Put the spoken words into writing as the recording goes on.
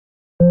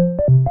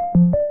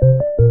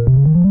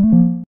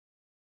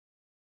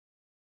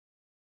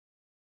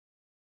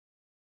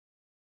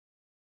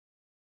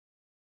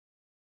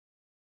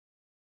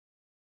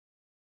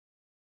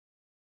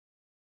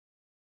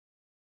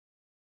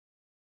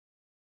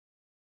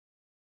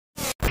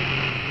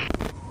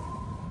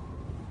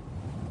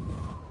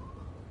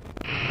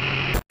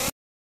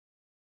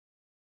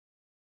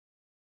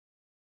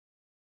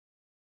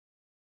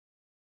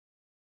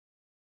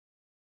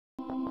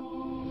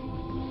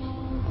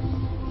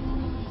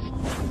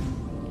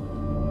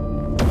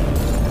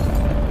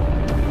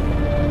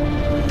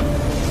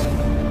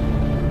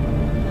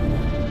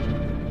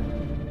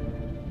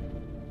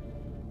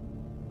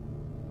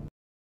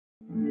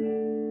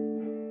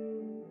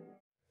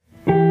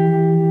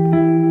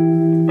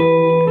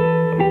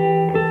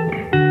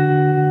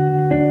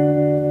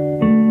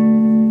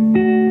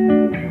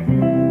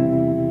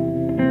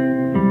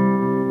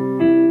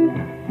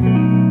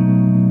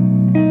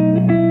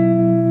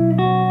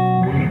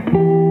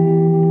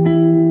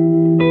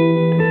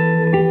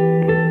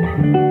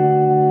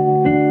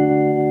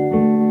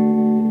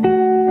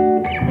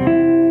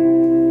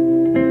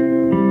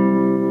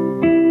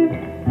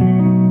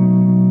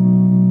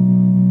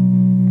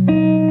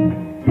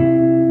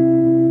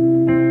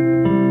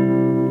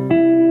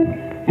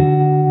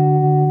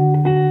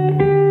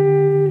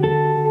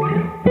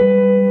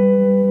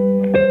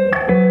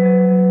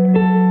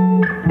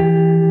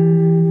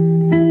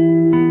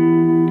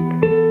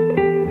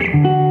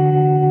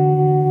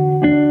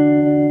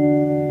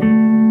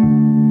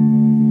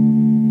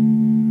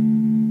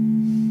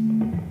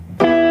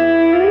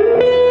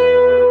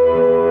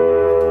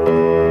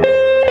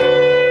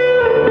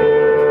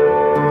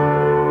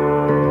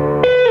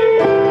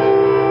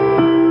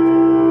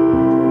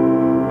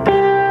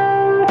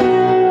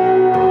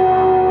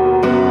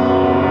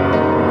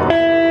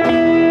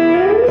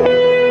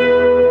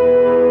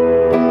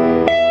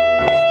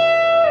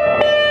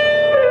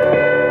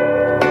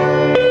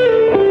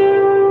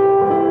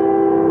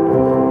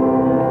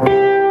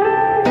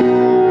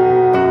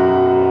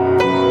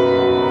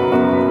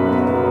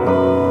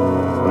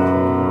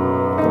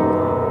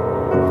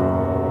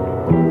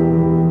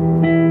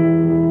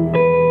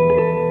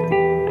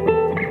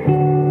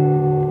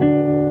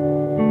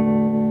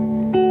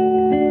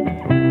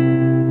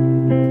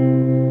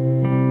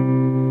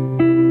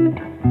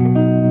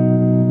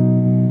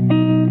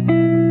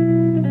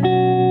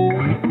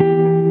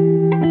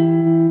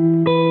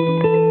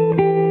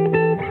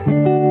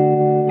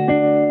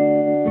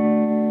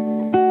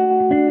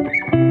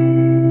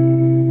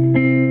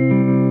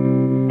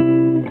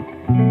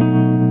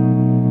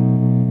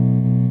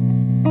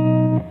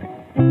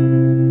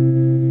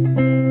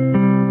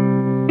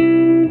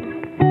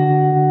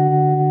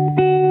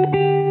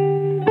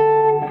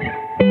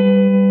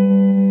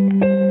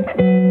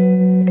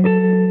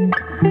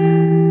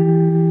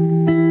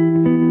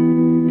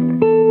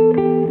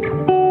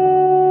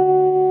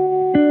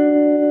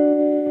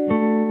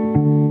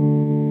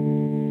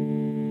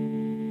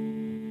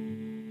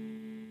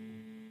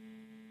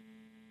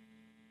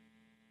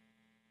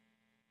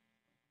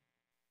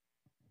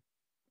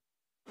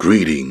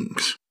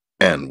Greetings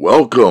and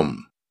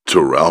welcome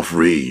to Ralph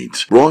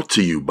Reads, brought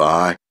to you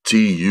by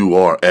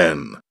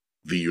TURN,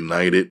 the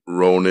United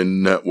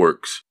Ronin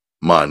Networks.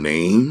 My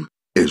name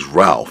is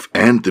Ralph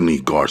Anthony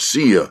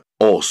Garcia,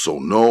 also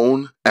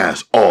known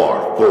as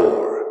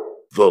R4.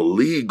 The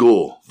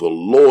legal, the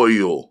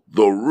loyal,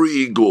 the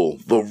regal,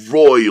 the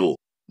royal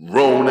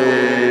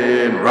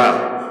Ronin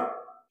Ralph,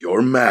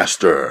 your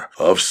master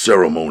of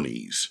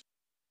ceremonies.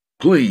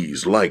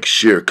 Please like,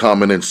 share,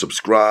 comment, and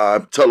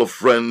subscribe. Tell a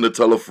friend to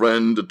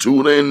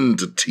tune in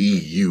to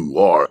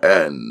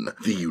TURN,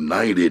 the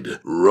United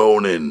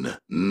Ronin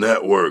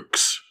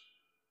Networks.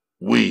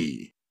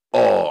 We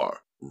are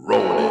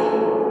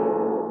Ronin.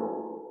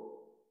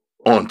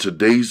 On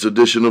today's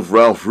edition of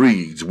Ralph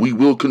Reads, we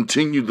will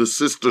continue the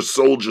Sister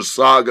Souljah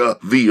saga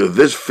via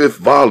this 5th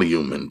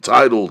volume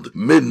entitled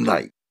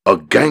Midnight, a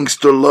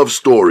Gangster Love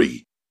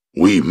Story.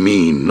 We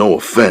mean no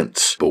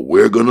offense, but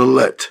we're gonna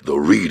let the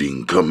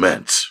reading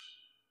commence.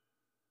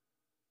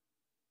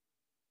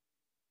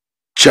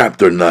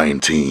 Chapter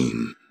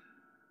 19.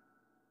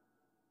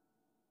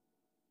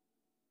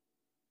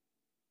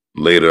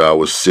 Later, I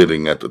was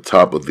sitting at the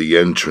top of the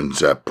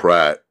entrance at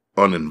Pratt,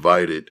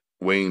 uninvited,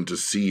 waiting to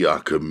see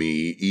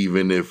Akemi,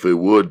 even if it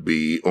would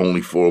be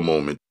only for a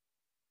moment.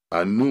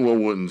 I knew I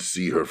wouldn't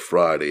see her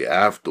Friday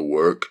after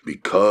work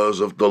because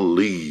of the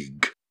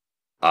League.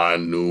 I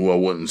knew I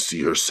wouldn't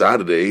see her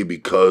Saturday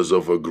because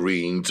of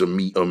agreeing to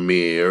meet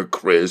Amir,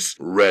 Chris,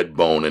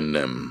 Redbone, and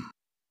them.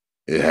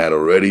 It had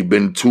already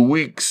been 2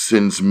 weeks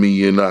since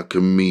me and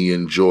Akemi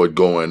enjoyed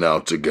going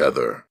out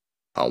together.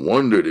 I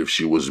wondered if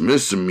she was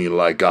missing me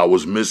like I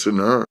was missing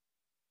her.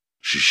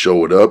 She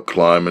showed up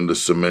climbing the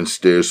cement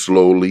stairs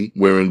slowly,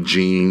 wearing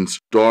jeans,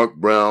 dark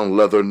brown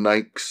leather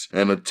Nikes,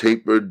 and a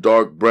tapered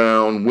dark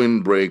brown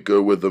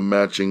windbreaker with a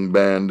matching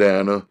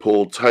bandana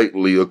pulled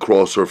tightly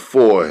across her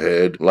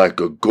forehead like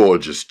a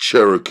gorgeous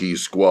Cherokee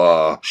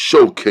squaw,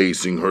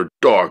 showcasing her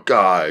dark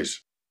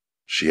eyes.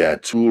 She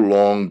had 2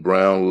 long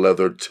brown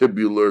leather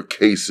tubular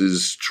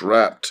cases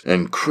strapped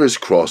and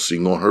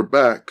crisscrossing on her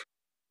back.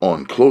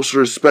 On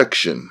closer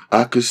inspection,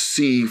 I could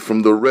see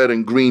from the red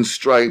and green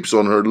stripes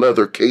on her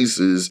leather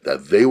cases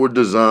that they were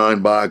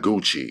designed by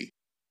Gucci.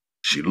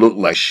 She looked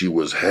like she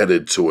was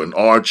headed to an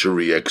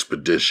archery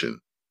expedition,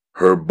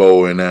 her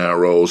bow and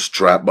arrow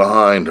strapped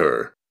behind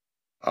her.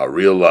 I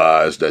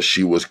realized that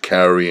she was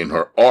carrying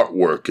her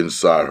artwork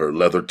inside her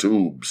leather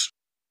tubes.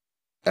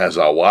 As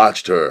I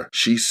watched her,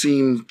 she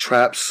seemed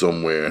trapped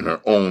somewhere in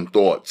her own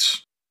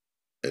thoughts.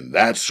 In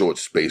that short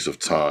space of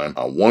time,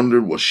 I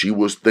wondered what she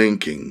was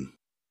thinking.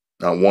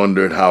 I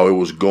wondered how it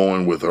was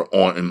going with her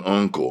aunt and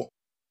uncle.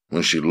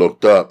 When she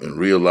looked up and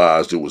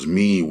realized it was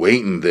me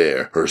waiting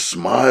there, her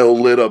smile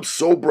lit up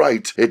so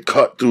bright it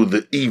cut through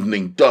the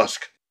evening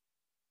dusk.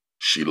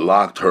 She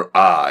locked her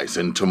eyes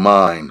into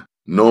mine.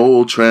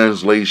 No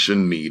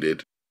translation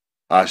needed.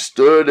 I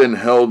stood and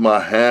held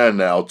my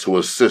hand out to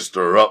assist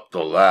her up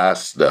the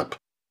last step.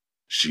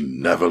 She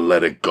never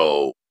let it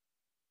go.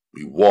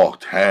 We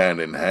walked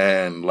hand in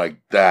hand like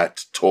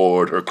that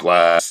toward her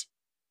class.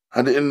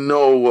 I didn't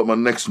know what my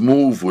next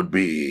move would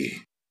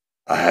be.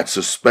 I had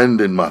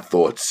suspended my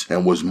thoughts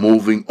and was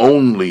moving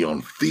only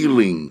on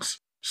feelings,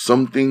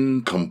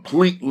 something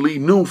completely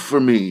new for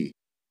me.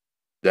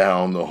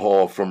 Down the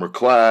hall from her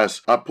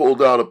class, I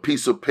pulled out a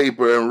piece of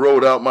paper and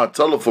wrote out my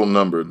telephone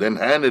number, then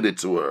handed it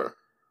to her.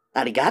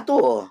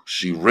 Arigato.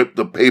 She ripped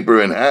the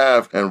paper in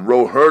half and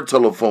wrote her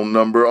telephone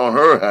number on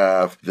her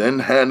half, then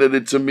handed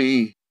it to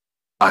me.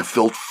 I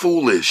felt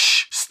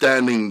foolish,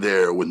 standing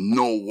there with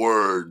no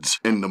words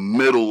in the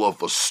middle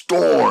of a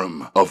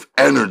storm of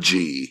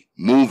energy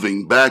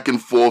moving back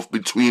and forth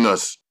between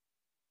us.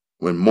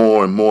 When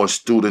more and more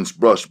students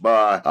brushed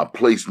by, I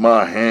placed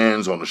my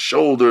hands on her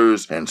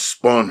shoulders and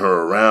spun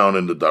her around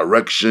in the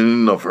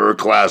direction of her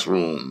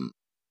classroom.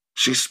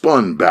 She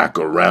spun back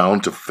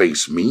around to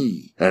face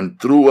me and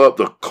threw up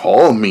the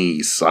call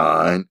me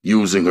sign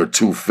using her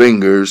two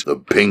fingers, the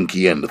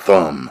pinky and the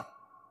thumb.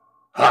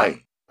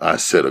 Hi, I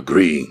said,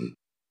 agreeing.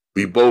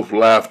 We both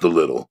laughed a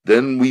little,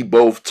 then we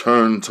both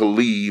turned to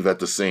leave at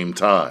the same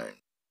time.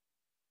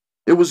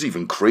 It was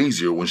even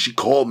crazier when she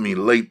called me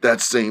late that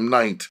same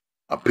night.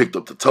 I picked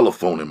up the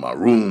telephone in my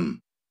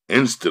room.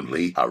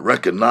 Instantly, I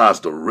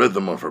recognized the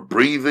rhythm of her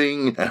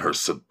breathing and her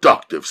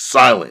seductive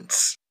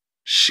silence.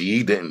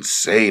 She didn't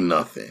say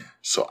nothing,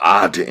 so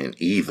I didn't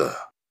either.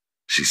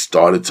 She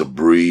started to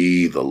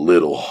breathe a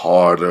little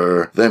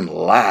harder, then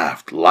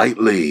laughed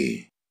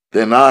lightly.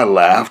 Then I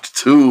laughed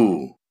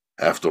too.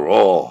 After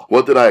all,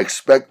 what did I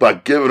expect by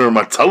giving her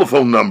my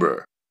telephone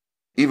number?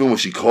 Even when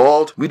she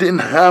called, we didn't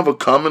have a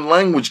common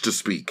language to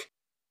speak.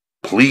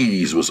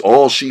 Please was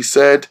all she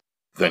said,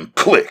 then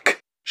click,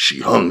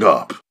 she hung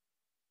up.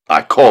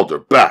 I called her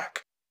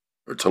back.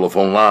 Her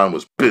telephone line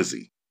was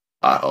busy.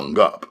 I hung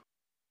up.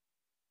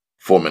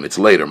 4 minutes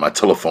later, my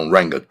telephone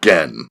rang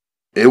again.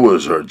 It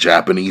was her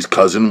Japanese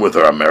cousin with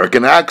her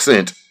American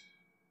accent.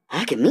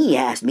 Akemi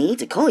asked me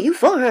to call you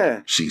for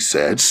her, she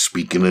said,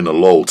 speaking in a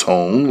low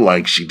tone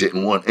like she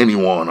didn't want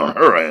anyone on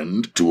her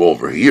end to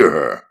overhear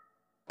her.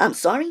 I'm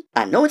sorry,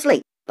 I know it's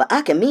late, but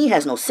Akemi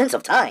has no sense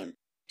of time.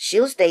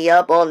 She'll stay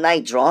up all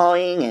night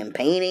drawing and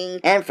painting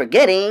and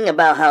forgetting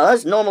about how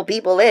us normal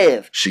people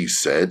live, she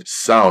said,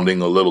 sounding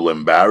a little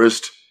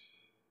embarrassed.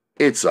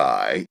 It's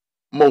aight.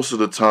 Most of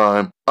the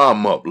time,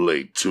 I'm up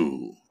late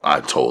too,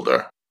 I told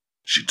her.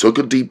 She took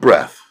a deep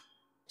breath.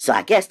 So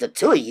I guess the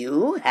two of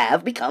you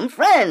have become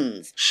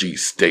friends, she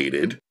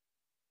stated.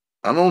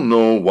 I don't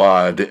know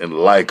why I didn't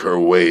like her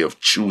way of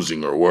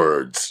choosing her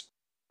words.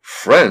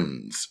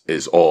 Friends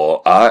is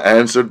all I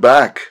answered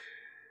back.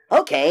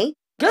 Okay,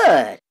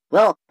 good.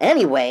 Well,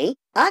 anyway,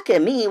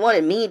 Akemi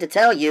wanted me to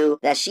tell you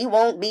that she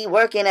won't be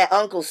working at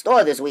Uncle's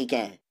store this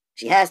weekend.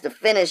 She has to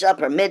finish up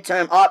her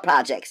midterm art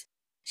projects.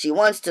 She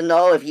wants to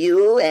know if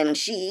you and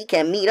she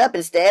can meet up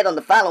instead on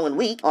the following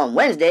week on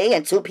Wednesday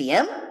at 2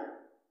 p.m.?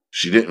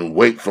 She didn't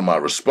wait for my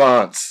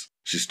response.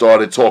 She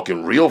started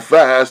talking real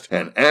fast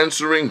and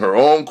answering her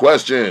own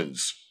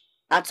questions.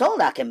 I told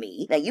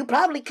Akemi that you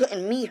probably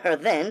couldn't meet her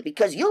then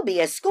because you'll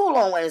be at school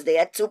on Wednesday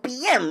at 2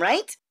 p.m.,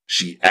 right?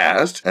 She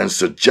asked and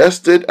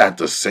suggested at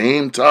the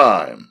same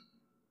time.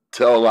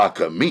 Tell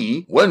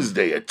Akemi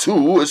Wednesday at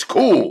 2 is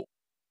cool.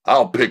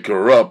 I'll pick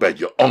her up at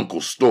your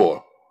uncle's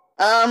store.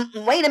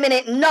 Wait a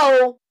minute,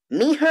 no.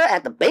 Meet her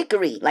at the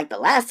bakery, like the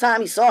last time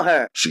you saw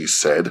her, she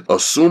said,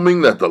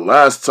 assuming that the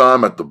last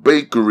time at the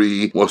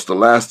bakery was the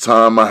last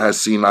time I had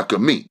seen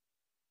Akemi.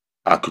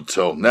 I could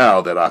tell now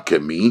that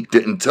Akemi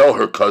didn't tell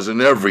her cousin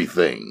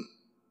everything.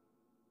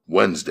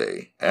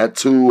 Wednesday, at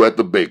 2 at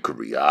the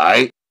bakery,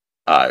 aight?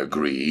 I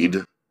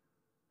agreed.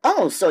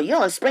 Oh, so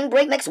you're on spring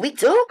break next week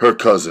too? Her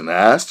cousin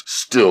asked,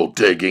 still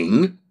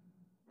digging.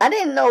 I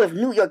didn't know if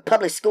New York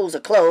public schools are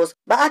closed,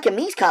 but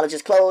Akemi's college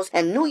is closed,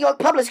 and New York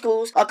public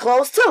schools are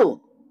closed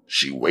too.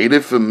 She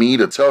waited for me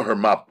to tell her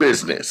my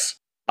business.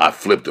 I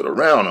flipped it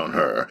around on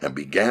her and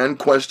began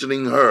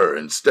questioning her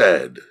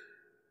instead.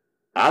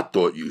 I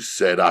thought you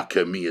said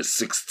Akemi is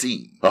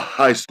 16, a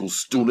high school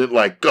student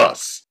like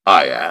us,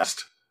 I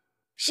asked.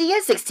 She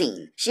is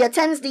 16. She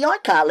attends the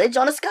art college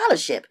on a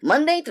scholarship,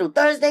 Monday through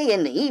Thursday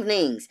in the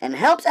evenings, and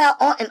helps out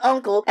aunt and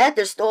uncle at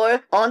their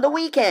store on the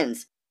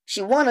weekends.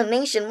 She won a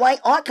nationwide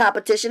art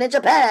competition in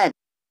Japan.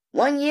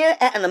 1 year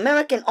at an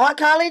American art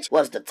college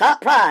was the top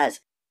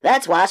prize.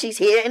 That's why she's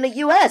here in the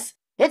U.S.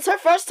 It's her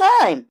first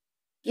time.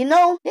 You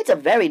know, it's a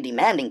very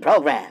demanding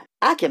program.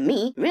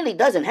 Akemi really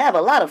doesn't have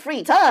a lot of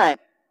free time.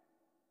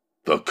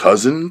 The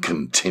cousin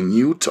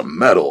continued to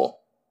meddle.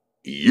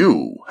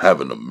 You have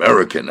an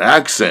American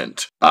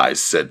accent, I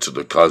said to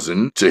the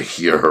cousin to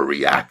hear her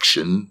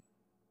reaction.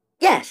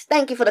 Yes,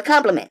 thank you for the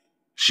compliment.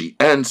 She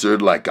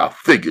answered like I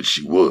figured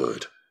she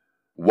would.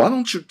 Why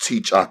don't you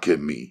teach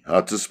Akemi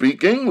how to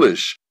speak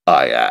English?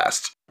 I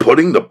asked,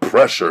 putting the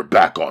pressure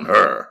back on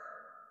her.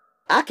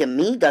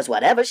 Akemi does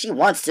whatever she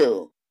wants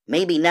to.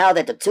 Maybe now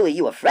that the two of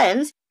you are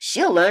friends,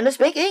 she'll learn to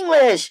speak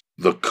English.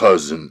 The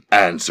cousin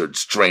answered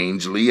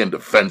strangely and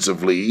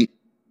defensively.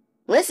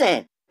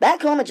 Listen,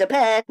 back home in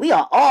Japan, we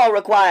are all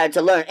required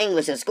to learn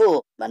English in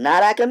school, but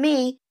not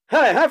Akemi. Her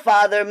and her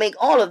father make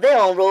all of their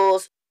own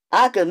rules.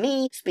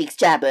 Akemi speaks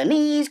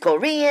Japanese,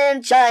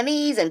 Korean,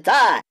 Chinese, and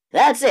Thai.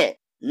 That's it.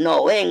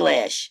 No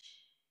English.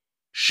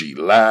 She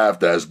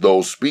laughed as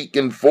though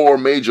speaking 4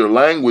 major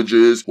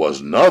languages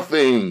was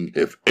nothing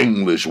if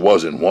English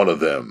wasn't one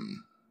of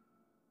them.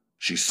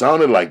 She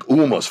sounded like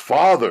Uma's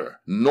father,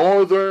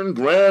 northern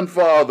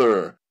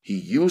grandfather. He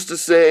used to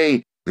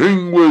say,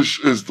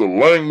 English is the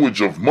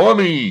language of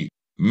money.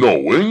 No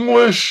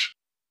English,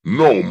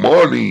 no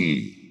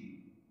money.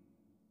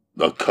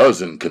 The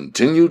cousin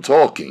continued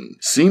talking,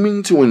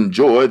 seeming to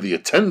enjoy the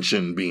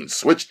attention being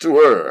switched to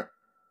her.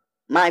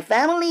 My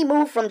family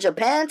moved from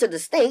Japan to the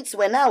States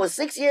when I was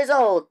 6 years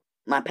old.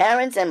 My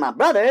parents and my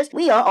brothers,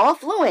 we are all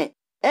fluent.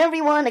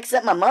 Everyone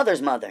except my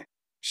mother's mother.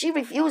 She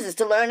refuses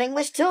to learn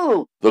English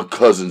too, the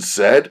cousin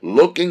said,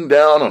 looking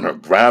down on her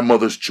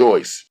grandmother's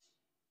choice.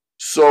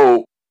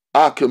 So,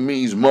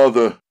 Akemi's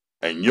mother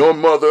and your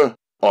mother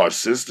are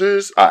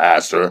sisters? I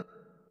asked her.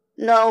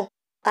 No,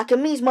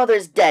 Akemi's mother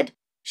is dead.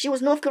 She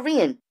was North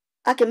Korean.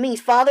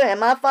 Akemi's father and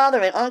my father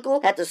and uncle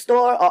at the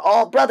store are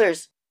all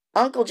brothers.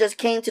 Uncle just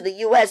came to the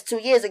U.S. 2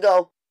 years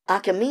ago.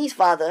 Akemi's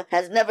father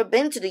has never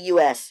been to the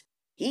U.S.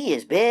 He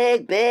is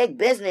big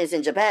business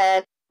in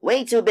Japan.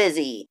 Way too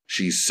busy,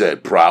 she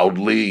said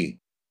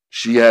proudly.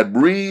 She had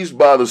breezed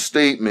by the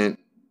statement,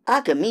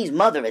 Akemi's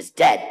mother is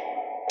dead.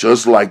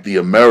 Just like the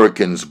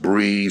Americans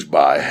breeze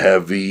by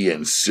heavy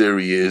and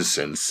serious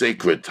and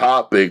sacred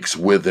topics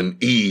with an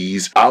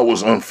ease I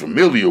was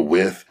unfamiliar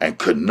with and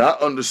could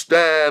not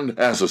understand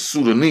as a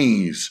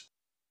Sudanese.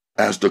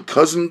 As the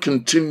cousin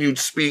continued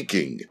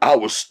speaking, I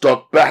was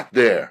stuck back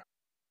there.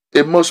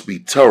 It must be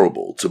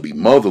terrible to be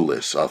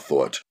motherless, I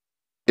thought.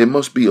 It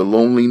must be a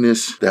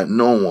loneliness that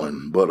no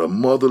one but a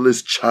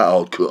motherless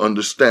child could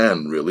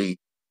understand, really.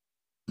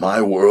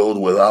 My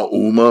world without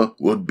Uma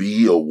would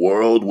be a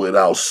world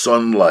without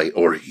sunlight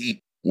or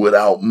heat,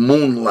 without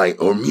moonlight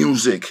or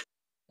music,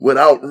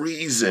 without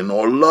reason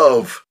or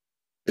love.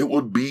 It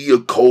would be a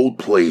cold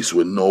place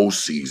with no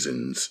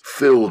seasons,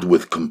 filled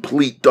with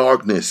complete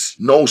darkness,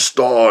 no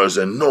stars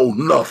and no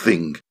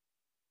nothing.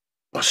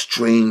 A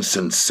strange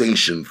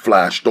sensation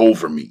flashed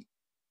over me.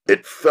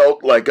 It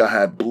felt like I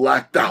had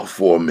blacked out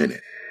for a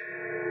minute.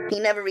 He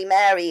never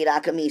remarried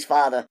Akemi's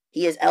father.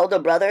 He is elder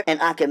brother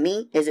and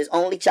Akemi is his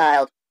only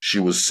child, she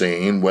was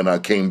saying when I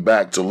came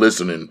back to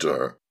listening to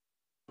her.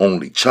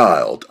 Only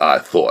child, I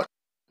thought.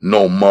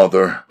 No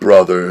mother,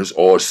 brothers,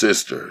 or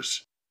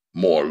sisters.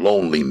 More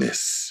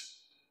loneliness.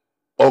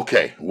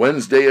 Okay,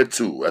 Wednesday at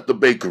 2 at the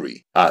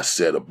bakery, I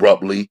said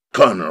abruptly,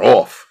 cutting her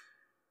off.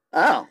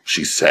 Oh,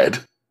 she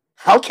said.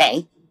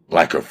 Okay.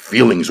 Like her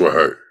feelings were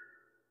hurt.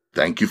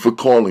 Thank you for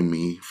calling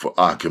me for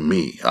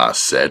Akemi, I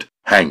said,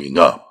 hanging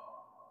up.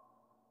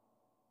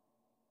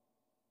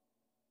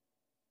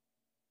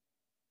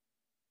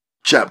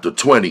 Chapter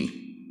 20.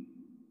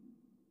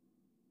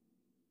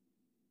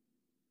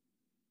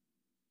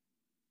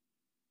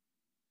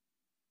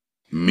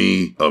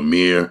 Me,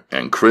 Amir,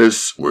 and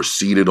Chris were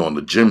seated on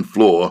the gym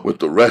floor with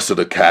the rest of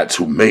the cats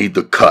who made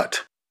the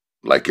cut.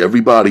 Like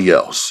everybody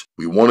else,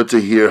 we wanted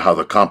to hear how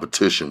the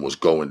competition was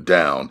going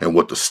down and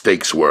what the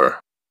stakes were.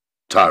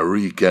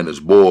 Tyreek and his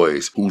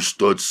boys, who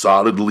stood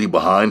solidly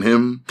behind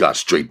him, got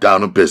straight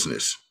down to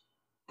business.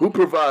 Who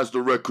provides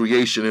the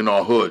recreation in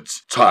our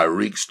hoods?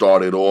 Tyreek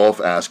started off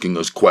asking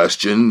us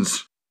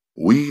questions.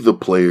 We, the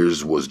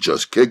players, was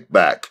just kicked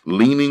back,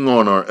 leaning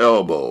on our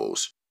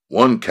elbows.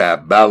 One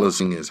cat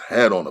balancing his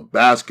head on a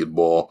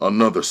basketball,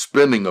 another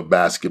spinning a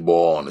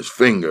basketball on his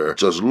finger,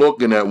 just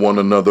looking at one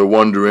another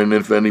wondering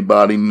if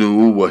anybody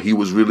knew what he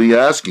was really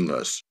asking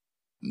us.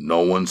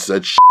 No one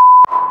said shit.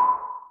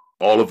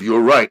 All of you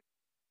are right.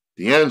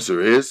 The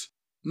answer is,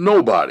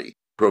 nobody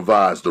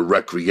provides the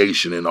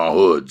recreation in our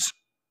hoods.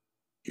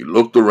 He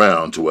looked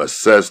around to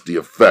assess the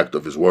effect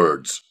of his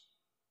words.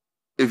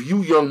 If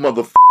you young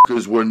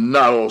motherfuckers were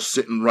not all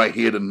sitting right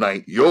here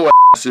tonight, your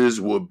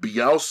asses would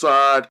be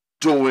outside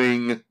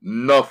doing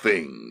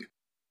nothing.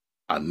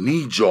 I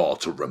need y'all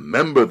to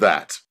remember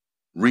that.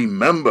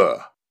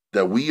 Remember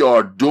that we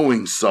are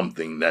doing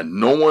something that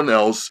no one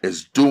else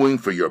is doing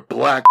for your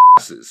black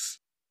asses.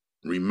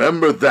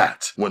 Remember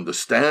that when the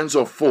stands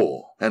are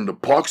full and the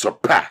parks are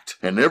packed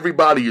and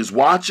everybody is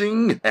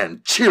watching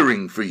and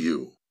cheering for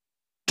you.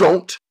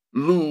 Don't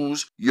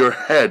lose your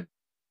head.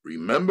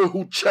 Remember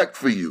who checked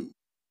for you,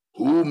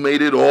 who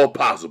made it all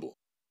possible.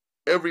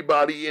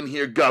 Everybody in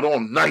here got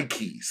on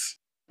Nikes.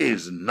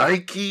 Is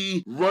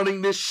Nike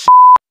running this shit?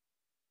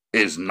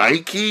 Is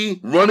Nike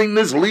running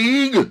this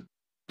league?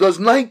 Does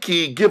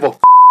Nike give a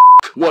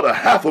what a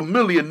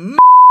 500,000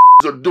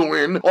 are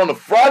doing on a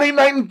Friday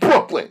night in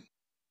Brooklyn?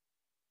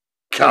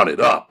 Count it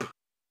up.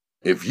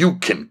 If you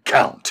can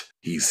count,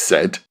 he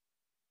said.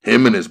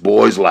 Him and his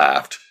boys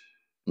laughed.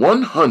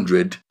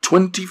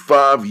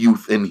 125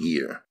 youth in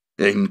here,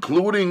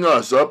 including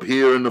us up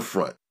here in the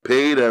front,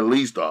 paid at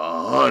least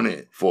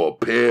 $100 for a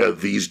pair of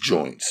these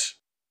joints.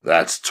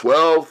 That's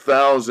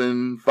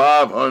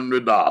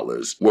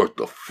 $12,500 worth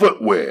of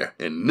footwear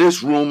in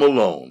this room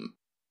alone.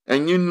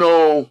 And you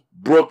know,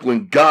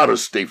 Brooklyn gotta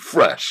stay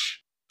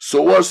fresh.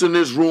 So us in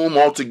this room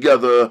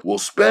altogether will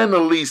spend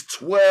at least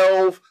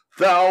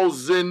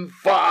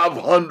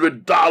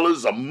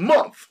 $12,500 a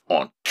month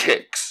on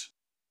kicks.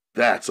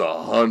 That's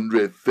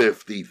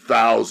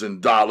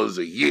 $150,000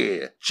 a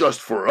year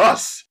just for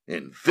us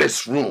in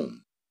this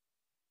room.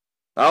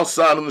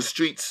 Outside on the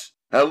streets,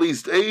 at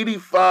least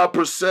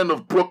 85%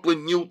 of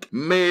Brooklyn youth,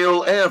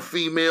 male and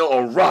female,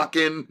 are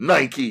rocking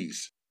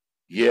Nikes.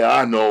 Yeah,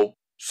 I know.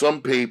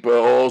 Some paper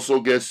also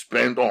gets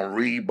spent on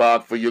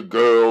Reebok for your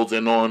girls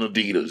and on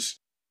Adidas.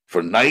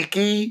 For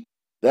Nike,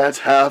 that's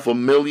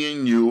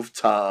 500,000 youth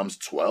times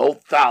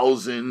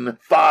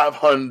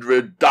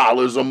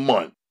 $12,500 a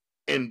month.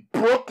 In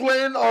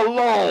Brooklyn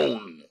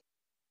alone.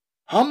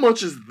 How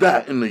much is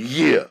that in a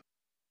year?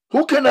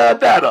 Who can add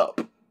that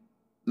up?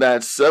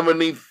 That's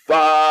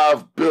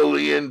 $75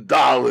 billion,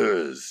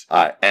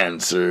 I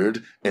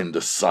answered in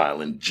the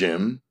silent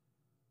gym.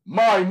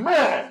 My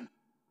man,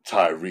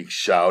 Tyreek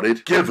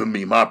shouted, giving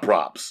me my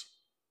props.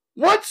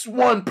 What's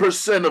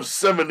 1% of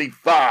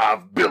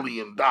 $75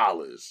 billion?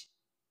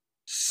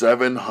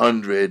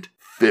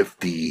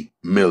 750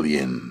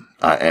 million,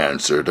 I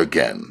answered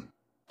again.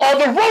 Are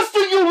the rest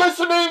of you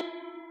listening?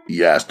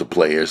 He asked the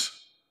players.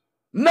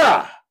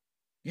 Nah,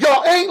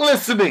 y'all ain't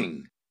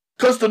listening,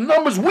 'cause the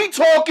numbers we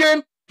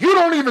talking, you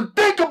don't even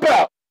think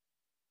about.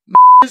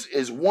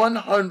 Is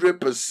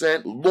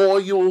 100%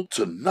 loyal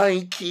to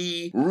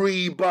Nike,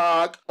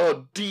 Reebok,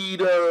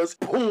 Adidas,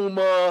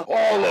 Puma,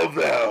 all of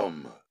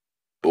them.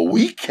 But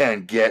we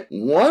can't get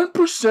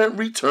 1%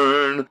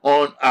 return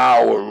on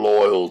our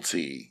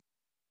loyalty.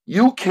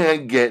 You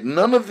can't get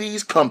none of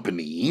these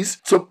companies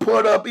to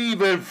put up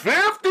even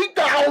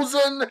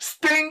 50,000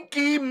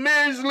 stinky,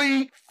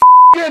 measly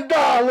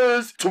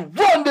dollars to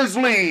run this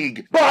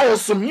league. Buy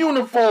us some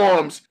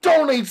uniforms,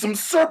 donate some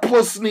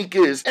surplus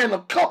sneakers, and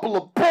a couple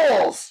of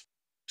balls.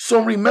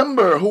 So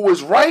remember who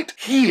is right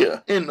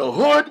here in the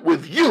hood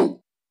with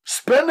you,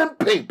 spending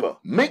paper,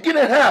 making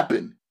it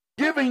happen,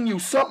 giving you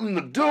something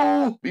to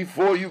do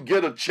before you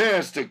get a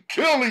chance to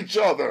kill each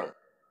other.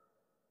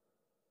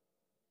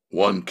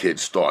 One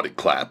kid started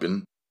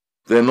clapping,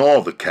 then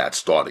all the cats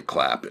started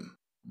clapping,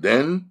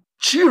 then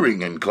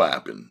cheering and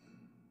clapping.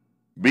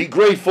 Be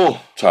grateful,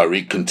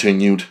 Tyreek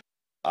continued.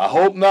 I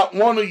hope not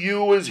one of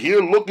you is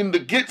here looking to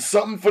get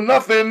something for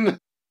nothing.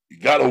 You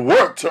gotta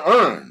work to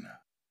earn.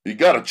 You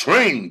gotta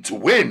train to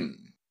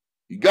win.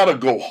 You gotta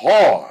go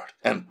hard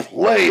and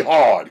play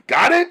hard.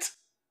 Got it?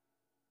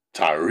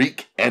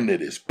 Tyreek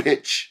ended his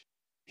pitch.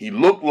 He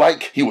looked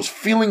like he was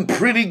feeling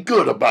pretty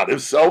good about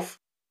himself.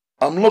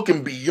 I'm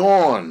looking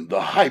beyond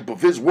the hype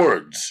of his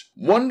words,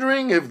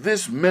 wondering if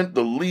this meant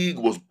the league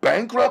was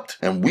bankrupt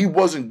and we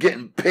wasn't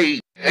getting paid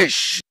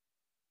ish.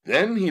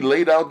 Then he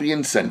laid out the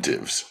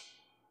incentives.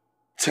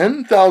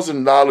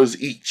 $10,000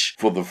 each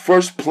for the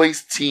first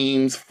place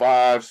team's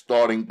 5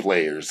 starting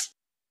players.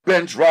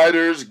 Bench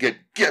riders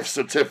get gift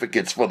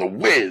certificates for the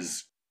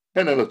Wiz,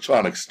 an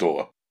electronics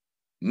store.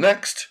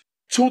 Next,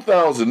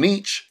 $2,000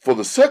 each for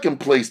the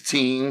second place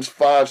team's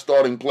 5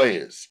 starting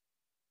players.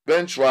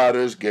 Bench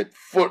riders get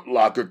Foot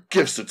Locker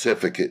gift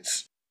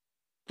certificates.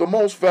 The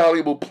most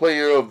valuable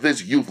player of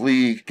this youth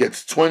league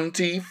gets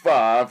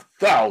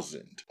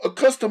 $25,000, a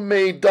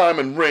custom-made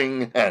diamond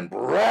ring, and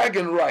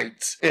bragging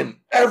rights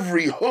in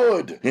every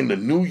hood in the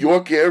New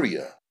York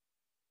area.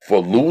 For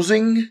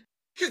losing,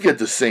 you get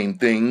the same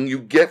thing you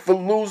get for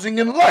losing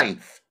in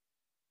life.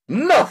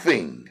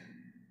 Nothing.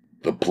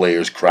 The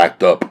players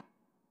cracked up.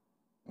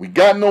 We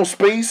got no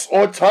space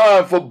or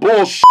time for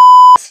bullshit,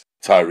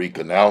 Tyreek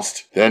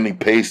announced. Then he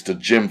paced the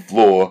gym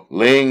floor,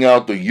 laying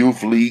out the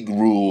youth league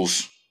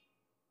rules.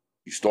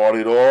 He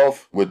started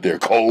off with their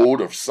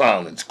code of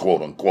silence,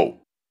 quote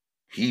unquote.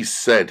 He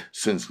said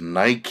since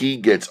Nike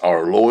gets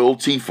our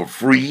loyalty for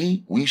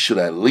free, we should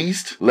at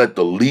least let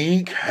the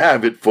league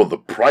have it for the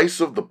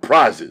price of the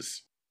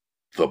prizes.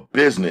 The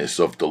business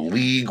of the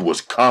league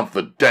was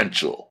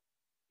confidential.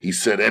 He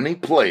said any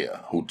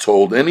player who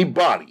told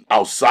anybody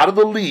outside of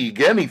the league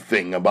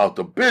anything about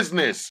the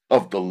business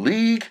of the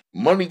league,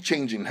 money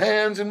changing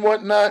hands and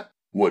whatnot,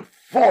 would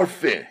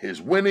forfeit his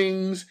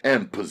winnings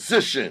and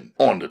position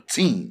on the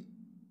team.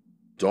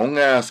 Don't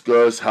ask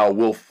us how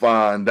we'll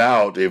find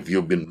out if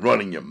you've been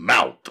running your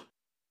mouth.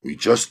 We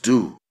just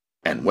do.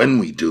 And when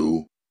we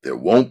do, there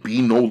won't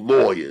be no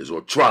lawyers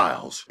or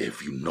trials,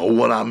 if you know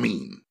what I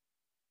mean.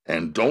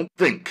 And don't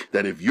think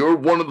that if you're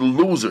one of the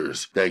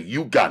losers that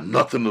you got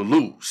nothing to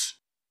lose.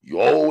 You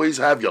always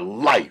have your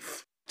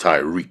life,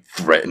 Tyreek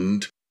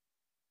threatened.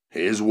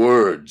 His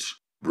words,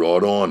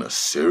 brought on a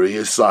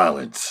serious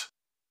silence.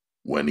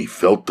 When he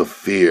felt the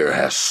fear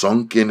had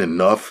sunk in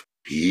enough,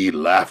 he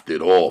laughed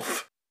it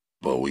off.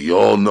 But we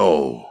all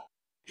know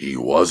he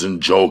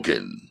wasn't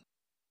joking.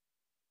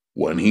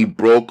 When he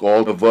broke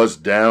all of us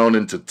down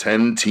into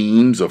 10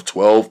 teams of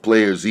 12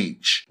 players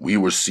each, we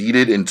were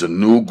seated into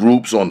new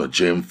groups on the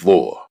gym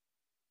floor.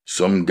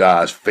 Some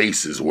guys'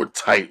 faces were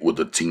tight with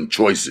the team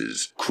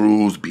choices,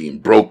 crews being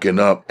broken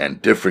up,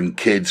 and different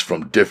kids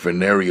from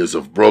different areas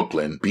of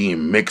Brooklyn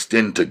being mixed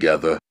in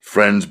together,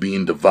 friends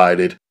being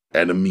divided,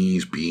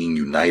 enemies being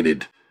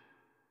united.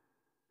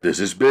 "This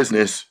is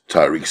business,"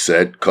 Tyreek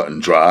said, cut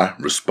and dry,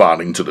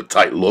 responding to the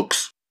tight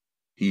looks.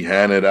 He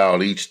handed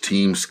out each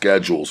team's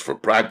schedules for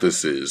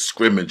practices,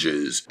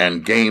 scrimmages,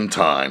 and game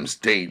times,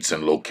 dates,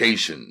 and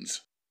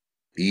locations.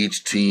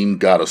 Each team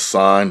got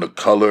assigned a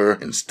color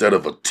instead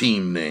of a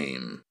team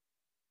name.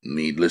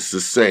 Needless to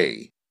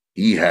say,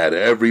 he had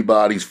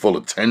everybody's full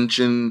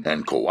attention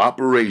and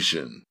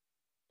cooperation.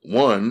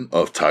 One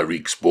of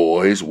Tyreek's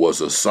boys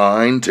was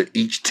assigned to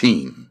each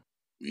team.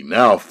 We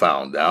now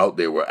found out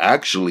they were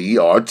actually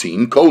our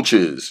team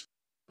coaches.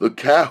 The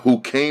cat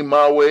who came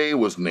my way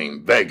was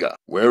named Vega,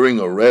 wearing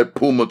a red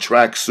Puma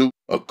tracksuit,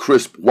 a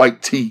crisp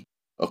white tee,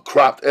 a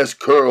cropped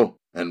S-curl,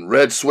 and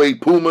red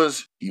suede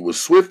Pumas. He was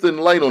swift and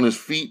light on his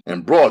feet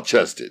and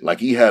broad-chested, like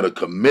he had a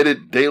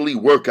committed daily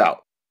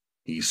workout.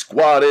 He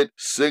squatted,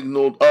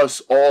 signaled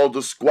us all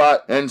to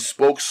squat, and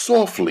spoke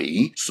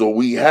softly, so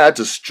we had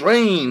to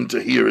strain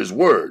to hear his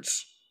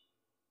words.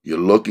 "You're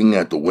looking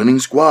at the winning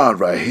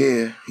squad right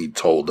here," he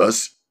told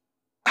us.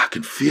 I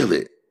could feel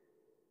it.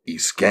 He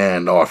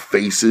scanned our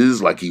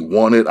faces like he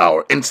wanted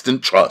our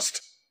instant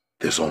trust.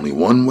 "There's only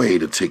one way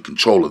to take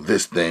control of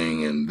this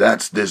thing, and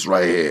that's this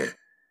right here."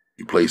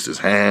 He placed his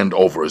hand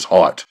over his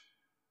heart.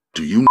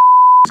 "Do you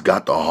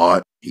got the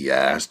heart?" he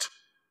asked.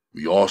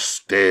 We all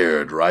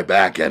stared right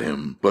back at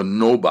him, but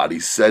nobody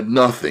said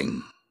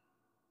nothing.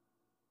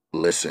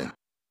 "Listen,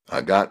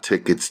 I got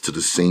tickets to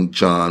the St.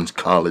 John's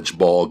College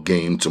ball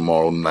game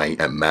tomorrow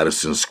night at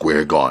Madison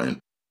Square Garden.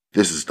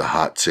 This is the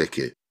hot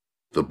ticket.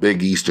 The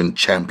Big Eastern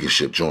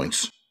Championship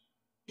joints."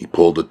 He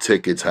pulled the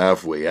tickets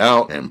halfway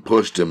out and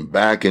pushed them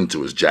back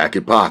into his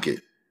jacket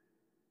pocket.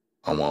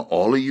 "I want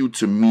all of you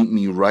to meet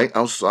me right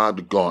outside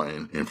the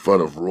Garden in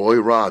front of Roy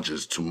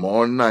Rogers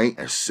tomorrow night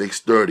at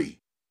 6:30.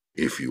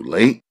 If you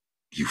late,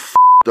 you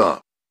f***ed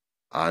up.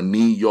 I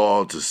need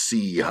y'all to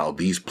see how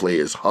these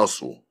players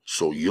hustle,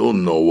 so you'll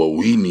know what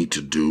we need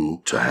to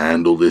do to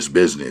handle this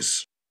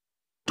business.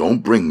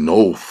 Don't bring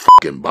no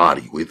fucking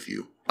body with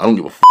you. I don't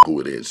give a f*** who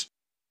it is.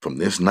 From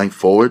this night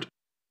forward,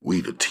 we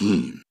the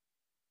team.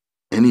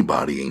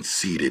 Anybody ain't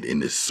seated in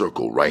this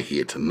circle right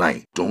here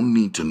tonight don't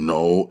need to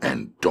know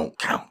and don't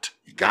count.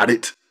 You got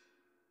it?"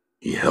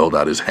 He held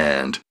out his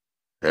hand.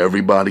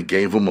 Everybody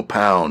gave him a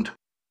pound.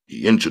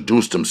 He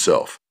introduced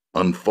himself,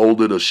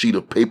 unfolded a sheet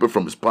of paper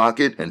from his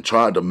pocket, and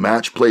tried to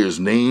match players'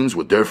 names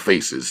with their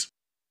faces.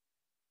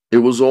 It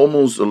was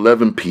almost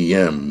 11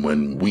 p.m.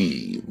 when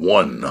we,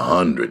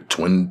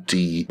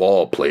 120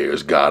 ball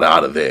players, got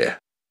out of there.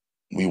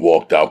 We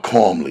walked out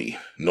calmly,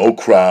 no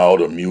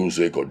crowd or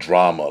music or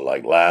drama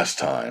like last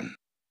time.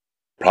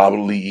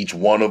 Probably each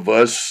one of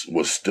us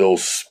was still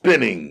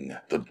spinning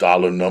the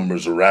dollar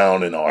numbers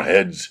around in our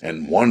heads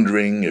and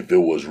wondering if it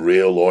was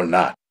real or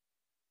not.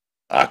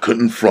 I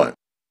couldn't front.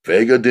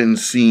 Vega didn't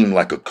seem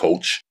like a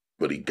coach,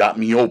 but he got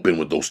me open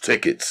with those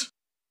tickets.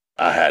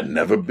 I had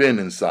never been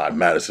inside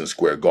Madison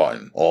Square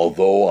Garden,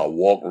 although I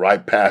walked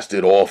right past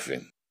it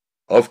often.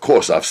 Of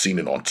course, I've seen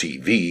it on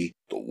TV,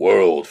 the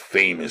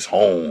world-famous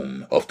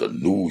home of the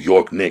New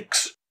York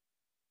Knicks.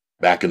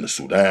 Back in the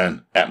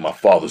Sudan, at my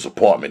father's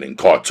apartment in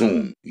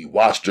Khartoum, we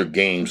watched their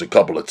games a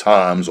couple of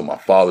times on my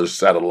father's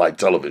satellite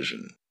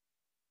television.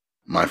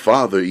 My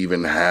father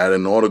even had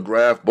an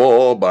autographed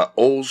ball by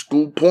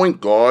old-school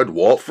point guard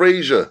Walt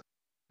Frazier.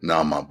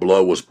 Now my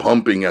blood was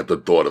pumping at the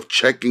thought of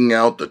checking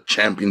out the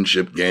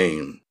championship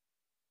game.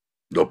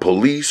 The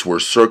police were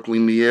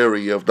circling the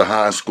area of the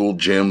high school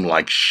gym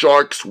like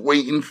sharks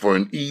waiting for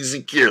an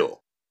easy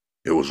kill.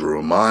 It was a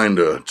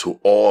reminder to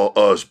all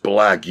us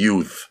black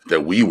youth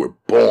that we were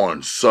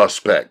born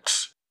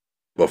suspects.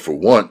 But for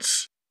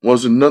once,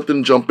 wasn't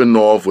nothing jumping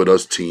off with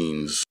us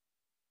teens.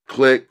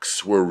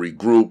 Cliques were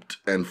regrouped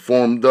and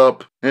formed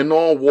up, and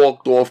all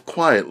walked off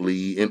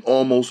quietly in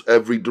almost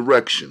every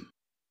direction.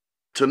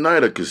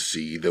 Tonight I could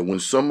see that when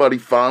somebody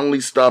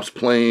finally stops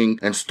playing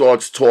and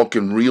starts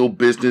talking real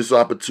business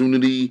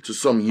opportunity to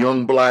some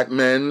young black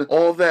men,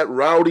 all that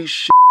rowdy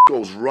shit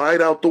goes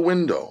right out the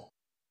window.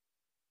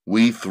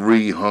 We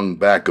three hung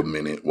back a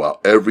minute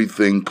while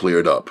everything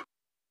cleared up.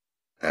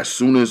 As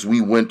soon as we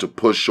went to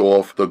push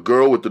off, the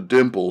girl with the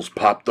dimples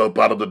popped up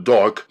out of the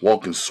dark,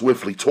 walking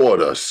swiftly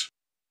toward us.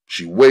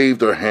 She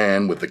waved her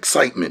hand with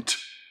excitement.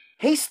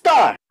 "Hey,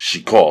 Star!"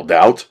 she called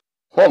out.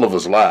 All of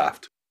us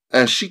laughed.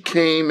 As she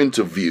came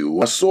into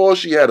view, I saw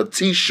she had a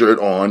t-shirt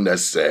on that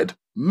said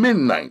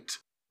Midnight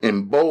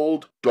in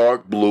bold,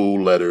 dark blue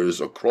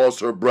letters across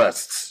her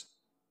breasts.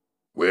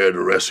 "Where are the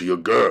rest of your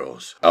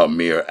girls?"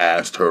 Almir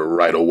asked her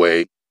right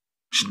away.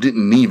 She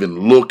didn't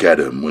even look at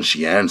him when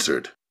she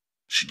answered.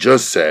 She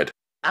just said,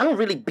 I don't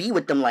really be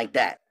with them like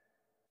that.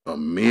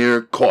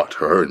 Amir caught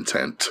her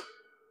intent.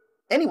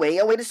 Anyway,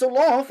 I waited so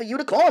long for you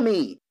to call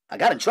me. I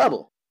got in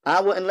trouble.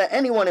 I wouldn't let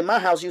anyone in my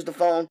house use the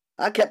phone.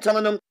 I kept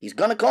telling them, he's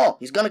gonna call,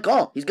 he's gonna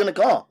call, he's gonna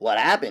call. What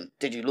happened?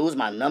 Did you lose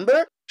my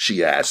number?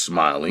 She asked,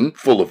 smiling,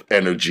 full of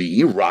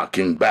energy,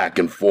 rocking back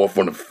and forth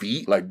on her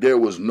feet like there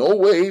was no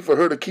way for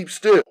her to keep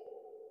still.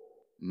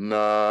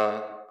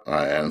 Nah,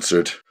 I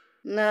answered.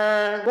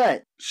 Nah,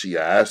 what? She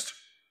asked.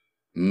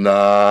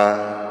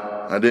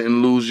 Nah, I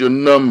didn't lose your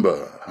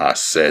number, I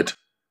said.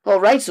 All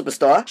right,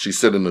 superstar, she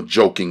said in a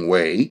joking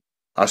way.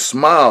 I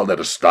smiled at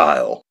her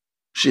style.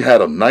 She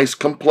had a nice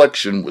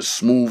complexion with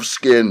smooth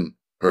skin.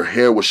 Her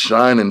hair was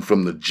shining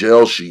from the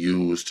gel she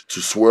used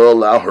to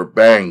swirl out her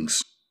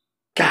bangs.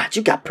 God,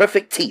 you got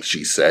perfect teeth,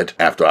 she said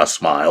after I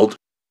smiled.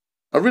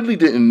 I really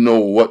didn't know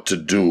what to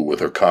do with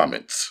her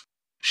comments.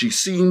 She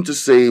seemed to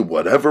say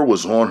whatever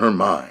was on her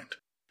mind.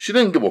 She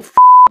didn't give a f***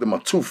 that my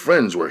two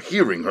friends were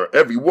hearing her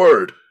every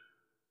word.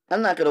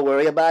 I'm not gonna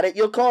worry about it.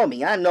 You'll call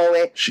me. I know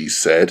it, she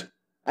said.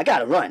 I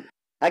gotta run.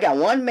 I got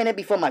 1 minute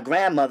before my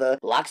grandmother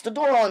locks the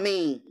door on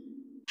me.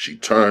 She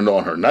turned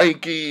on her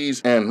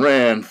Nikes and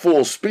ran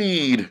full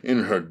speed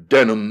in her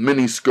denim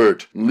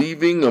miniskirt,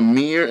 leaving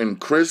Amir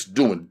and Chris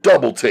doing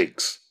double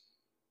takes.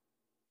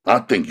 I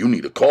think you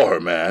need to call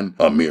her, man,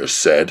 Amir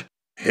said.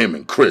 Him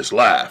and Chris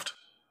laughed.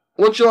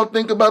 What y'all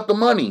think about the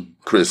money?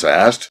 Chris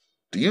asked.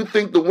 Do you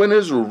think the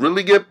winners will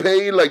really get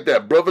paid like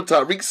that brother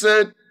Tariq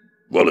said?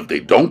 Well, if they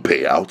don't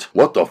pay out,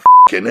 what the f***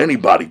 can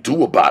anybody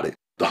do about it?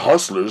 The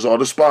hustlers are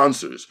the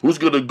sponsors. Who's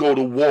gonna go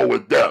to war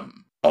with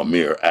them?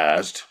 Amir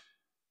asked.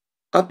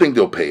 I think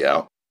they'll pay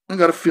out. I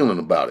got a feeling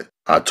about it,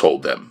 I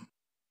told them.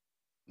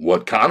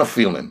 What kind of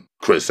feeling?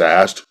 Chris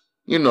asked.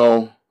 You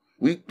know,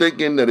 we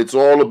thinking that it's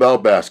all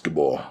about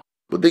basketball,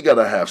 but they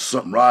gotta have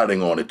something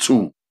riding on it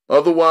too.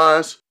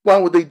 Otherwise, why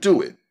would they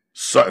do it?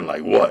 Something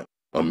like what?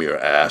 Amir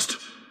asked.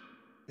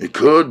 It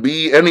could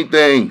be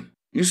anything.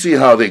 You see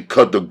how they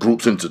cut the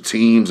groups into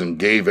teams and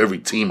gave every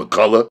team a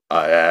color?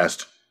 I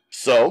asked.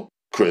 So?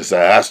 Chris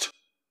asked.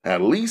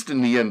 At least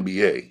in the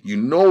NBA, you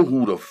know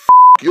who the f***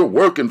 you're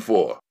working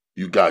for.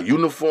 You got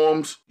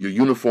uniforms, your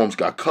uniforms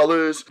got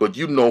colors, but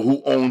you know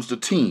who owns the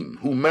team,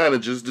 who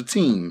manages the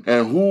team,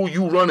 and who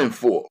you running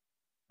for.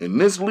 In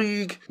this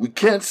league, we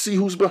can't see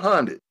who's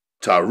behind it.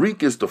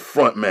 Tariq is the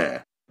front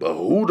man, but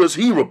who does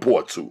he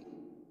report to?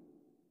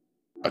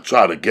 I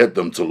try to get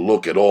them to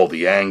look at all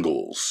the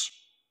angles.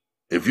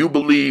 If you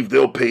believe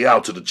they'll pay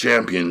out to the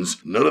champions,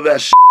 none of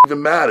that shit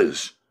even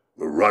matters.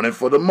 We're running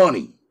for the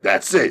money.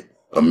 That's it,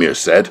 Amir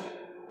said.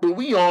 But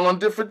we all on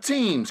different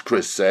teams,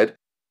 Chris said.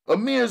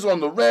 Amir's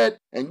on the red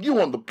and you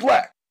on the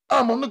black.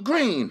 I'm on the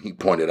green, he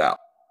pointed out.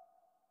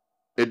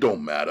 It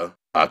don't matter,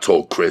 I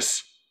told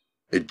Chris.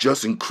 It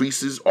just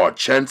increases our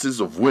chances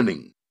of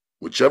winning.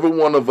 Whichever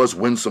one of us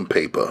wins some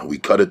paper, we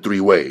cut it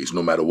 3 ways,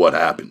 no matter what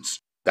happens.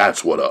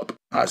 That's what up,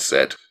 I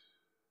said.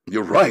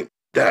 You're right,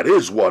 that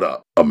is what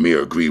up,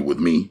 Amir agreed with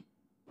me.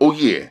 Oh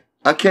yeah,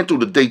 I can't do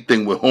the date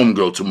thing with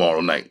homegirl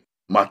tomorrow night.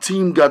 My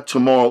team got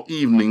tomorrow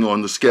evening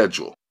on the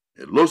schedule.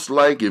 It looks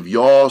like if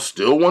y'all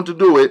still want to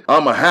do it,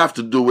 I'ma have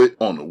to do it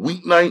on a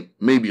weeknight,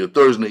 maybe a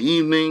Thursday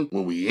evening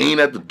when we ain't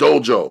at the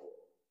dojo.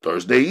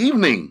 Thursday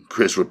evening,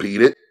 Chris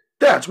repeated.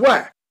 That's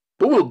whack,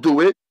 but we'll do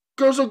it.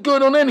 Girls are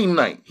good on any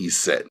night, he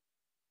said.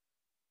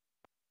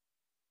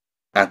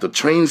 At the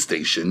train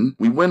station,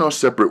 we went our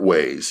separate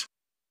ways.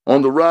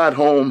 On the ride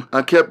home,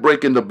 I kept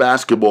breaking the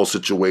basketball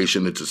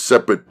situation into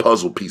separate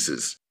puzzle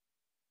pieces.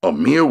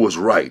 Amir was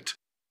right.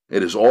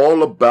 It is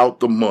all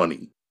about the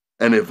money.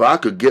 And if I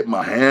could get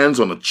my hands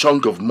on a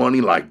chunk of money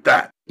like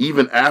that,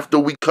 even after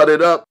we cut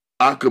it up,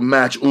 I could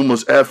match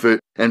Uma's effort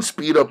and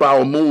speed up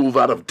our move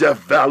out of Death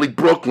Valley,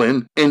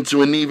 Brooklyn,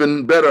 into an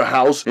even better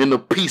house in a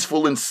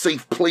peaceful and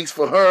safe place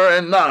for her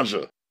and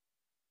Naja.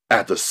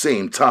 At the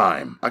same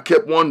time, I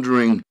kept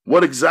wondering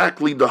what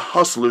exactly the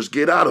hustlers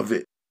get out of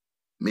it.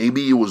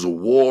 Maybe it was a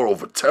war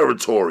over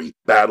territory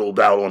battled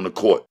out on the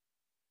court.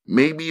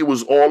 Maybe it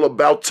was all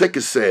about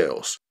ticket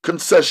sales,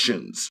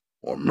 concessions,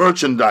 or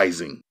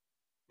merchandising.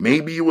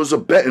 Maybe it was a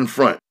betting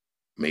front.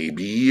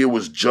 Maybe it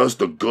was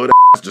just a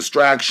good-ass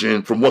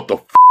distraction from what the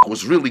f***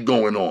 was really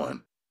going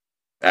on.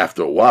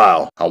 After a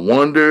while, I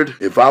wondered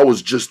if I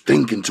was just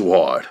thinking too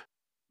hard.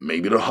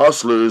 Maybe the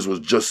hustlers was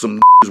just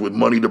some with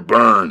money to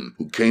burn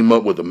who came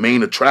up with a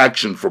main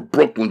attraction for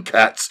Brooklyn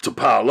cats to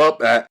pile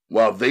up at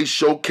while they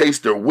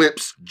showcased their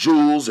whips,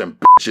 jewels, and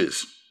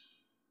bitches.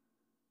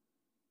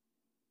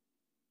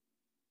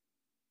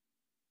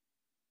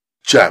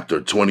 Chapter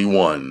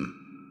 21.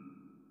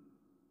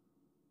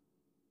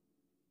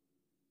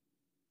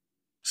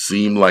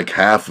 Seemed like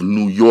half of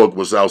New York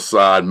was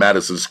outside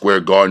Madison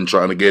Square Garden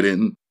trying to get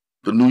in.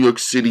 The New York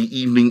City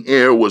evening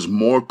air was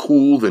more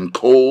cool than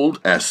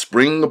cold as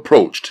spring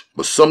approached,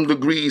 but some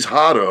degrees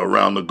hotter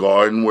around the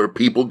garden where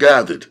people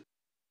gathered.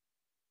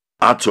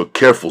 I took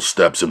careful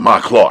steps in my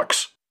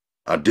Clarks.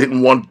 I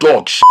didn't want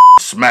dog shit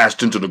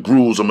smashed into the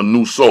grooves of my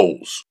new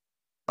soles.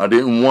 I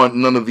didn't want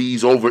none of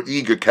these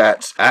overeager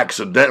cats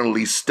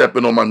accidentally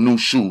stepping on my new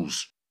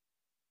shoes.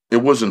 It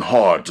wasn't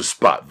hard to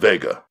spot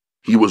Vega.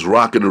 He was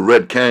rocking a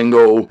red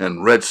Kango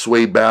and red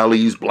suede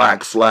ballies,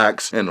 black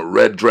slacks, and a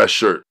red dress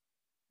shirt.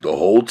 The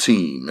whole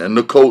team and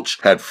the coach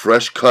had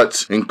fresh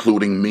cuts,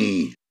 including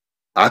me.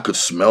 I could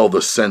smell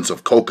the scents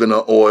of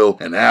coconut oil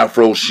and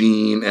afro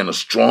sheen and a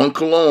strong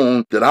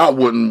cologne that I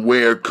wouldn't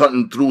wear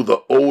cutting through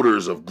the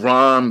odors of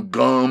grime,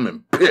 gum,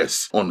 and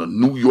piss on the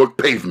New York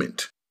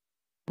pavement.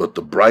 But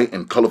the bright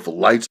and colorful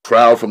lights,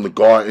 crowd from the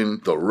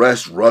garden, the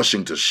rest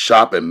rushing to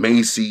shop at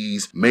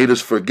Macy's, made us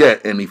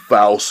forget any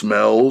foul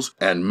smells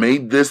and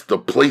made this the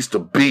place to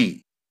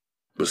be.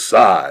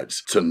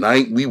 Besides,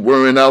 tonight we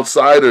weren't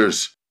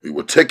outsiders. We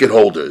were ticket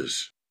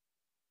holders.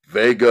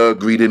 Vega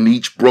greeted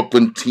each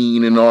Brooklyn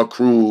teen in our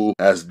crew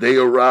as they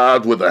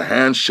arrived with a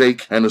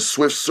handshake and a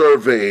swift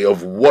survey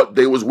of what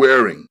they was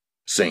wearing,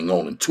 saying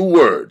only 2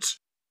 words,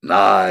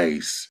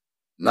 "Nice,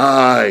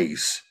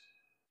 nice."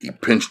 He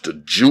pinched the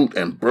jute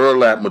and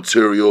burlap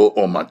material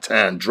on my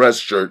tan dress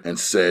shirt and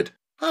said,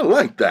 "I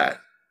like that."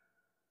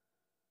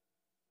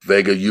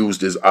 Vega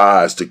used his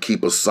eyes to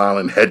keep a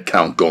silent head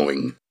count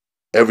going.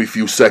 Every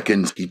few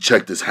seconds, he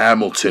checked his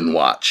Hamilton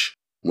watch.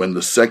 When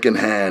the second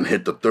hand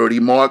hit the 30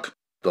 mark,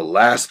 the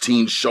last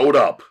teen showed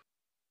up.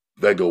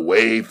 Vega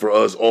waved for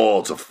us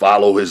all to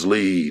follow his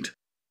lead.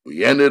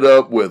 We ended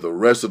up where the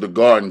rest of the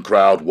garden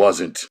crowd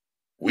wasn't.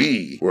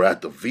 We were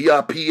at the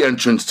VIP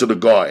entrance to the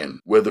garden,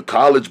 where the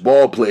college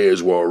ball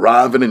players were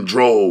arriving in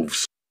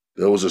droves.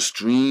 There was a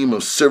stream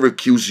of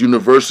Syracuse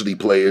University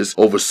players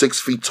over 6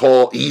 feet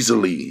tall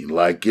easily,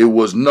 like it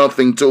was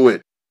nothing to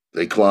it.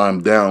 They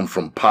climbed down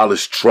from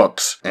polished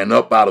trucks and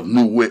up out of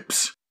new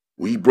whips.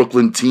 We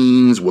Brooklyn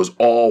teens was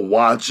all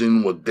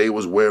watching what they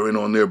was wearing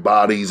on their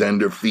bodies and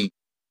their feet.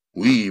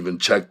 We even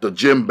checked the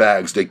gym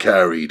bags they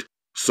carried,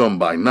 some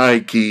by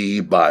Nike,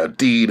 by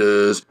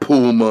Adidas,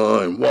 Puma,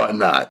 and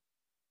whatnot.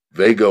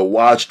 Vega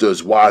watched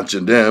us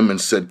watching them and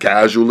said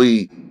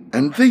casually,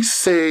 "And they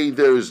say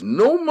there's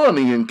no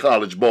money in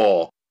college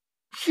ball."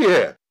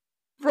 Yeah,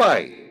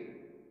 right.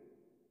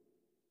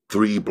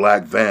 3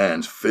 black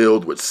vans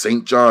filled with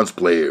St. John's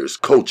players,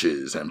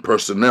 coaches, and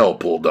personnel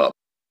pulled up.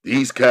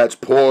 These cats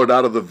poured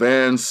out of the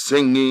vans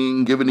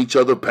singing, giving each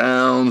other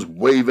pounds,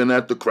 waving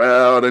at the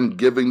crowd, and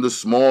giving the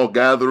small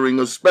gathering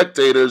of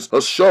spectators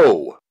a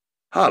show.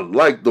 I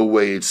liked the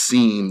way it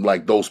seemed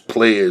like those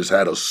players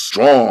had a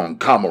strong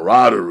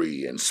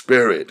camaraderie and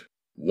spirit.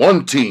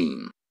 One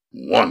team,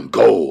 one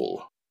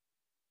goal.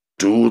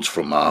 Dudes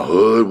from my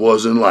hood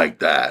wasn't like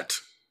that.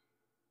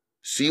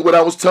 See what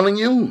I was telling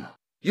you?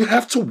 You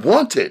have to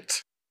want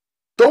it.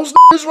 Those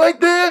niggas right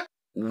there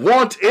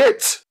want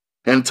it.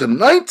 And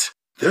tonight,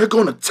 they're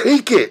gonna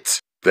take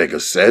it, Vega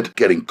said,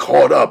 getting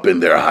caught up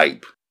in their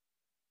hype.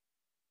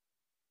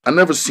 I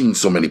never seen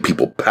so many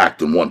people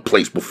packed in one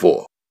place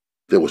before.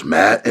 There was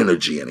mad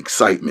energy and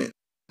excitement.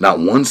 Not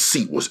one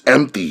seat was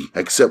empty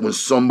except when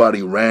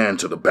somebody ran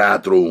to the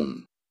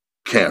bathroom.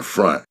 Can't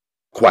front.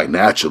 Quite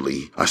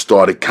naturally, I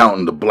started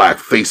counting the black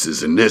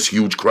faces in this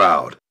huge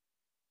crowd.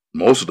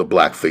 Most of the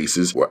black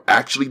faces were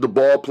actually the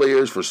ball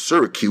players for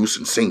Syracuse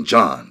and St.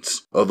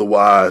 John's.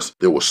 Otherwise,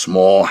 there were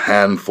small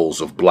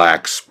handfuls of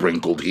blacks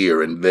sprinkled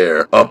here and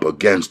there up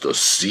against a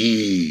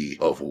sea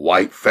of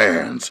white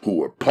fans who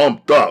were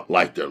pumped up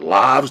like their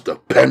lives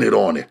depended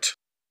on it.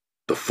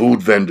 The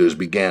food vendors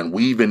began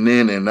weaving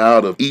in and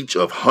out of each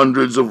of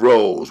hundreds of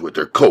rows with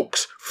their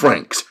Cokes,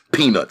 Franks,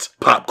 peanuts,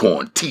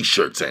 popcorn,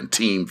 t-shirts, and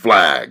team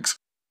flags.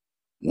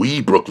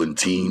 We Brooklyn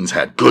teens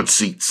had good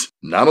seats,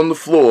 not on the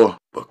floor,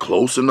 but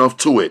close enough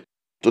to it.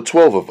 The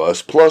 12 of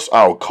us plus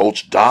our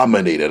coach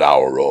dominated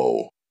our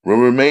row. We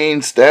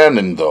remained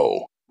standing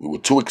though. We were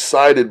too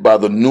excited by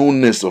the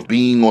newness of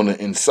being on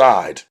the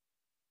inside.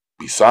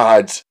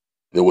 Besides,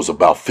 there was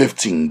about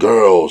 15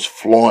 girls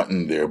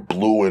flaunting their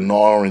blue and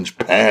orange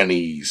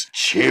panties,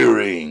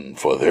 cheering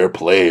for their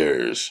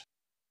players.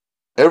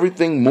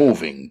 Everything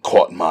moving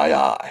caught my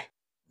eye.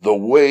 The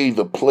way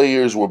the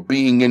players were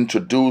being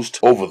introduced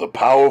over the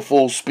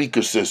powerful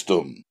speaker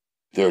system,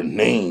 their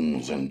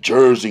names and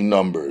jersey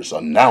numbers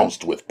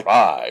announced with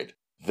pride,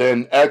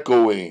 then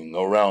echoing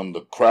around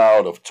the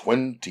crowd of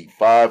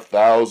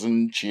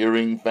 25,000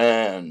 cheering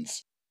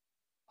fans.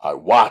 I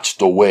watched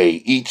the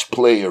way each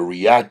player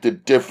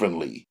reacted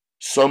differently,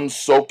 some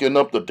soaking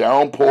up the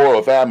downpour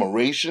of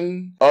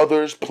admiration,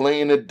 others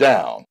playing it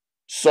down,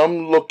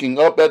 some looking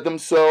up at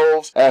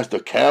themselves as the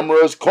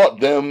cameras caught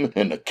them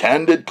in a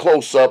candid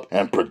close-up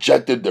and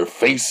projected their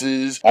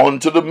faces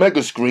onto the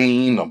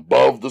megascreen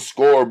above the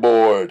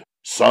scoreboard,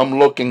 some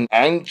looking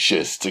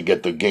anxious to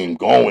get the game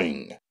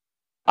going.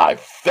 I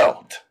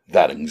felt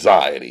that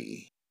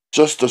anxiety.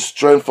 Just the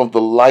strength of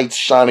the lights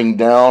shining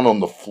down on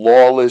the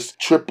flawless,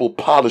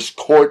 triple-polished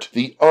court,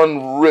 the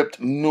unripped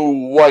new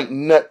white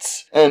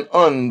nets and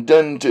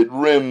undented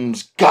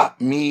rims got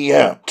me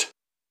amped.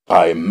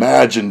 I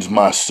imagined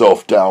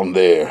myself down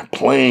there,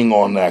 playing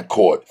on that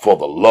court for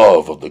the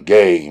love of the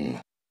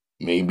game.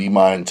 Maybe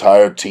my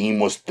entire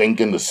team was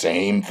thinking the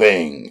same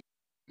thing.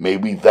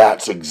 Maybe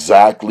that's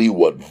exactly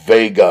what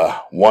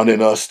Vega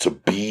wanted us to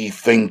be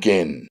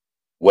thinking.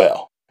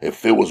 Well,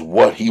 if it was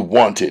what he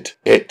wanted,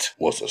 it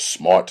was a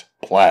smart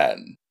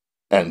plan.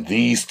 And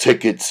these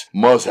tickets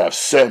must have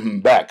set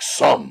him back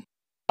some.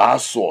 I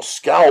saw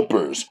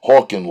scalpers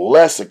hawking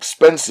less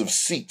expensive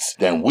seats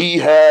than we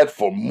had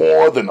for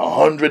more than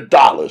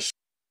 $100.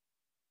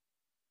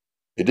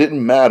 It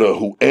didn't matter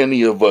who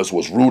any of us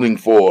was rooting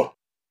for.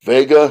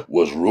 Vega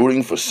was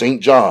rooting for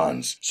St.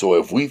 John's, so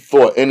if we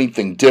thought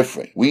anything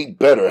different, we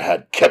better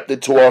had kept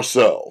it to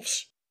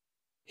ourselves.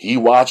 He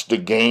watched the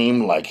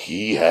game like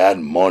he had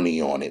money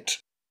on it.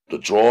 The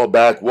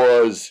drawback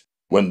was,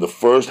 when the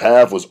first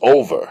half was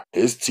over,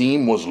 his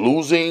team was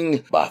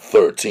losing by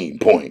 13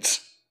 points.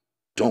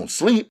 "Don't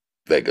sleep,"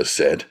 Vega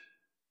said.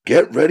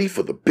 "Get ready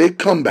for the big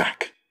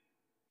comeback."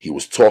 He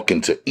was talking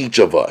to each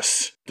of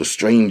us, the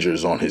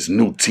strangers on his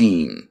new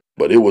team,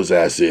 but it was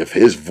as if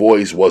his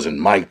voice wasn't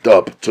mic'd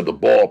up to the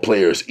ball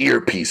players'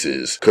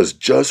 earpieces, 'cause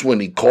just when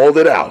he called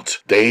it out,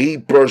 they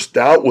burst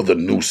out with a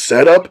new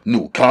setup,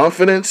 new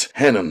confidence,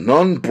 and an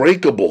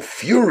unbreakable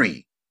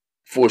fury.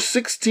 For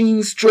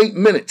 16 straight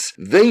minutes,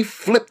 they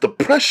flipped the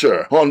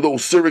pressure on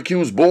those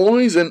Syracuse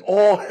boys, and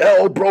all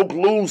hell broke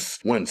loose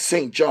when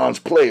St. John's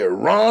player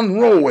Ron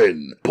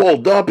Rowan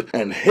pulled up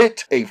and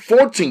hit a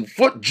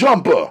 14-foot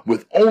jumper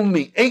with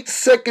only 8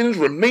 seconds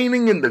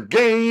remaining in the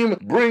game,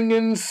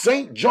 bringing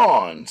St.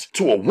 John's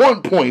to a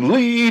 1-point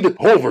lead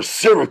over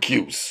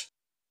Syracuse.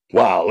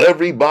 While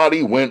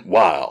everybody went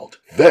wild,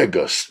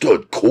 Vega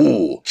stood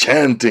cool,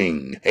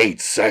 chanting,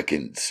 8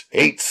 seconds,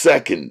 8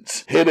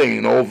 seconds, it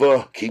ain't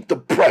over, keep the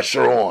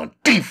pressure on,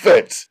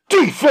 defense,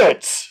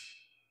 defense!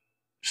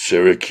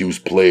 Syracuse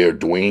player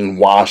Dwayne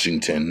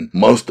Washington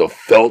must have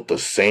felt the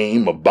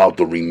same about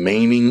the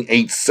remaining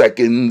 8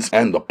 seconds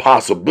and the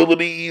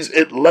possibilities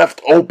it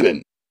left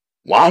open.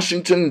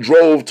 Washington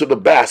drove to the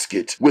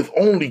basket with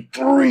only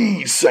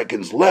 3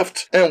 seconds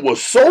left and was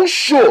so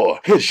sure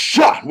his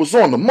shot was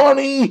on the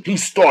money, he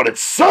started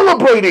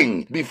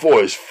celebrating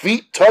before his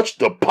feet touched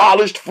the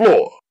polished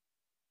floor.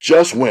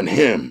 Just when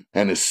him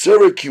and his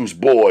Syracuse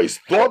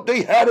boys thought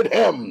they had it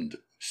hemmed,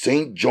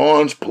 St.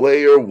 John's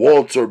player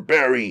Walter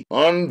Berry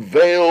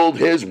unveiled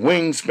his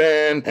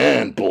wingspan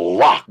and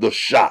blocked the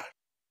shot.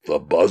 The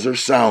buzzer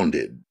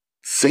sounded.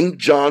 St.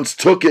 John's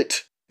took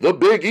it, the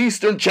Big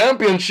Eastern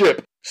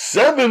Championship,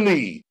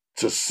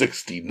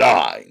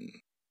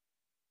 70-69.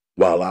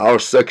 While our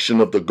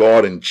section of the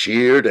garden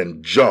cheered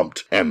and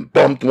jumped and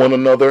bumped one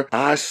another,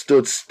 I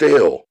stood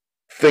still,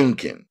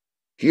 thinking,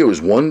 here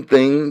is one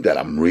thing that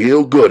I'm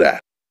real good at.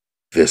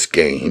 This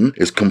game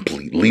is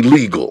completely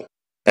legal.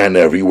 And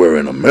everywhere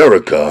in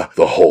America,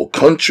 the whole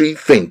country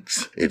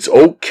thinks it's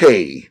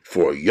okay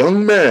for a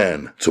young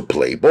man to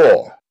play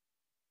ball.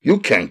 You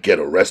can't get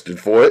arrested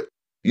for it.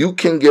 You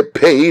can get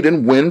paid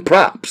and win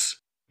props.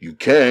 You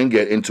can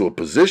get into a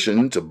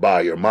position to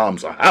buy your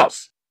mom's a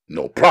house,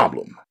 no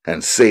problem,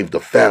 and save the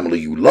family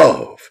you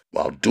love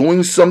while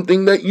doing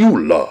something that you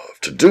love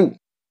to do.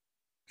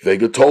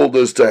 Vega told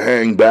us to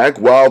hang back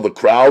while the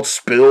crowd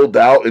spilled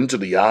out into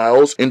the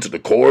aisles, into the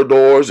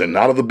corridors, and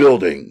out of the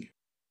building.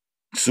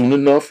 Soon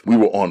enough, we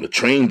were on the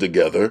train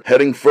together,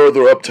 heading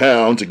further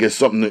uptown to get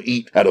something to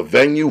eat at a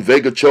venue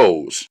Vega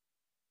chose.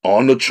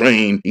 On the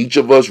train, each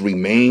of us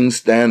remained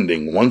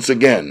standing once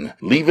again,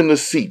 leaving the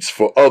seats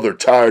for other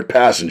tired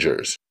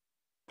passengers.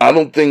 I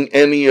don't think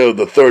any of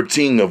the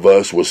 13 of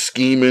us was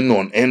scheming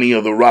on any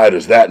of the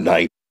riders that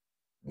night.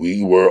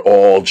 We were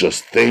all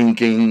just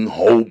thinking,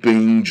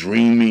 hoping,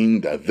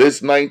 dreaming that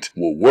this night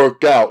will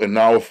work out in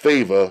our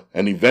favor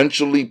and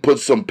eventually put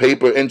some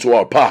paper into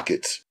our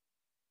pockets.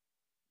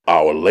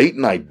 Our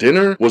late-night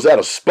dinner was at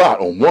a spot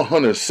on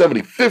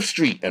 175th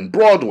Street and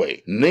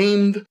Broadway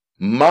named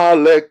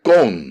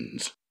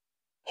Malecons.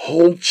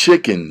 Whole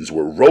chickens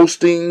were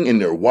roasting in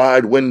their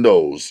wide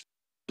windows.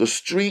 The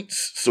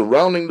streets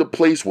surrounding the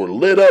place were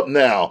lit up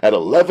now at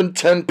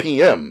 11:10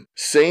 p.m.,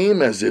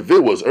 same as if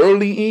it was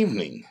early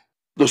evening.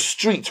 The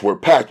streets were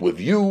packed with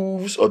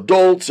youths,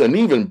 adults, and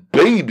even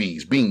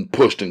babies being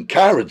pushed in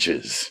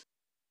carriages.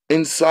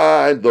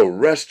 Inside, the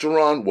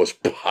restaurant was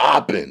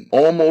popping,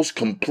 almost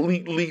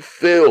completely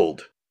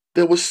filled.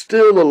 There was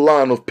still a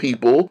line of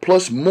people,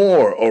 plus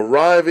more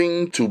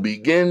arriving to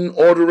begin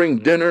ordering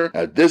dinner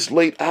at this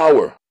late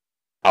hour.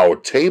 Our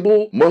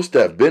table must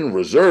have been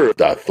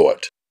reserved, I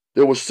thought.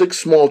 There were 6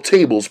 small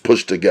tables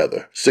pushed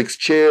together, 6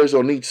 chairs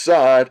on each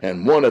side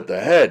and one at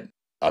the head.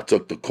 I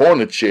took the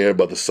corner chair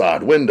by the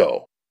side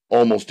window.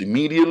 Almost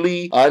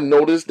immediately, I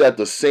noticed that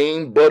the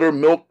same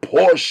buttermilk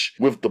Porsche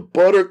with the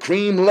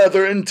buttercream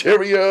leather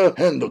interior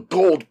and the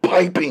gold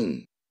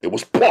piping. It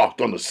was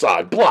parked on the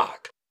side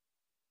block.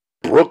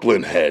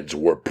 Brooklyn heads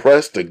were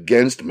pressed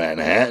against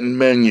Manhattan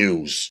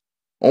menus.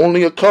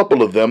 Only a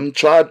couple of them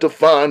tried to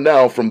find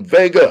out from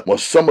Vega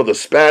what some of the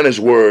Spanish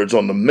words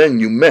on the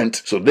menu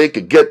meant so they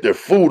could get their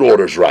food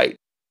orders right.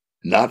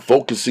 Not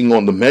focusing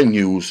on the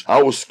menus,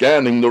 I was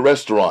scanning the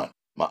restaurant.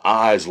 My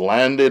eyes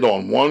landed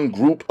on one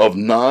group of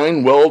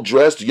 9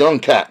 well-dressed young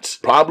cats,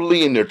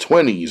 probably in their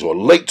 20s or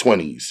late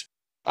 20s.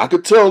 I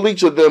could tell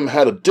each of them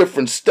had a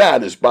different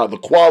status by the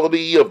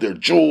quality of their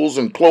jewels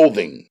and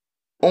clothing.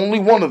 Only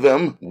one of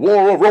them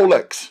wore a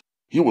Rolex.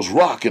 He was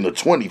rocking a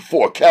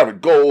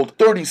 24-karat gold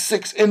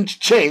 36-inch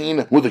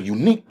chain with a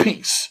unique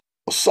piece,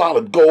 a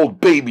solid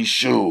gold baby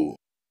shoe.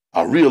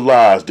 I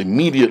realized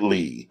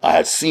immediately I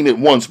had seen it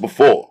once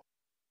before.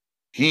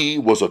 He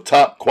was a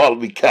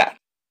top-quality cat.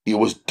 He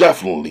was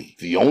definitely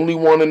the only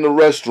one in the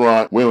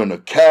restaurant wearing a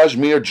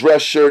cashmere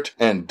dress shirt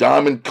and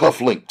diamond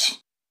cufflinks.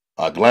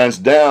 I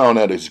glanced down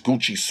at his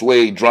Gucci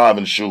suede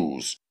driving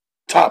shoes.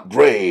 Top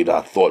grade,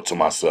 I thought to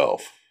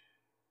myself.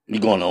 "You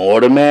gonna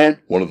order,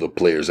 man?" One of the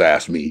players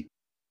asked me.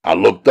 I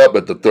looked up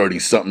at the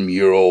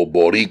 30-something-year-old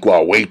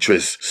Boricua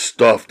waitress,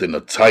 stuffed in a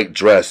tight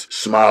dress,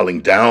 smiling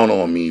down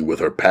on me with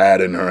her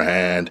pad in her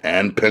hand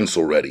and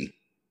pencil ready.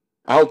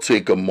 "I'll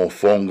take a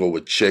mofongo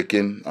with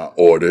chicken," I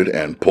ordered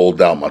and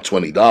pulled out my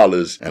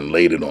 $20 and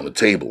laid it on the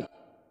table.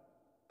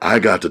 "I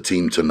got the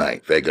team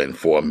tonight," Vega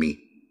informed me.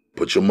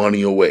 "Put your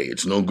money away,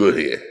 it's no good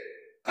here."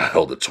 I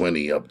held the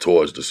 20 up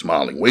towards the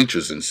smiling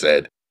waitress and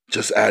said,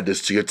 "Just add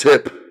this to your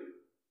tip."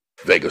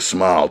 Vega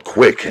smiled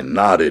quick and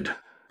nodded.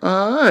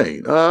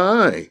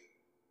 Aye.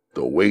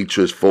 The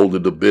waitress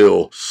folded the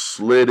bill,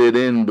 slid it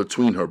in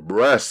between her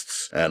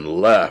breasts, and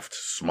left,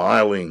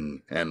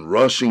 smiling and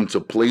rushing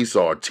to place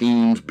our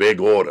team's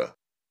big order.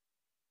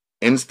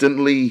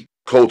 Instantly,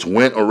 Coach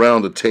went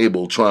around the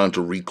table trying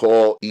to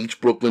recall each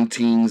Brooklyn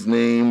team's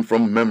name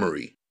from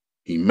memory.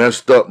 He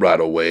messed up right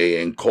away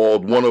and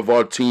called one of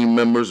our team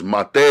members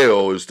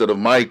Mateo instead of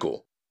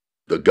Michael.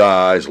 The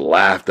guys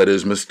laughed at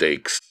his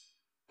mistakes.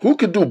 "Who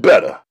could do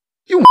better?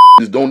 You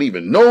don't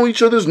even know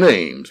each other's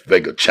names,"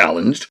 Vega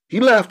challenged. He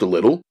laughed a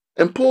little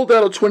and pulled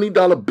out a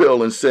 $20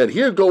 bill and said,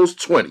 "Here goes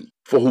 20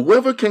 for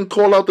whoever can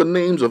call out the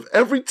names of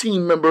every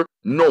team member,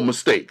 no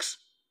mistakes."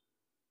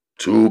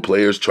 2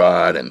 players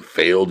tried and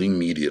failed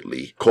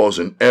immediately,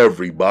 causing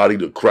everybody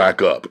to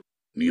crack up.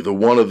 Neither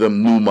one of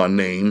them knew my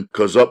name,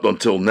 'cause up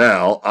until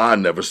now, I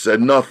never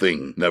said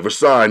nothing, never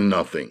signed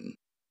nothing.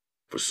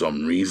 For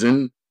some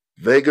reason,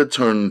 Vega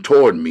turned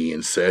toward me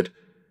and said,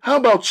 "How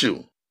about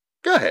you?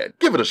 Go ahead,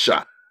 give it a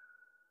shot."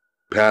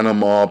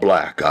 "Panama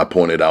Black," I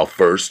pointed out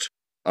first.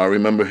 I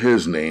remember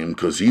his name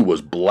 'cause he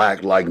was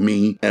black like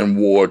me and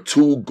wore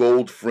 2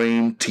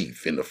 gold-framed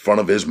teeth in the front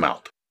of his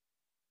mouth.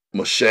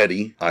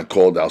 "Machete," I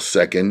called out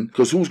second,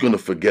 'cause who's gonna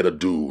forget a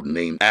dude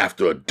named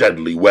after a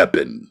deadly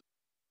weapon?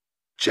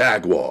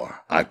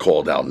 "Jaguar," I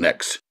called out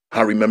next.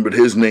 I remembered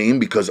his name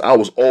because I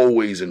was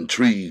always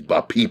intrigued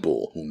by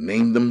people who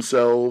named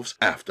themselves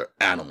after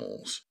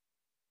animals.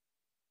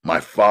 My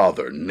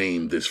father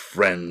named his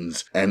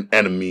friends and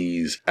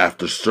enemies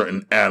after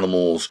certain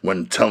animals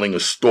when telling a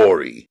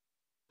story,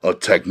 a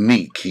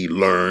technique he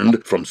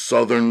learned from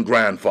Southern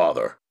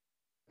grandfather.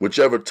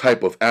 Whichever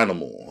type of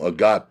animal a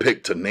guy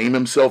picked to name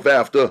himself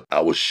after,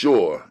 I was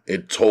sure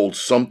it told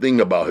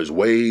something about his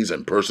ways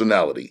and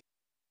personality.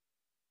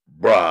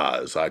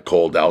 "Braz," I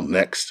called out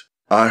next.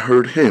 I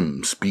heard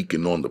him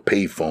speaking on the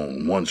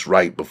payphone once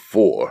right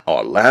before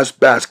our last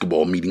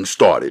basketball meeting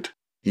started.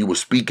 He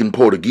was speaking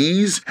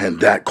Portuguese, and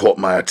that caught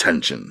my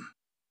attention.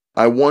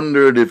 I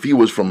wondered if he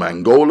was from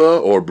Angola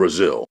or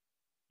Brazil.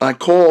 I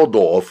called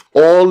off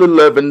all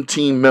 11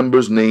 team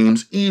members'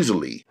 names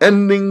easily,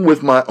 ending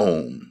with my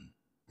own.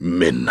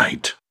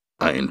 "Midnight,"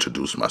 I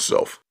introduced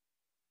myself.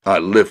 I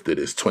lifted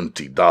his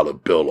 $20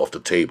 bill off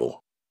the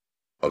table.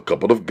 A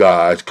couple of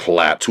guys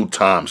clapped 2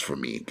 times for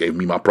me, gave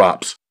me my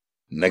props.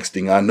 Next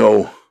thing I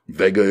know,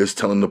 Vega is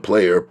telling the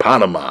player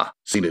Panama,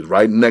 seated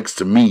right next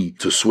to me,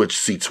 to switch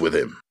seats with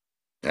him.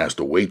 As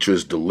the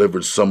waitress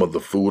delivered some of the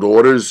food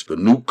orders, the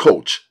new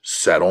coach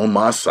sat on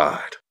my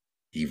side.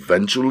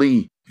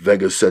 Eventually,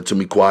 Vega said to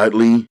me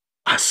quietly,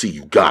 "I see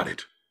you got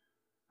it."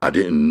 I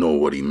didn't know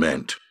what he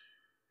meant.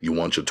 "You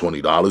want your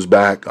 $20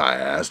 back?" I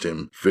asked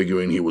him,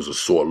 figuring he was a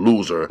sore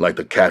loser like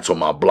the cats on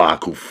my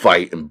block who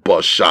fight and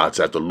bust shots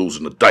after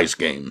losing the dice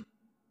game.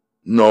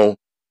 "No,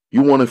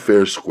 you won it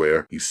fair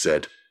square," he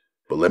said.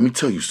 "But let me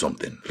tell you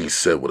something," he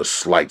said with a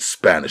slight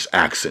Spanish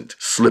accent,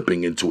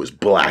 slipping into his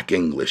black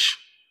English.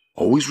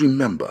 "Always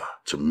remember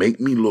to make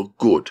me look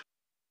good.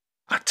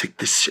 I take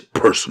this shit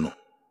personal."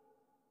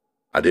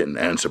 I didn't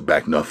answer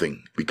back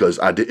nothing because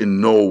I didn't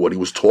know what he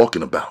was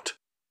talking about.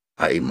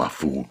 I ate my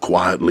food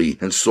quietly,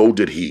 and so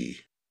did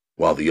he.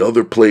 While the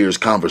other players'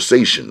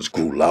 conversations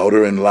grew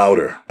louder and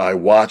louder, I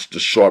watched the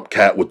sharp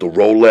cat with the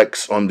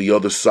Rolex on the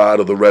other side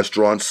of the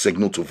restaurant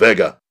signal to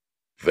Vega.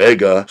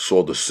 Vega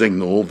saw the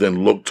signal,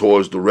 then looked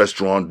towards the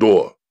restaurant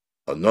door.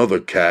 Another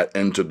cat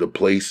entered the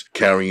place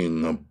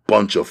carrying a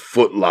bunch of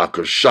Foot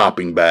Locker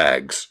shopping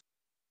bags.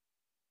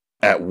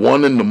 At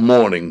 1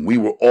 a.m, we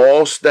were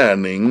all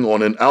standing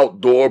on an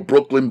outdoor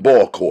Brooklyn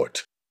ball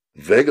court.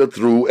 Vega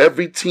threw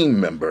every team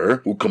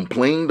member who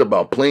complained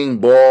about playing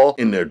ball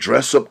in their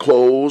dress-up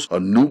clothes a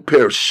new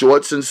pair of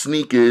shorts and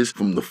sneakers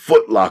from the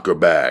Foot Locker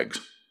bags.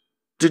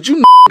 "Did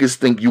you niggas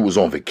think you was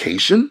on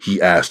vacation?"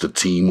 he asked the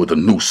team with a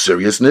new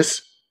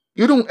seriousness.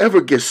 "You don't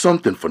ever get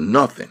something for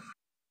nothing.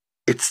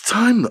 It's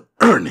time to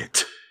earn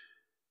it."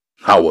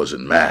 I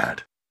wasn't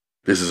mad.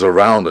 This is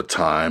around the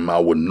time I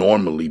would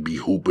normally be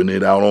hooping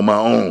it out on my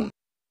own.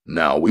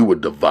 Now we were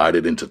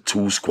divided into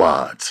 2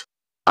 squads.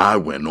 I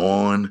went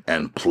on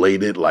and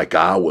played it like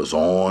I was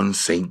on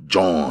St.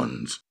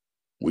 John's.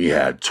 We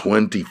had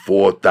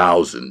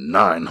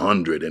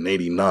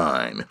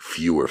 24,989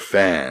 fewer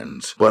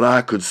fans, but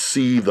I could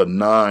see the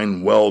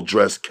 9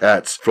 well-dressed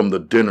cats from the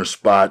dinner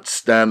spot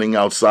standing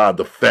outside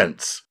the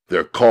fence,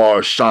 their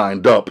cars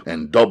shined up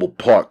and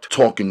double-parked,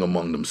 talking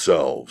among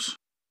themselves.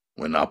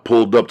 When I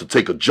pulled up to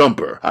take a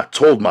jumper, I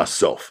told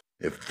myself,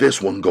 if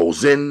this one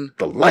goes in,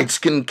 the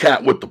light-skinned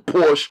cat with the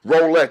Porsche,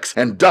 Rolex,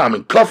 and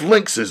diamond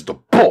cufflinks is the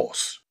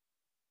boss.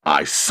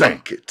 I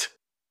sank it.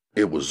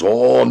 It was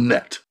all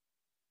net.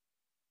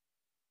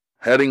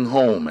 Heading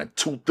home at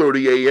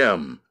 2:30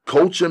 a.m.,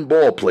 coach and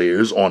ball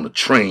players on the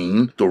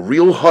train, the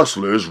real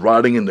hustlers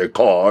riding in their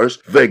cars,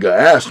 Vega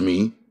asked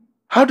me,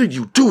 "How did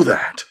you do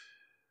that?"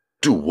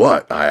 "Do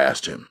what?" I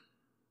asked him.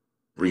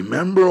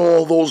 "Remember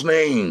all those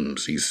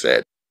names," he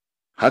said.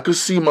 I could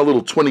see my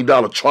little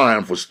 $20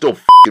 Triumph was still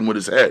f***ing with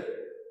his head.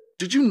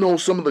 "Did you know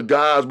some of the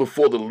guys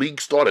before the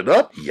league started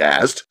up?" he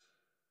asked.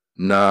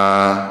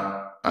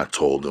 "Nah," I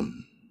told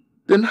him.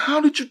 "Then how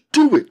did you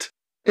do it?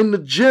 In the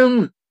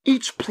gym,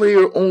 each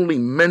player only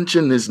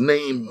mentioned his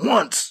name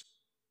once."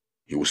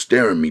 He was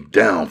staring me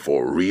down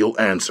for a real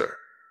answer.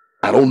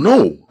 "I don't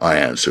know," I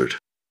answered.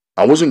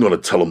 I wasn't going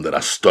to tell him that I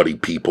study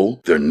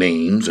people, their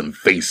names and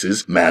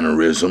faces,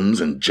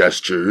 mannerisms and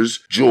gestures,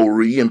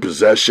 jewelry and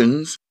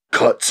possessions,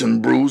 cuts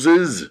and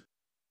bruises.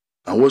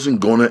 I wasn't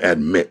going to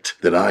admit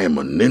that I am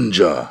a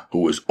ninja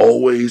who is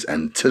always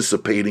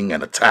anticipating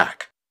an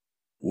attack.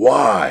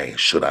 Why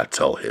should I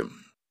tell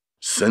him?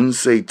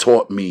 Sensei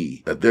taught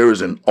me that there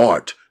is an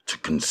art to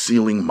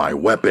concealing my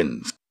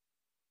weapons.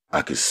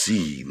 I could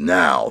see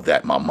now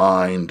that my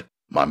mind,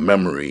 my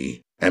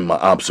memory, and my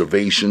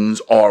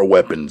observations are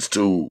weapons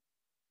too.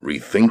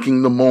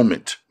 Rethinking the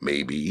moment,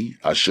 maybe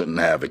I shouldn't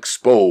have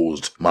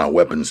exposed my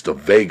weapons to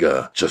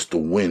Vega just to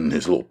win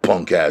his little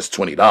punk-ass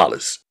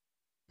 $20.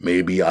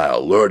 Maybe I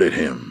alerted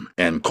him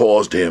and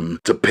caused him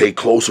to pay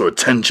closer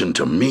attention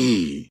to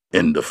me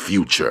in the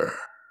future.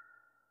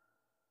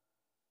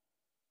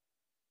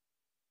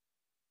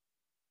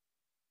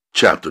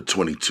 Chapter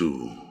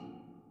 22.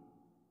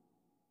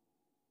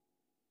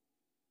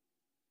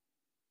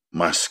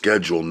 My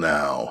schedule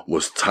now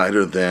was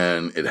tighter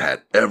than it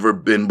had ever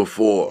been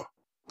before.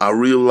 I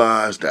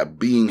realized that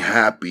being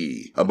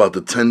happy about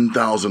the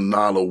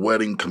 $10,000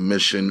 wedding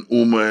commission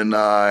Uma and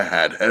I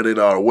had headed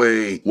our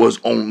way was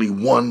only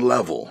one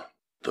level.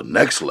 The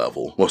next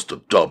level was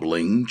the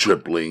doubling,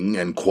 tripling,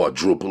 and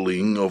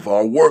quadrupling of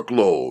our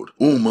workload,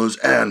 Uma's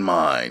and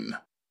mine.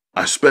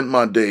 I spent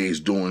my days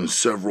doing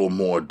several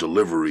more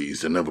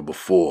deliveries than ever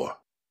before.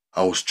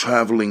 I was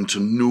traveling to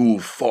new,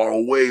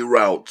 faraway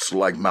routes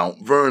like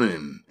Mount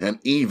Vernon and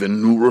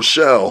even New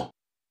Rochelle.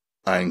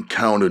 I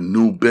encountered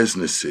new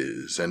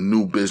businesses and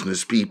new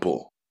business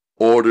people.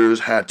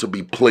 Orders had to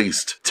be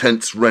placed,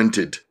 tents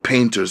rented,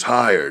 painters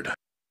hired.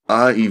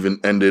 I even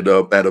ended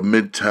up at a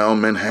Midtown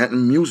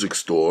Manhattan music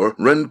store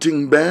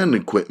renting band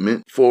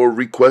equipment for a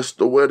request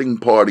a wedding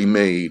party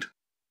made.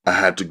 I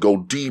had to go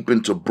deep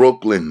into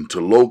Brooklyn to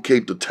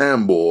locate the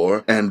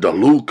tambour and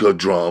daluka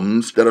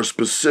drums that are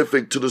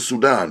specific to the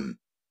Sudan.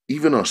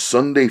 Even our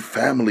Sunday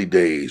family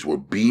days were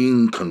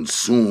being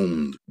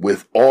consumed,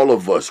 with all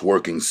of us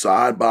working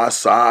side by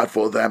side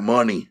for that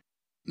money.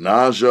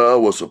 Naja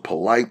was a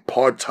polite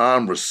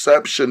part-time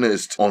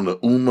receptionist on the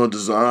Uma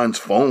Designs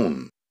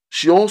phone.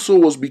 She also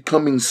was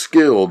becoming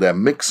skilled at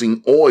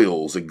mixing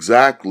oils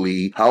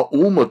exactly how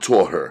Uma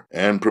taught her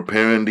and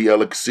preparing the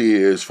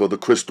elixirs for the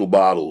crystal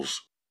bottles.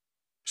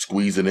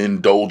 Squeezing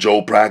in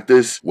dojo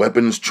practice,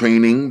 weapons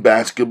training,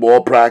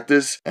 basketball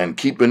practice, and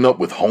keeping up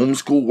with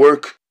homeschool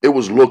work, it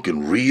was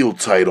looking real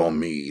tight on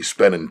me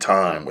spending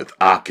time with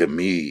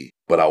Akemi,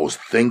 but I was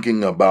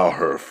thinking about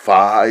her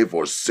 5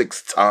 or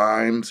 6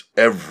 times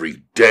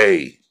every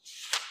day.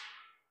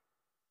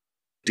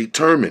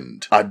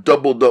 Determined, I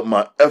doubled up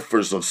my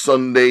efforts on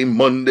Sunday,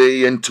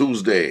 Monday, and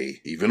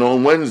Tuesday. Even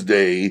on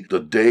Wednesday,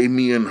 the day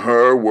me and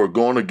her were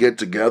going to get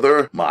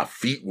together, my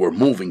feet were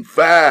moving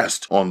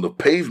fast on the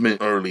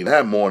pavement early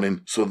that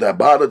morning so that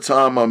by the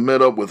time I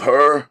met up with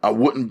her, I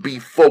wouldn't be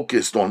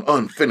focused on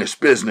unfinished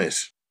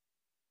business.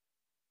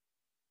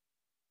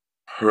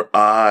 Her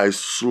eyes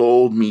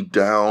slowed me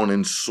down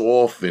and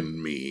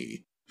softened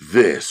me.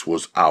 This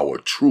was our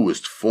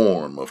truest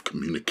form of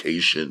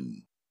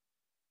communication.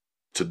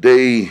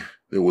 Today,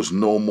 there was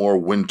no more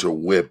winter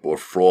whip or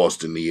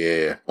frost in the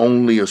air,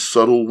 only a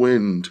subtle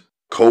wind.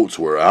 Coats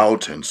were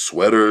out and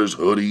sweaters,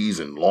 hoodies,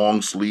 and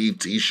long-sleeve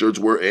t-shirts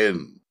were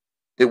in.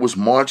 It was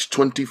March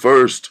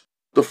 21st,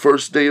 the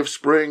first day of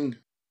spring.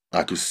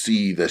 I could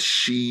see that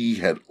she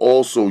had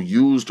also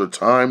used her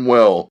time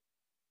well.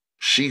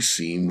 She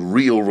seemed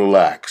real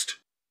relaxed.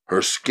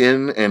 Her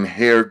skin and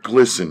hair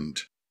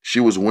glistened. She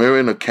was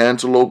wearing a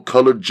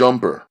cantaloupe-colored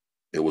jumper.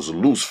 It was a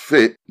loose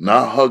fit,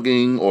 not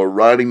hugging or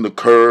riding the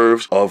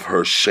curves of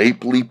her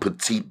shapely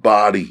petite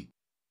body.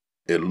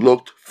 It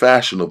looked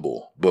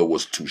fashionable, but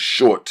was too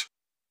short.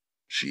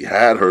 She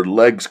had her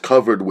legs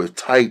covered with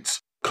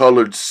tights,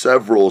 colored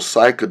several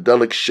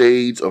psychedelic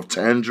shades of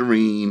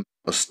tangerine,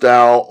 a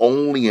style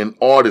only an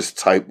artist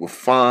type would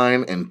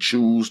find and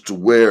choose to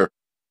wear.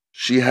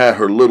 She had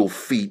her little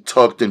feet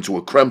tucked into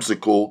a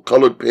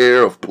creamsicle-colored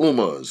pair of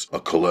Pumas,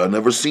 a color I'd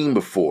never seen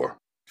before.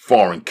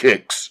 Foreign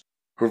kicks.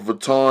 Her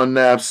Vuitton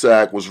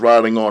knapsack was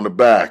riding on the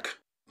back.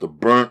 The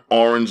burnt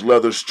orange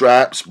leather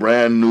straps,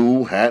 brand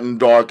new, hadn't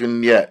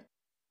darkened yet.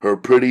 Her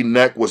pretty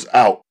neck was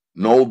out,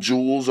 no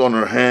jewels on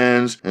her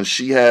hands, and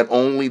she had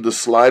only the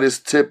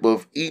slightest tip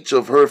of each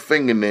of her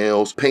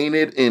fingernails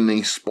painted in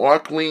a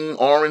sparkling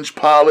orange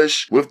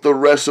polish, with the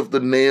rest of the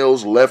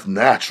nails left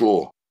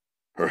natural.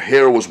 Her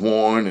hair was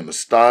worn in a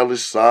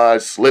stylish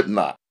side slip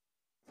knot.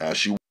 As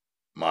she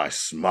my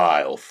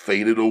smile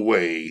faded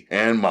away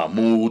and my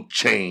mood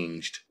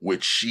changed,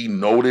 which she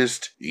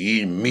noticed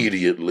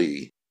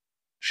immediately.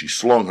 She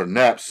slung her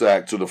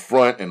knapsack to the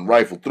front and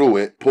rifled through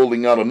it,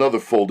 pulling out another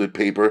folded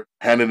paper,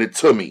 handing it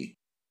to me.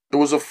 It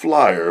was a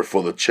flyer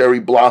for the Cherry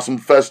Blossom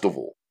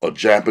Festival, a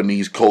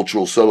Japanese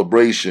cultural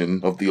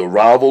celebration of the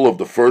arrival of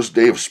the first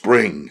day of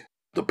spring.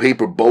 The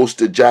paper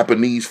boasted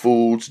Japanese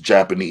foods,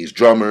 Japanese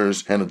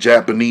drummers, and a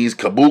Japanese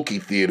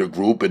kabuki theater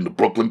group in the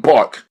Brooklyn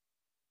Park.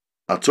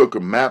 I took a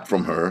map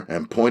from her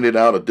and pointed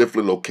out a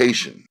different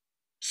location.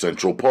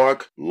 Central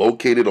Park,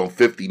 located on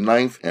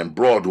 59th and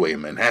Broadway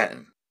in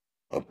Manhattan.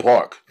 A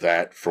park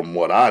that, from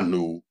what I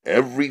knew,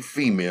 every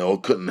female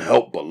couldn't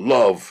help but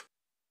love.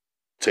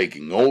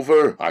 Taking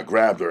over, I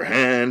grabbed her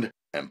hand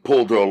and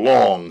pulled her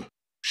along.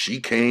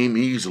 She came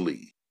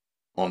easily.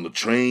 On the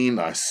train,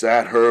 I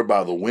sat her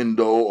by the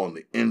window on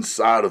the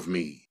inside of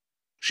me.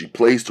 She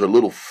placed her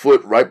little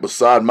foot right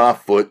beside my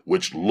foot,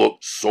 which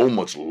looked so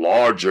much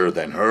larger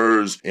than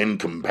hers in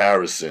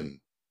comparison.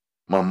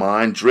 My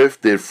mind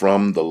drifted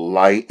from the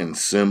light and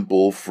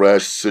simple,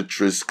 fresh,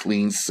 citrus,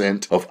 clean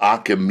scent of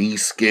Akemi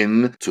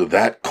skin to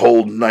that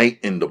cold night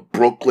in the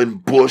Brooklyn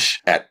bush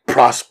at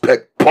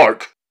Prospect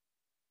Park.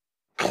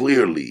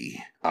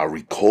 Clearly, I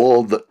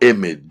recalled the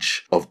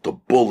image of the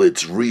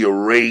bullets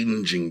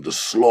rearranging the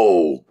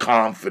slow,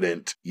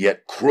 confident,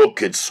 yet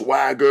crooked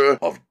swagger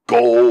of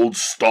Gold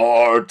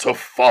Star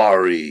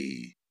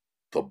Tafari.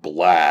 The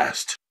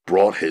blast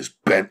brought his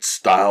bent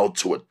style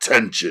to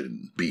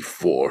attention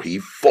before he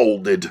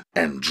folded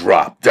and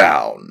dropped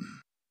down.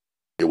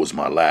 It was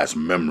my last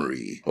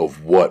memory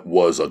of what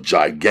was a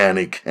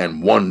gigantic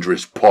and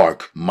wondrous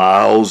park,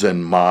 miles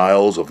and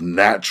miles of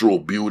natural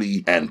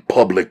beauty and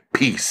public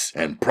peace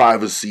and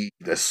privacy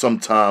that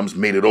sometimes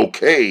made it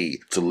okay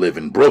to live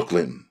in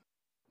Brooklyn.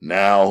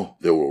 Now,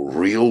 there were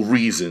real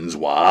reasons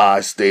why I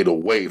stayed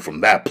away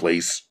from that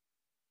place.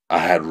 I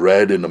had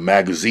read in a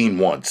magazine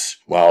once,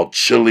 while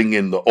chilling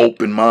in the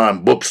Open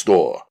Mind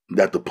bookstore,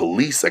 that the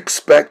police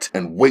expect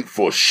and wait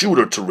for a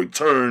shooter to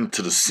return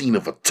to the scene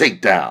of a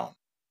takedown.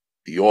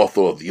 The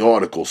author of the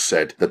article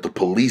said that the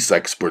police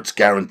experts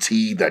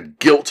guarantee that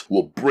guilt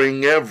will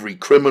bring every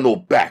criminal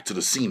back to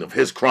the scene of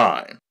his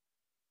crime.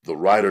 The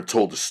writer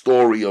told the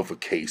story of a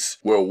case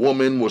where a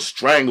woman was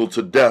strangled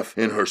to death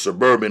in her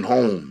suburban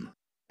home.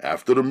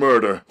 After the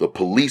murder, the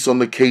police on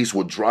the case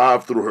would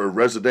drive through her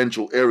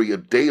residential area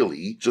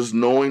daily, just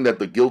knowing that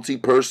the guilty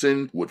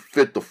person would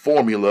fit the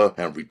formula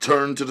and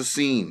return to the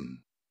scene.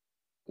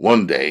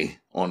 One day,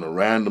 on a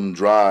random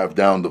drive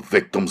down the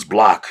victim's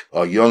block,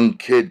 a young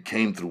kid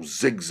came through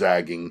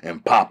zigzagging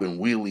and popping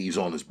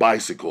wheelies on his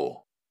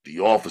bicycle. The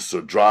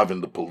officer driving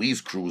the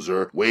police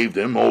cruiser waved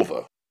him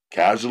over.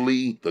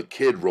 Casually, the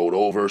kid rode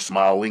over,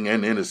 smiling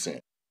and innocent.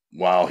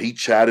 While he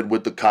chatted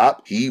with the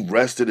cop, he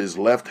rested his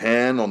left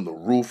hand on the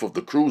roof of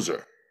the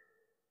cruiser.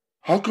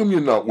 "How come you're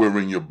not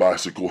wearing your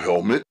bicycle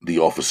helmet?" the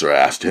officer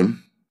asked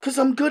him. "'Cause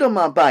I'm good on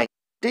my bike.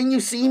 Didn't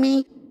you see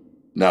me?"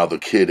 Now the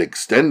kid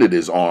extended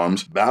his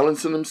arms,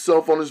 balancing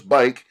himself on his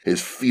bike,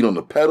 his feet on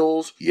the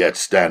pedals, yet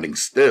standing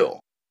still.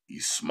 He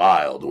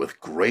smiled with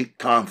great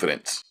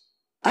confidence.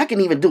 "I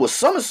can even do a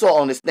somersault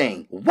on this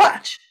thing.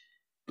 Watch!"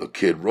 The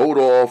kid rode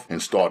off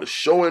and started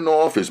showing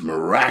off his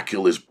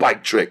miraculous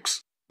bike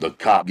tricks. The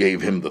cop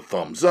gave him the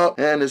thumbs up,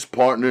 and his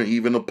partner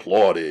even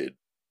applauded.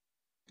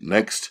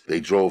 Next,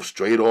 they drove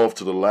straight off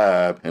to the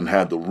lab and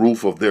had the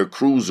roof of their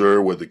cruiser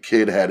where the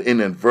kid had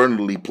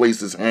inadvertently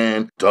placed his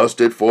hand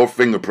dusted for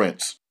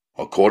fingerprints.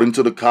 According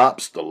to the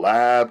cops, the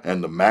lab,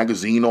 and the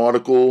magazine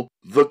article,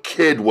 the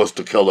kid was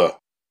the killer.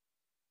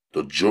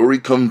 The jury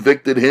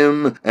convicted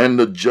him, and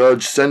the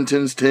judge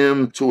sentenced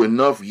him to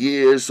enough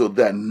years so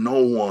that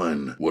no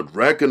one would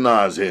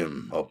recognize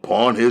him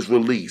upon his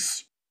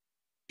release.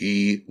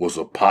 He was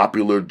a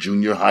popular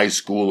junior high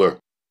schooler.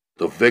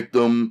 The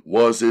victim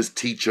was his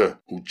teacher,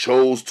 who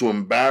chose to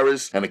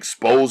embarrass and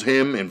expose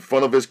him in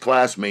front of his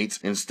classmates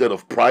instead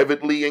of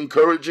privately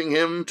encouraging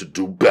him to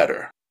do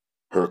better.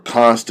 Her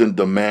constant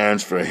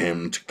demands for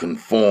him to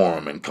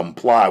conform and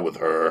comply with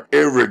her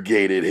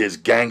irrigated his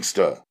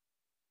gangster.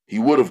 He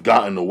would have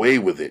gotten away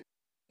with it.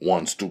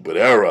 One stupid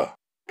error,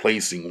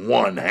 placing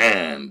one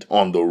hand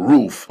on the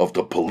roof of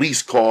the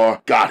police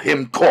car, got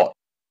him caught.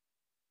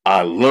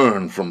 I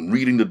learned from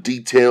reading the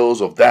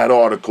details of that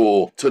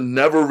article to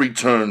never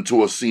return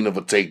to a scene of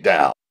a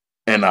takedown.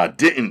 And I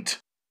didn't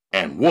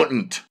and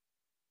wouldn't.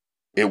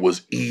 It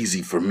was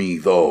easy for me,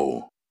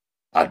 though.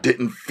 I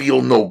didn't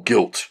feel no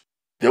guilt.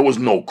 There was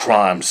no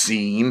crime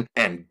scene,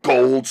 and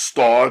Gold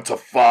Star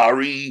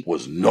Tafari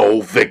was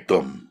no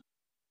victim.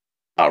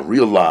 I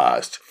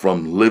realized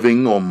from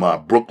living on my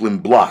Brooklyn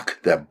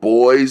block that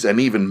boys and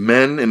even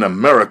men in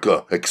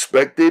America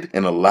expected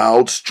and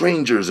allowed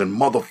strangers and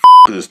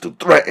motherfuckers to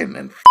threaten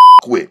and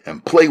with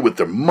and play with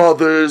their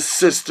mothers,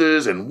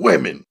 sisters, and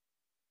women.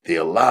 They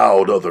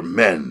allowed other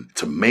men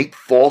to make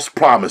false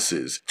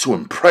promises, to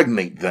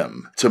impregnate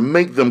them, to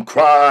make them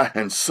cry,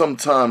 and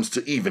sometimes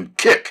to even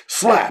kick,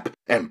 slap,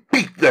 and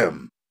beat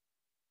them.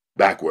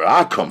 Back where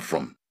I come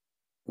from,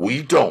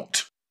 we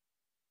don't.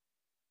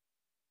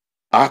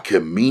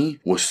 Akemi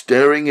was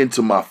staring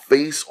into my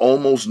face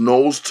almost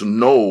nose to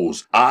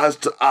nose, eyes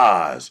to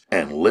eyes,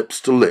 and lips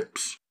to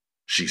lips.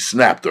 She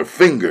snapped her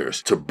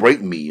fingers to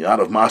break me out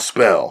of my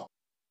spell.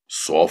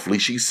 Softly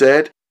she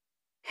said,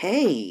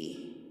 "Hey."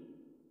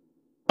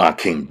 I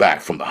came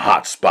back from the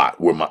hot spot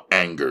where my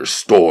anger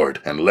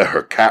stored and let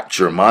her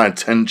capture my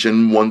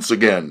attention once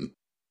again.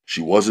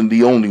 She wasn't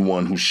the only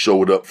one who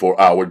showed up for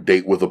our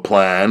date with a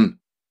plan.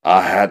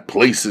 I had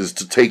places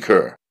to take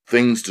her,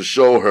 things to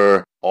show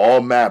her,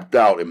 all mapped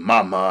out in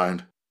my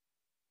mind.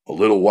 A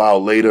little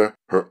while later,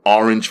 her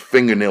orange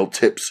fingernail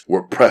tips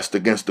were pressed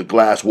against the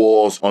glass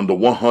walls on the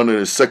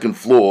 102nd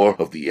floor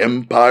of the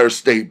Empire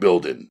State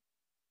Building.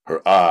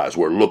 Her eyes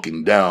were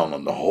looking down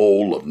on the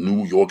whole of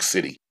New York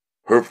City.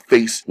 Her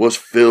face was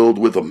filled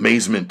with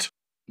amazement.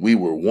 We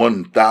were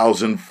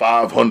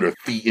 1,500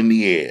 feet in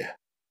the air.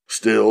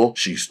 Still,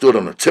 she stood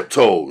on her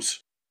tiptoes.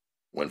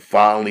 When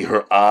finally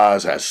her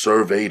eyes had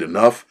surveyed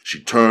enough,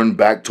 she turned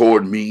back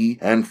toward me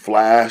and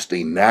flashed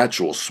a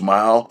natural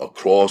smile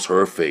across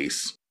her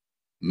face.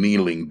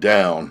 Kneeling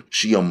down,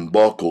 she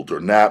unbuckled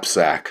her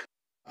knapsack.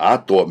 I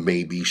thought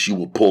maybe she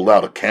would pull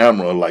out a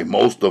camera like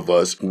most of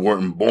us who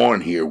weren't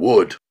born here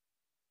would.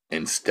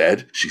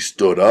 Instead, she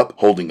stood up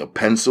holding a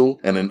pencil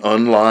and an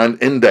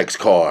unlined index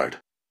card.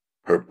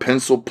 Her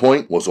pencil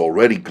point was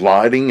already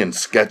gliding and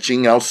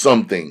sketching out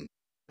something.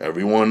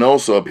 Everyone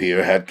else up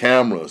here had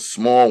cameras,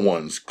 small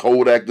ones,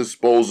 Kodak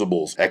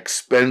disposables,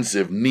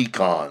 expensive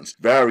Nikons,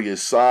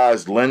 various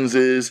sized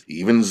lenses,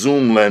 even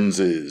zoom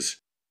lenses.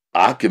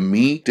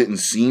 Akemi didn't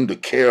seem to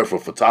care for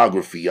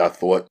photography, I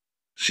thought.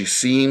 She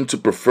seemed to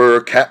prefer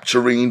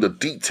capturing the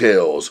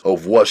details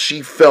of what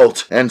she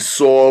felt and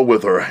saw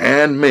with her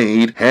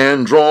handmade,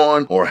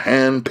 hand-drawn, or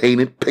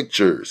hand-painted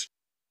pictures.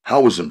 I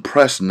was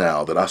impressed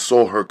now that I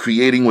saw her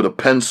creating with a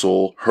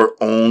pencil her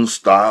own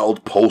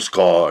styled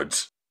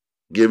postcards.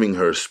 Giving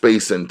her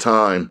space and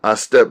time, I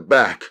stepped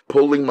back,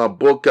 pulling my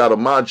book out of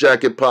my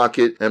jacket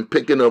pocket and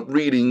picking up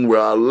reading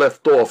where I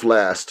left off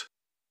last.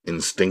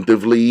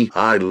 Instinctively,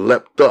 I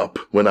leapt up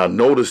when I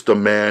noticed a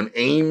man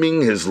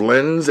aiming his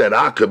lens at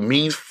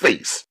Akemi's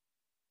face.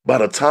 By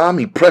the time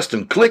he pressed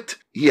and clicked,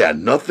 he had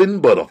nothing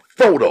but a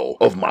photo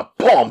of my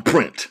palm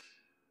print.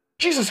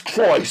 "Jesus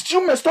Christ,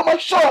 you messed up my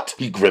shot,"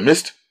 he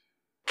grimaced.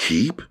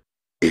 "Keep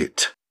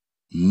it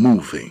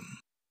moving,"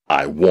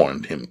 I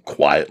warned him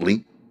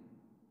quietly.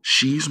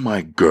 "She's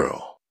my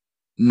girl.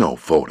 No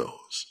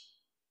photos."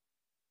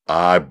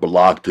 I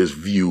blocked his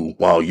view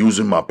while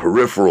using my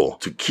peripheral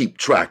to keep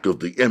track of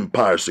the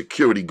Empire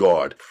security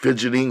guard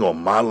fidgeting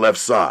on my left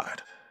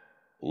side.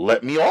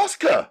 "Let me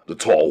Oscar," the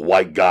tall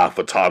white guy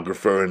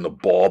photographer in the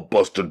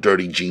ball-buster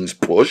dirty jeans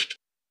pushed.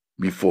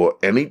 Before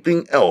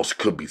anything else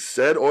could be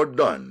said or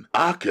done,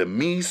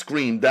 Akemi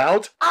screamed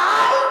out,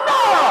 "I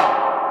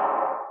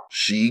know!"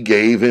 She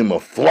gave him a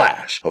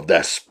flash of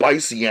that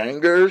spicy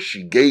anger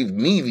she gave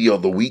me the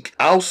other week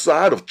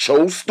outside of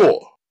Cho's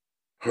store.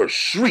 Her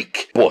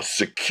shriek brought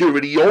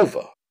security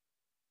over.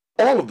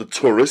 All of the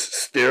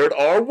tourists stared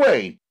our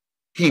way.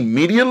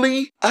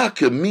 Immediately,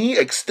 Akemi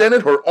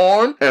extended her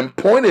arm and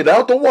pointed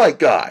out the white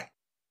guy.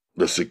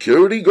 The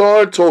security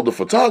guard told the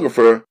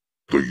photographer,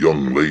 "The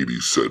young lady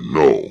said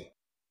no.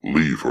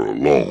 Leave her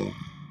alone."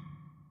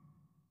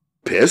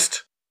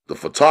 Pissed, the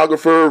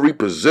photographer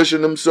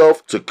repositioned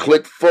himself to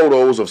click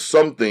photos of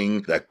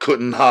something that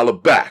couldn't holler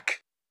back.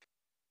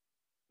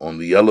 On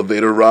the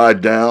elevator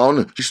ride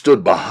down, she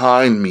stood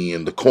behind me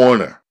in the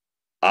corner.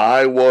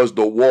 I was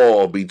the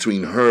wall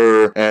between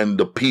her and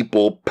the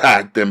people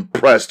packed and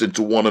pressed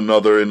into one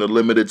another in the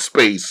limited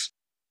space.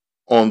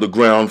 On the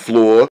ground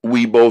floor,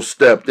 we both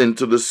stepped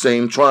into the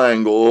same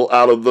triangle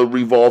out of the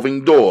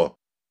revolving door.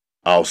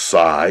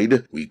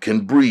 Outside, we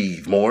can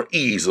breathe more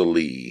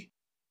easily.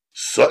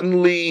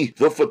 Suddenly,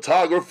 the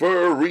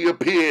photographer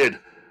reappeared.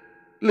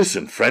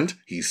 "Listen, friend,"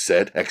 he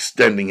said,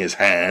 extending his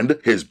hand,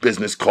 his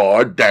business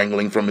card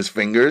dangling from his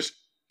fingers.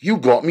 "You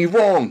got me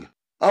wrong.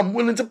 I'm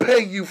willing to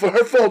pay you for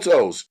her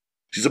photos.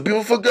 She's a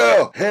beautiful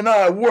girl, and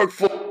I work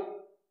for—"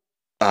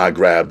 I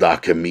grabbed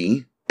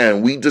Akemi,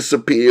 and we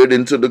disappeared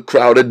into the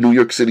crowded New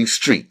York City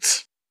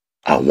streets.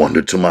 I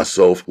wondered to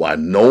myself why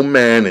no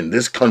man in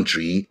this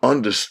country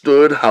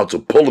understood how to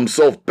pull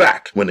himself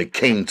back when it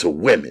came to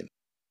women.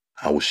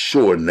 I was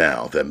sure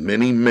now that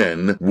many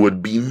men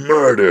would be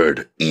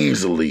murdered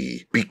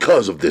easily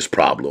because of this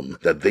problem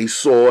that they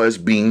saw as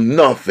being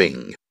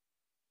nothing.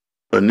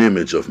 An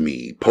image of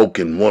me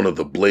poking one of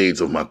the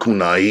blades of my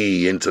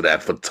kunai into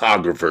that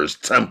photographer's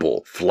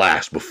temple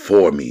flashed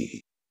before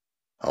me.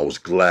 I was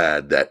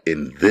glad that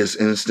in this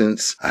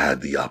instance I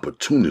had the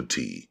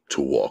opportunity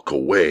to walk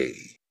away.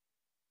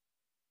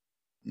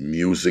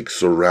 Music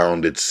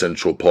surrounded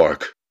Central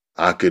Park.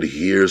 I could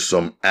hear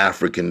some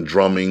African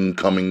drumming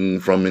coming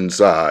from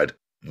inside,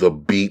 the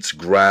beats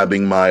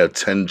grabbing my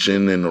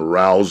attention and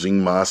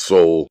arousing my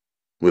soul.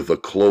 With a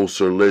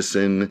closer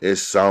listen, it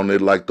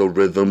sounded like the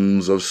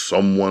rhythms of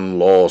someone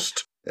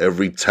lost.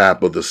 Every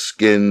tap of the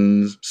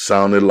skins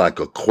sounded like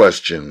a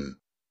question.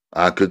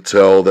 I could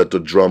tell that the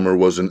drummer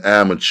was an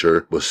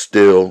amateur, but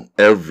still,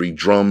 every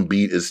drum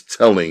beat is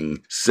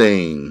telling,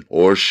 saying,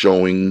 or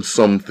showing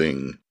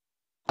something.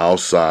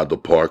 Outside the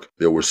park,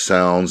 there were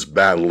sounds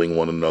battling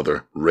one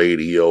another.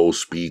 Radio,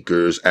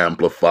 speakers,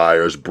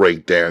 amplifiers,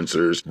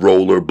 breakdancers,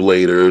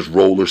 rollerbladers,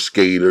 roller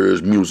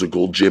skaters,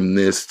 musical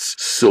gymnasts,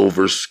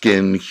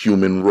 silver-skinned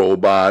human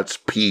robots,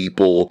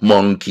 people,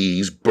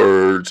 monkeys,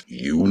 birds,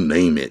 you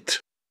name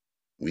it.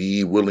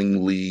 We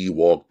willingly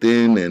walked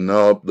in and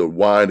up the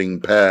winding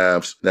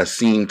paths that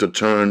seemed to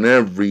turn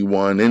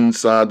everyone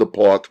inside the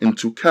park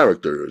into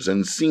characters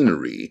and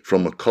scenery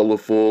from a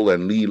colorful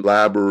and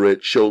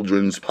elaborate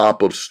children's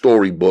pop-up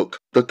storybook,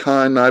 the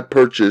kind I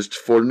purchased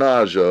for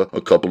nausea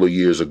a couple of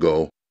years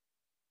ago.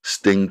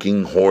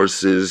 Stinking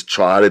horses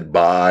trotted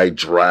by,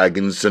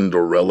 dragging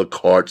Cinderella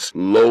carts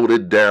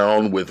loaded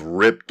down with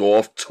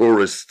ripped-off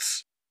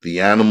tourists. The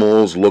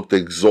animals looked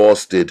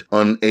exhausted,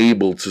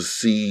 unable to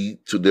see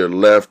to their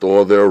left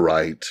or their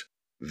right.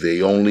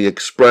 They only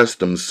expressed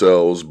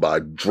themselves by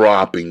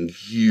dropping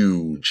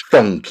huge,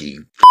 funky,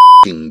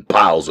 f***ing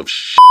piles of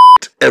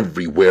shit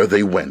everywhere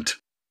they went.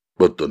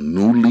 But the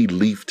newly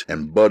leafed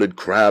and budded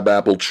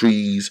crabapple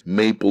trees,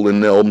 maple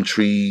and elm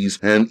trees,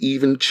 and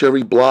even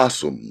cherry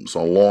blossoms,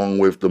 along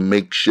with the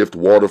makeshift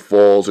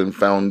waterfalls and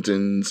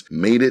fountains,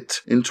 made it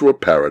into a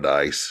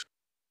paradise.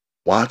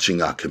 Watching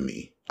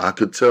Akemi, I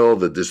could tell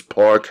that this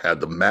park had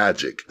the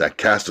magic that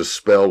cast a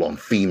spell on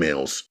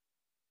females.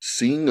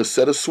 Seeing a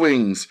set of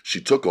swings,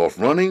 she took off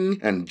running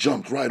and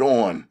jumped right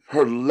on.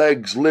 Her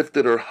legs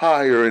lifted her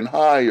higher and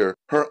higher.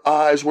 Her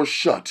eyes were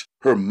shut.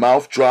 Her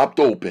mouth dropped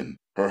open.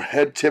 Her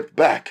head tipped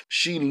back.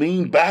 She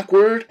leaned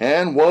backward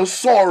and was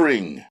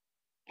soaring.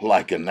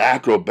 Like an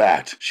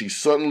acrobat, she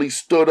suddenly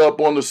stood up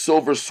on the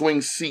silver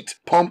swing seat,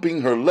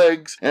 pumping her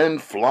legs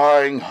and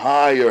flying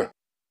higher.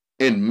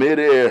 In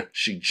midair,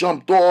 she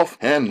jumped off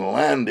and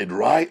landed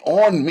right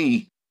on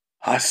me.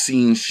 I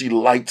seen she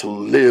liked to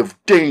live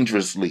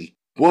dangerously.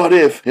 What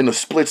if, in a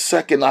split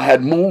second, I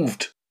had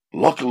moved?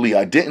 Luckily,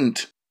 I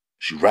didn't.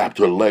 She wrapped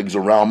her legs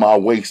around my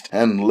waist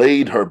and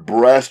laid her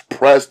breast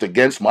pressed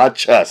against my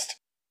chest.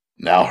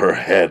 Now her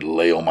head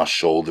lay on my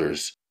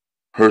shoulders.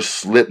 Her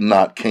slip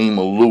knot came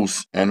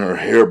loose and her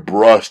hair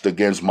brushed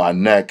against my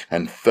neck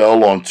and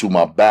fell onto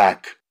my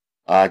back.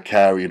 I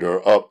carried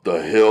her up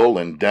the hill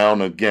and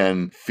down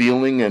again,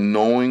 feeling and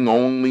knowing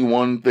only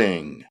one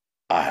thing.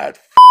 I had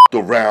f***ed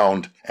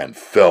around and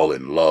fell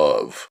in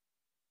love.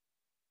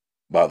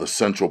 By the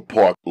Central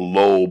Park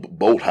Loeb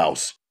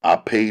Boathouse, I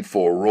paid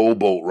for a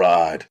rowboat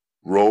ride.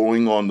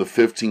 Rowing on the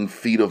 15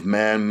 feet of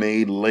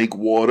man-made lake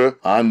water,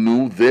 I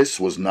knew this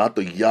was not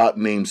the yacht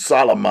named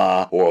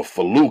Souljah or a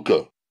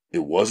felucca.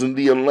 It wasn't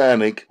the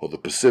Atlantic or the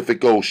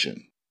Pacific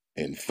Ocean.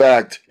 In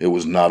fact, it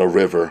was not a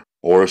river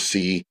or a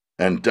sea,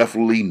 and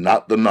definitely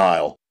not the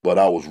Nile. But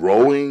I was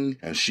rowing,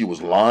 and she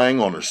was lying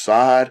on her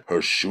side,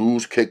 her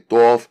shoes kicked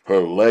off, her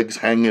legs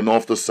hanging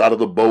off the side of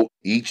the boat,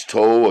 each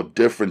toe a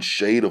different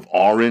shade of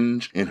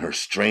orange in her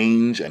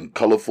strange and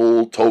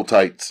colorful toe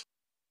tights.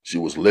 She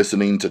was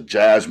listening to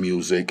jazz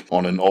music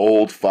on an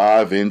old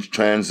 5-inch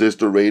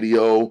transistor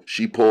radio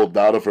she pulled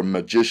out of her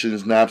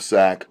magician's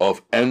knapsack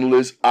of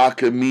endless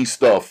Akemi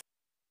stuff.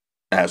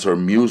 As her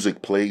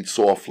music played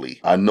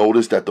softly, I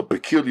noticed that the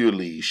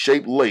peculiarly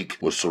shaped lake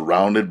was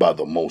surrounded by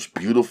the most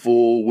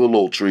beautiful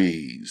willow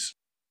trees.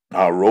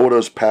 I rowed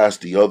us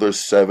past the other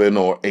 7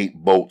 or 8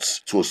 boats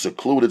to a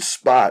secluded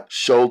spot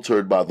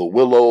sheltered by the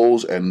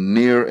willows and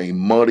near a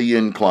muddy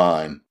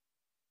incline.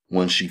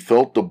 When she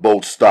felt the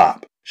boat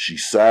stop, she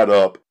sat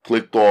up,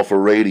 clicked off her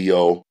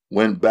radio,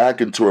 went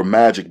back into her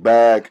magic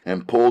bag,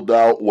 and pulled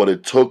out what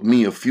it took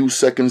me a few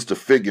seconds to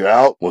figure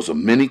out was a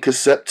mini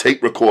cassette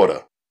tape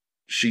recorder.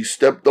 She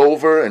stepped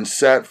over and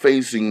sat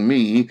facing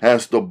me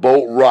as the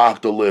boat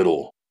rocked a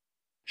little.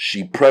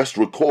 She pressed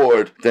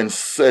record, then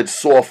said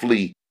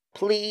softly,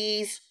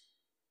 Please.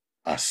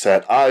 I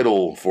sat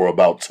idle for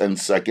about 10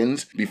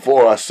 seconds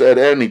before I said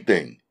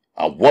anything.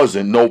 I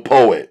wasn't no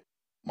poet.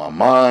 My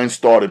mind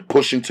started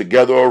pushing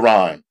together a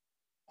rhyme.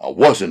 I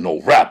wasn't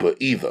no rapper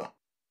either.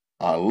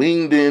 I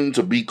leaned in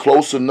to be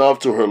close enough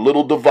to her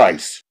little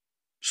device.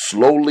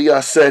 Slowly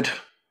I said,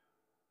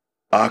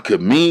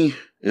 Akemi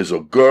is a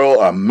girl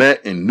I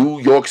met in New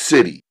York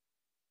City.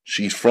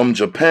 She's from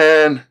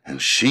Japan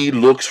and she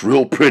looks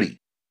real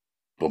pretty.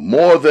 But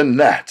more than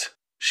that,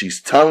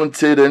 She's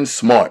talented and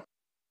smart.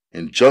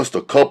 In just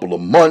a couple of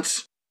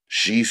months,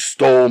 she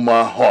stole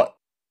my heart.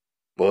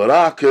 But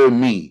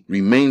Akemi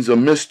remains a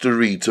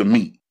mystery to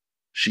me.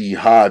 She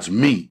hides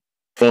me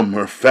from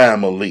her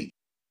family.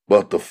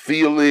 But the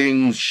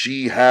feelings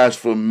she has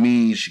for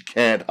me, she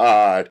can't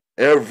hide.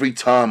 Every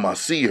time I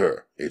see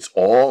her, it's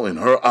all in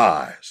her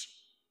eyes.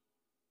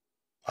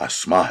 I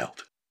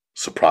smiled,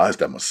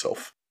 surprised at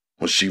myself.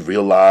 When she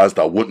realized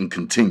I wouldn't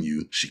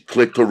continue, she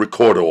clicked her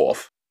recorder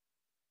off.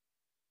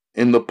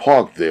 In the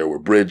park there were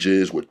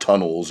bridges with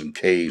tunnels and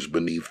caves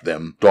beneath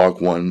them, dark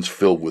ones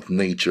filled with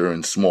nature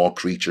and small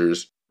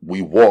creatures.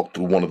 We walked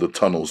through one of the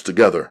tunnels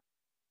together.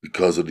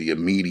 Because of the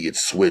immediate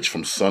switch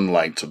from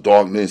sunlight to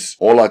darkness,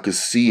 all I could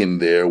see in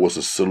there was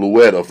a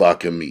silhouette of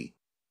Akemi.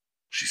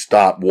 She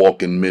stopped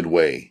walking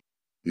midway.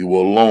 We were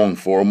alone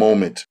for a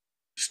moment.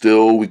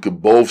 Still, we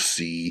could both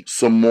see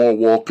some more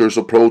walkers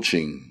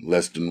approaching,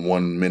 less than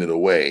 1 minute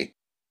away.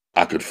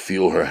 I could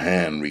feel her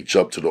hand reach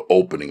up to the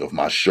opening of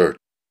my shirt.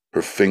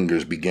 Her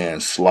fingers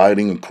began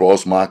sliding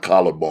across my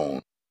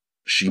collarbone.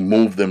 She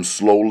moved them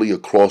slowly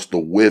across the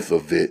width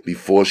of it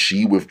before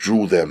she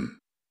withdrew them.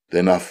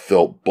 Then I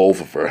felt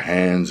both of her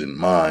hands in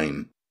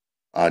mine.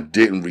 I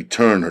didn't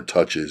return her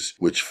touches,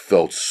 which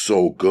felt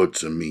so good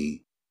to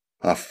me.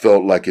 I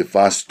felt like if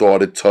I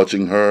started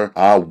touching her,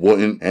 I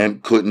wouldn't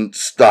and couldn't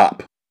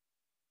stop.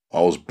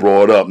 I was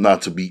brought up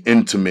not to be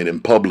intimate in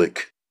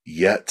public,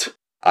 yet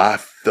I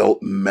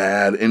felt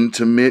mad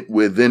intimate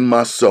within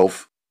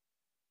myself.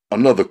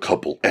 Another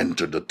couple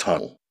entered the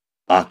tunnel.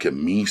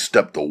 Akemi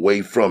stepped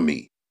away from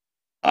me.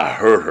 I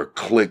heard her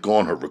click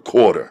on her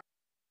recorder.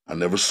 I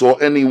never saw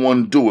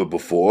anyone do it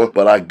before,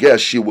 but I guess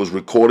she was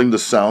recording the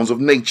sounds of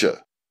nature.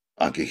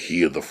 I could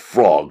hear the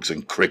frogs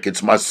and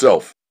crickets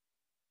myself.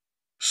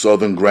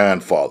 Southern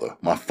grandfather,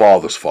 my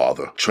father's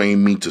father,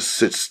 trained me to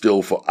sit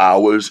still for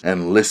hours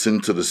and listen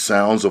to the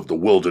sounds of the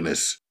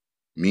wilderness.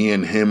 Me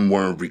and him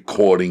weren't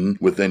recording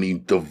with any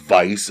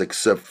device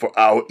except for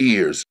our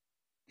ears.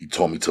 He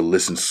taught me to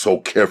listen so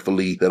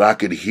carefully that I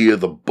could hear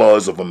the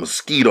buzz of a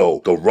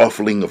mosquito, the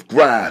ruffling of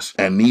grass,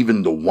 and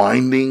even the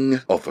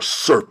winding of a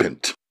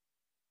serpent.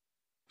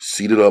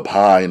 Seated up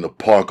high in the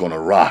park on a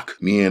rock,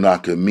 me and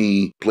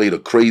Akemi played a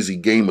crazy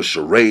game of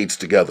charades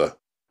together.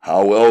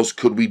 How else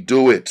could we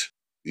do it?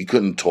 We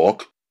couldn't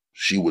talk.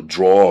 She would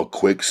draw a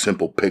quick,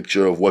 simple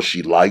picture of what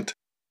she liked.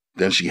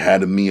 Then she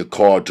handed me a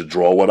card to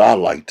draw what I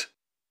liked.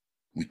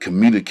 We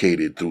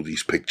communicated through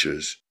these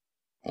pictures.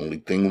 Only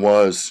thing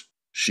was,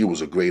 she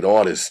was a great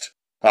artist.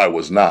 I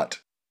was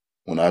not.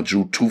 When I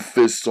drew 2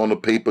 fists on the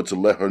paper to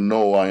let her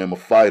know I am a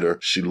fighter,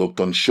 she looked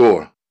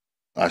unsure.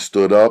 I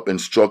stood up and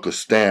struck a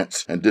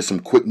stance and did some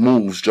quick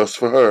moves just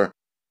for her.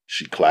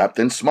 She clapped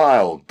and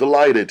smiled,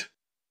 delighted.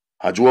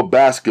 I drew a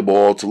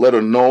basketball to let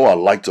her know I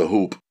liked to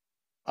hoop.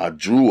 I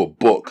drew a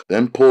book,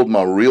 then pulled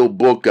my real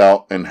book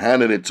out and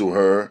handed it to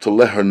her to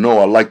let her know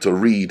I liked to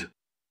read.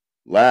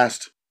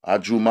 Last, I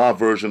drew my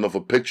version of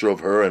a picture of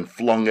her and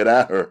flung it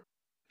at her.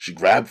 She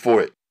grabbed for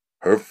it.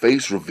 Her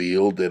face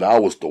revealed that I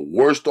was the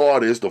worst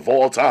artist of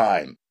all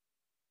time.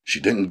 She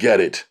didn't get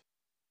it.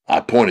 I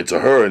pointed to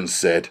her and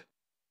said,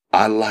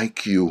 "I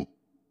like you."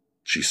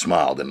 She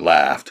smiled and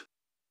laughed.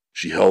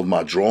 She held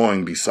my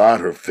drawing beside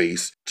her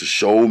face to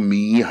show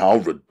me how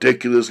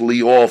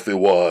ridiculously off it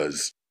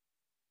was.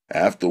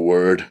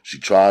 Afterward, she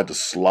tried to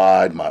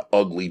slide my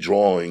ugly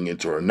drawing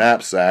into her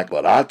knapsack,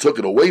 but I took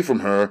it away from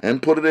her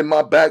and put it in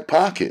my back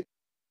pocket.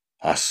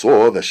 I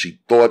saw that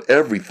she thought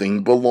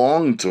everything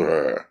belonged to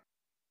her.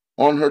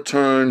 On her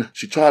turn,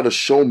 she tried to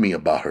show me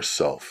about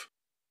herself.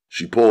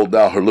 She pulled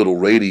out her little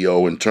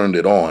radio and turned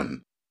it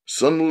on.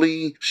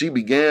 Suddenly, she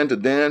began to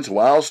dance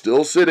while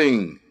still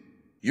sitting.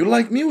 "You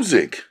like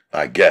music,"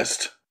 I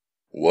guessed.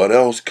 What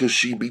else could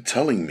she be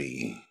telling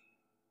me?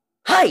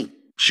 Hi,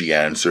 She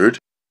answered.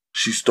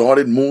 She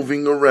started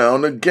moving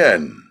around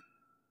again.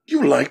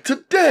 "You like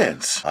to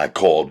dance," I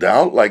called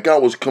out like I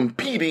was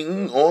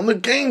competing on the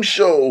game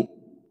show.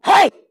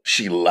 hi.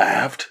 She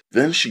laughed.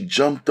 Then she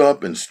jumped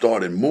up and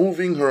started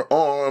moving her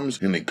arms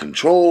in a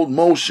controlled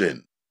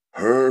motion.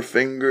 Her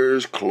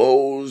fingers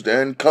closed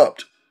and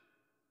cupped.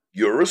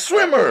 "You're a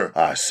swimmer,"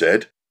 I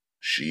said.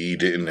 She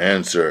didn't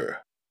answer.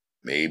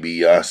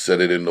 Maybe I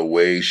said it in a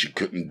way she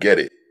couldn't get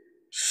it.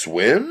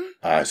 "Swim?"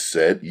 I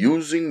said,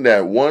 using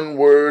that one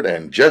word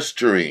and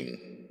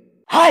gesturing.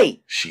 Hi.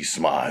 She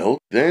smiled.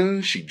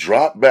 Then she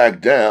dropped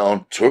back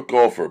down, took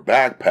off her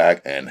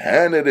backpack, and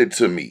handed it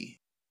to me.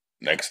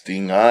 Next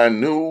thing I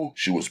knew,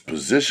 she was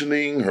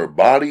positioning her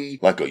body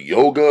like a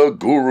yoga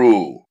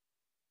guru.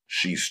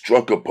 She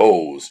struck a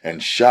pose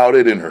and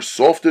shouted in her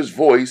softest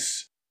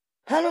voice,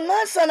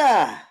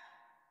 Hanumansana.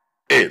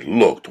 It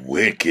looked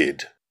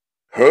wicked.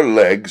 Her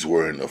legs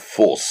were in a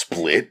full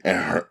split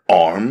and her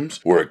arms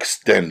were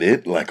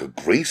extended like a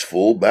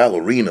graceful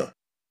ballerina.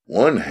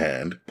 One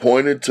hand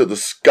pointed to the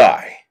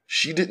sky.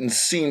 She didn't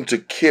seem to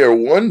care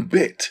one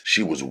bit.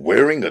 She was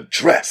wearing a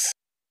dress.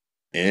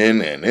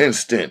 In an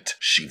instant,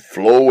 she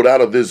flowed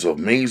out of this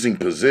amazing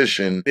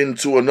position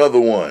into another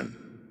one.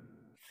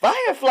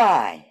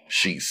 Firefly.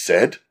 she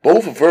said.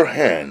 Both of her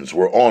hands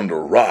were on the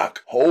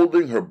rock,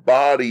 holding her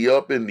body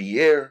up in the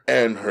air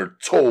and her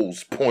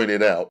toes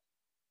pointed out.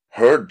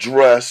 Her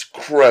dress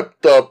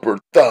crept up her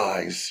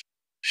thighs.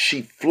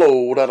 She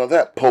flowed out of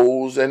that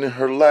pose, and in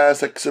her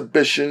last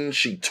exhibition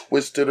she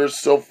twisted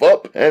herself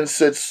up and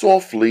said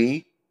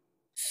softly,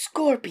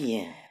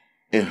 Scorpion.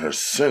 in her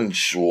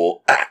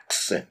sensual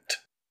accent.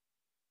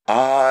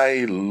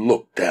 I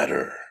looked at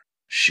her.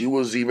 She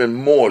was even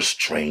more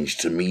strange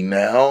to me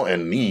now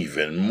and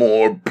even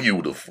more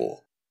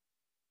beautiful.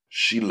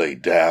 She lay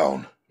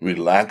down,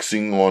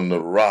 relaxing on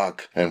the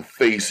rock and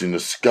facing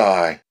the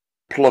sky,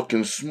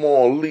 plucking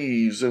small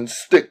leaves and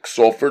sticks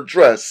off her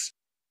dress.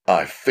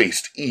 I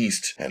faced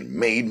east and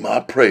made my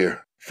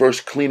prayer,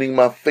 first cleaning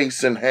my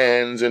face and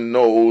hands and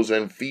nose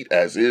and feet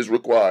as is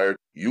required,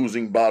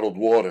 using bottled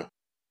water.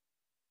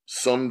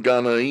 Some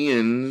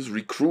Ghanaians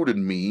recruited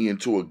me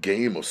into a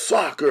game of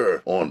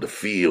soccer on the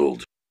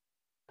field.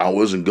 I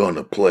wasn't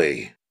gonna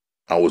play.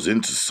 I was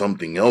into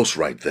something else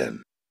right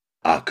then.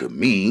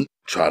 Akemi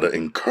tried to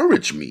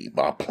encourage me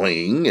by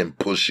playing and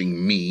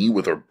pushing me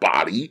with her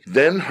body,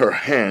 then her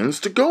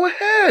hands to go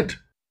ahead.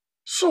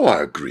 So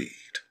I agreed.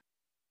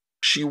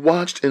 She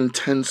watched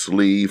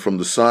intensely from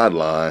the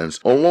sidelines,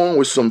 along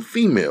with some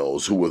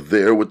females who were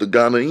there with the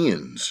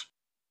Ghanaians.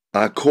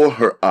 I caught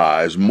her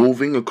eyes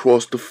moving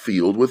across the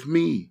field with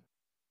me.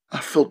 I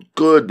felt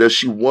good that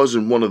she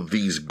wasn't one of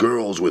these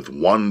girls with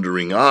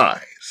wandering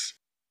eyes.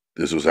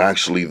 This was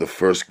actually the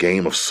first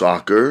game of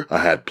soccer I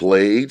had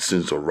played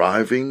since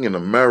arriving in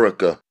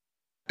America.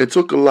 It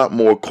took a lot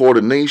more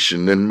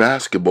coordination than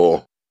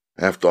basketball.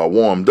 After I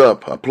warmed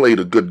up, I played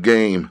a good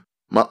game.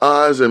 My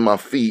eyes and my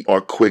feet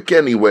are quick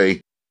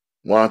anyway.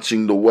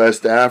 Watching the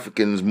West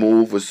Africans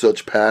move with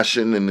such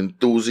passion and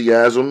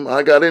enthusiasm,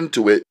 I got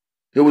into it.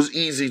 It was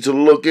easy to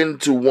look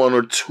into one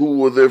or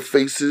two of their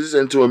faces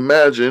and to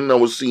imagine I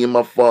was seeing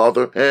my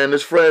father and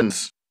his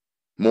friends.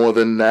 More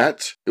than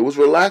that, it was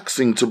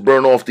relaxing to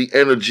burn off the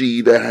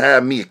energy that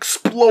had me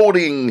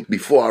exploding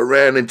before I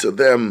ran into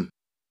them.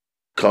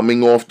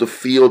 Coming off the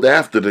field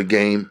after the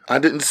game, I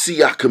didn't see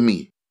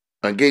Akemi.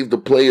 I gave the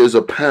players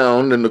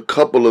 £1 and a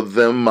couple of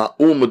them my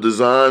Uma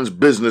Designs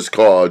business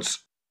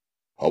cards.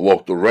 I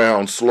walked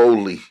around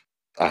slowly.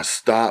 I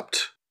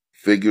stopped,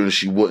 figuring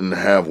she wouldn't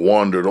have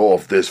wandered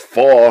off this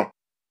far.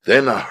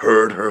 Then I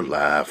heard her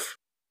laugh.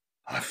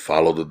 I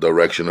followed the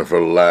direction of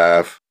her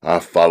laugh. I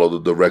followed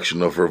the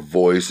direction of her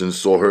voice and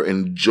saw her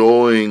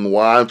enjoying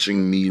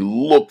watching me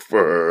look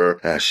for her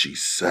as she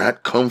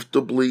sat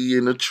comfortably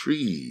in a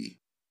tree.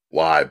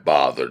 Why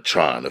bother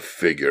trying to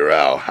figure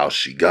out how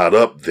she got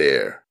up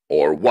there,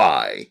 or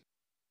why?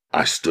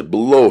 I stood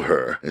below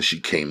her, and she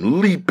came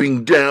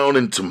leaping down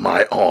into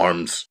my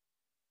arms.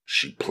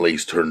 She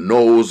placed her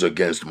nose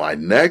against my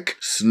neck,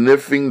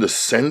 sniffing the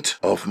scent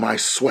of my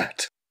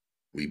sweat.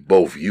 We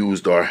both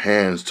used our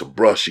hands to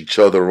brush each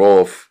other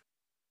off.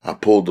 I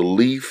pulled a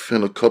leaf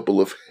and a couple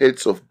of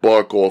hits of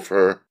bark off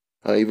her.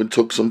 I even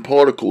took some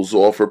particles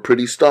off her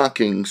pretty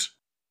stockings.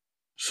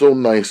 So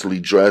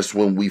nicely dressed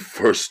when we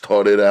first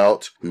started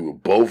out, we were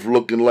both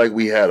looking like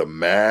we had a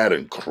mad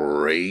and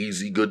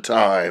crazy good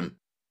time.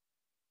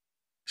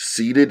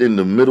 Seated in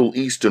the Middle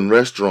Eastern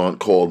restaurant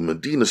called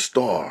Medina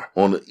Star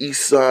on the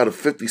east side of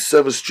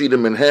 57th Street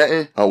in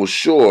Manhattan, I was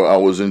sure I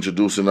was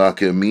introducing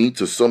Akemi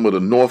to some of the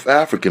North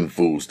African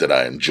foods that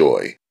I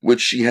enjoy, which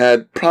she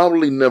had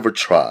probably never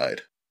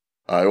tried.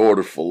 I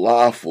ordered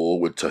falafel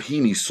with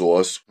tahini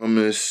sauce,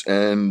 hummus,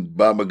 and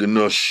baba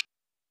ganoush.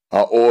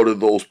 I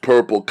ordered those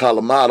purple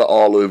Kalamata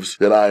olives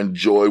that I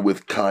enjoy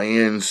with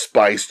cayenne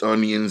spiced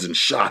onions and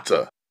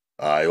shatta.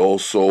 I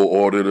also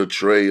ordered a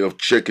tray of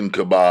chicken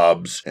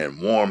kebabs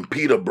and warm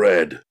pita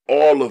bread,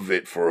 all of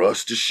it for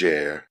us to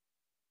share.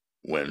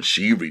 When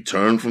she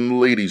returned from the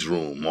ladies'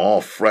 room,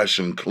 all fresh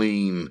and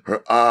clean,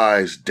 her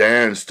eyes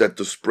danced at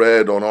the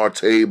spread on our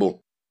table.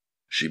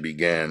 She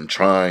began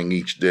trying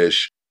each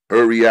dish,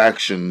 her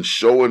reaction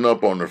showing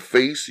up on her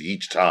face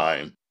each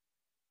time.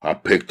 I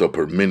picked up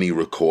her mini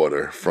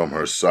recorder from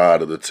her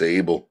side of the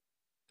table.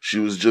 She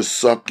was just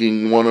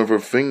sucking one of her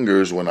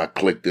fingers when I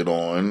clicked it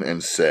on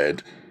and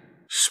said,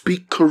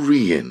 "Speak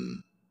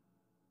Korean."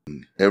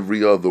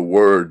 Every other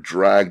word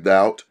dragged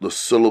out, the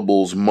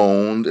syllables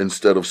moaned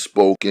instead of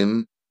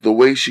spoken. The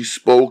way she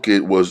spoke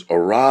it was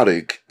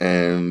erotic,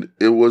 and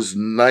it was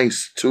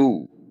nice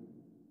too.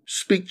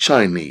 "Speak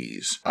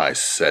Chinese," I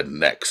said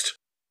next.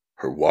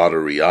 Her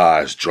watery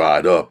eyes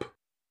dried up.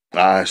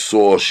 I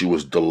saw she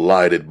was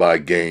delighted by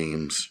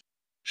games.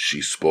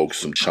 She spoke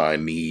some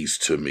Chinese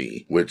to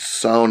me, which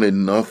sounded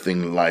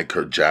nothing like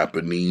her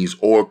Japanese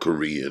or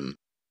Korean.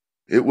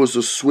 It was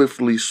a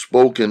swiftly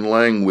spoken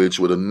language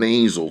with a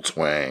nasal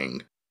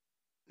twang.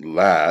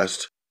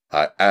 Last,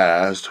 I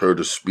asked her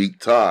to speak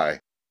Thai,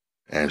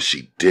 and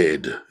she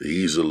did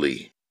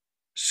easily.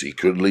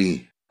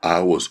 Secretly,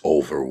 I was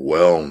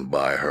overwhelmed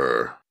by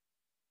her.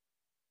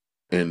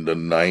 In the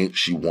night,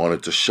 she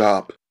wanted to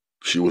shop.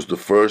 She was the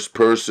first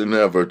person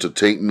ever to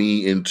take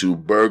me into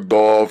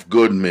Bergdorf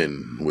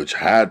Goodman, which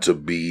had to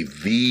be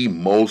the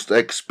most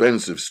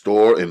expensive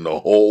store in the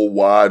whole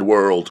wide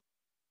world.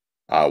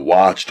 I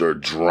watched her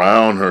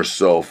drown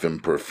herself in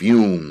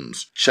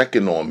perfumes,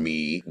 checking on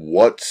me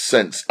what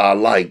scents I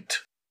liked.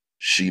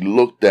 She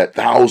looked at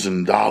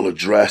 $1,000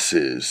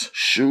 dresses,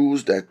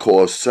 shoes that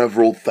cost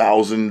several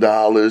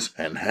 $1,000s,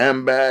 and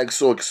handbags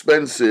so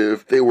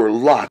expensive they were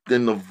locked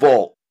in the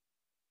vault.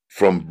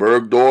 From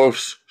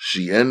Bergdorf's,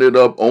 she ended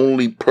up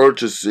only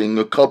purchasing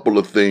a couple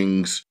of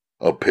things.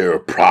 A pair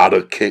of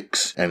Prada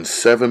kicks and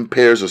 7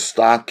 pairs of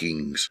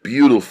stockings,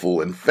 beautiful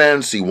and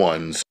fancy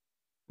ones.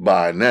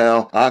 By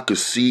now, I could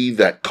see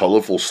that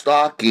colorful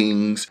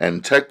stockings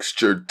and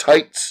textured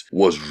tights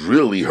was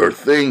really her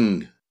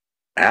thing.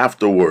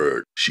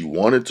 Afterward, she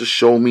wanted to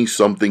show me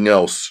something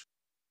else.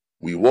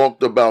 We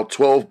walked about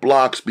 12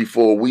 blocks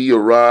before we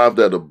arrived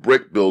at a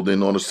brick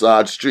building on a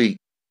side street.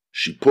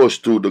 She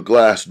pushed through the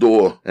glass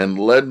door and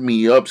led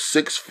me up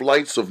 6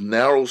 flights of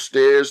narrow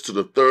stairs to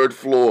the 3rd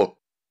floor.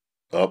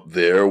 Up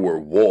there were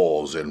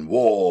walls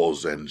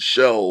and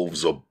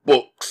shelves of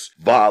books,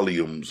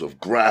 volumes of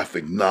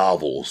graphic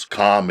novels,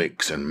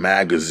 comics, and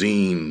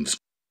magazines.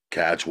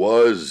 Catch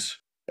was,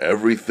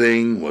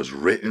 everything was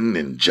written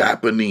in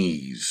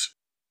Japanese.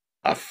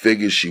 I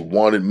figured she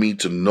wanted me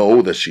to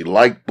know that she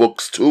liked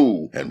books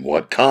too, and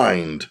what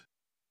kind.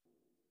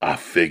 I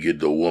figured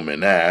the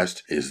woman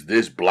asked, "Is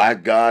this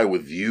black guy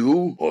with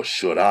you, or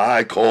should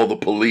I call the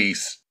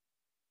police?"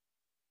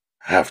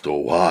 After a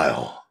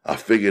while, I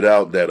figured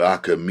out that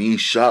Akemi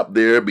shopped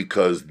there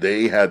because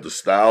they had the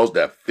styles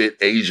that fit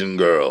Asian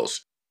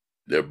girls.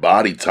 Their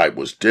body type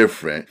was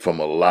different from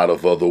a lot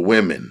of other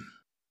women.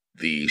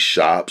 These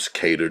shops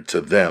catered to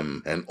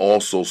them and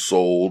also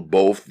sold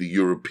both the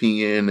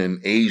European and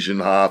Asian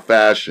high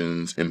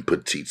fashions in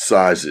petite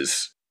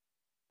sizes.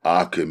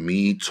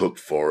 Akemi took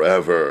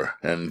forever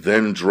and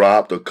then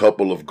dropped a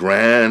couple of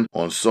grand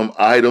on some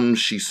items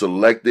she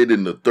selected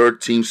in the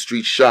 13th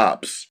Street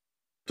shops.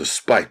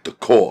 Despite the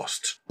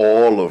cost,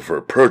 all of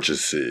her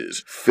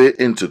purchases fit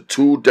into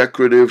 2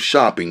 decorative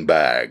shopping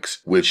bags,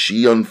 which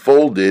she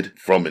unfolded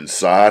from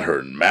inside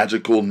her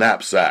magical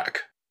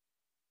knapsack.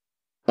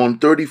 On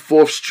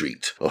 34th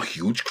Street, a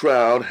huge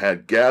crowd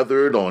had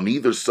gathered on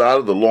either side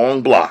of the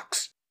long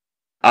blocks.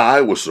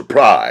 I was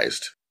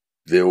surprised.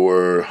 There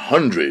were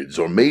hundreds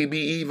or maybe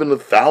even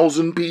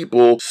 1,000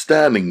 people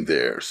standing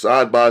there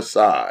side by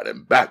side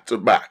and back to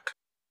back.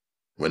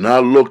 When I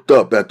looked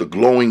up at the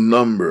glowing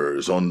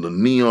numbers on the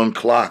neon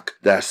clock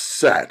that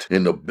sat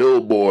in the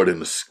billboard in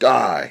the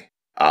sky,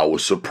 I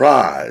was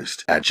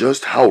surprised at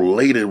just how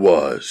late it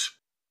was.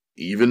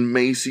 Even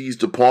Macy's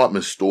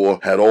department store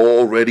had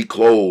already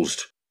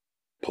closed.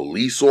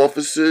 Police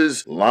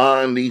officers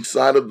lined each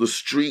side of the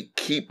street,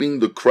 keeping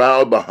the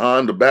crowd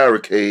behind the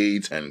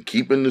barricades and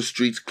keeping the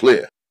streets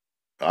clear.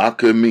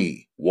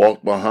 Akemi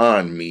walked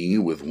behind me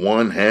with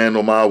one hand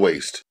on my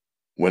waist.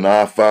 When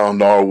I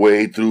found our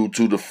way through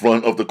to the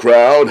front of the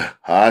crowd,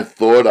 I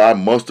thought I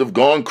must have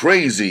gone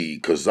crazy,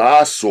 'cause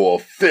I saw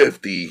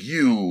 50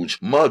 huge,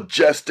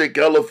 majestic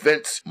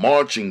elephants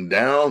marching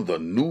down the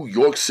New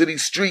York City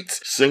streets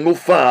single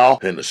file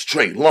in a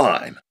straight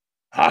line.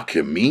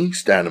 Akemi,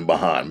 standing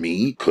behind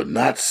me, could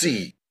not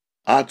see.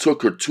 I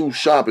took her 2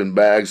 shopping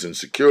bags and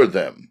secured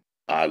them.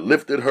 I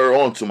lifted her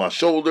onto my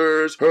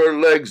shoulders, her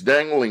legs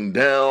dangling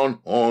down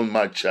on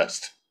my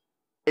chest.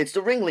 It's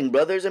the Ringling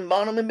Brothers and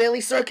Bonham and Bailey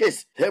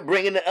Circus. They're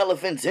bringing the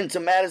elephants into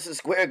Madison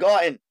Square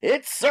Garden.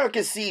 It's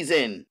circus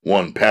season,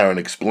 one parent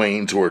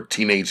explained to her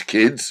teenage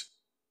kids.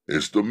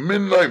 "It's the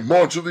Midnight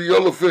March of the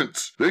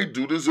Elephants. They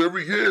do this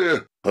every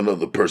year,"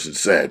 another person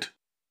said.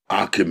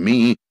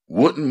 Akemi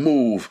wouldn't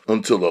move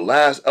until the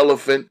last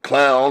elephant,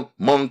 clown,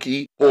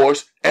 monkey,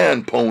 horse,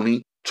 and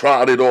pony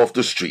trotted off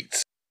the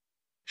streets.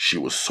 She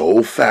was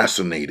so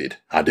fascinated,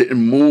 I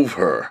didn't move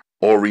her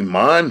or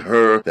remind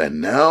her that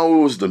now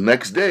it was the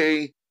next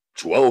day,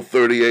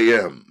 12:30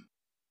 a.m.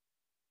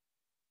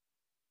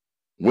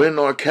 When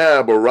our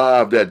cab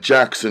arrived at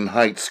Jackson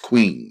Heights,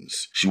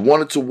 Queens, she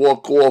wanted to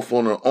walk off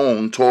on her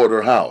own toward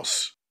her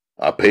house.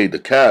 I paid the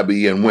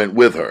cabbie and went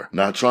with her,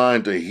 not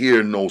trying to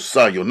hear no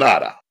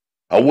sayonara.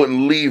 I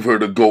wouldn't leave her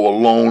to go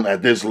alone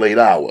at this late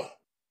hour.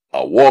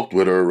 I walked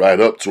with her right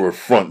up to her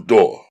front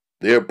door.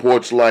 Their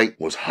porch light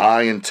was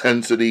high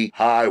intensity,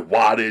 high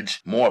wattage,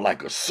 more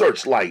like a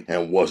searchlight,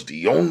 and was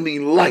the only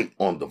light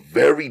on the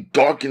very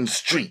darkened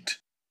street.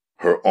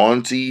 Her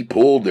auntie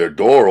pulled their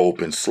door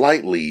open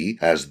slightly,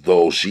 as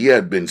though she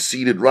had been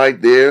seated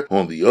right there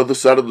on the other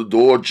side of the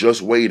door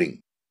just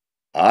waiting.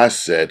 I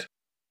said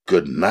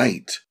good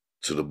night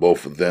to the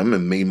both of them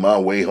and made my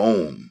way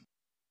home.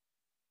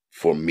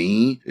 For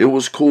me, it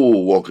was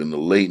cool walking the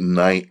late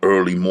night,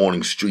 early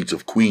morning streets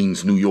of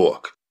Queens, New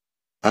York.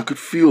 I could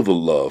feel the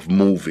love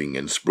moving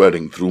and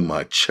spreading through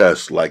my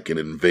chest like an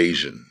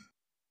invasion.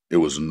 It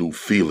was a new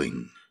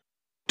feeling,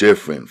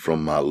 different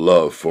from my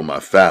love for my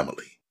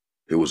family.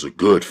 It was a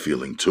good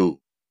feeling, too.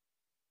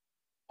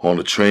 On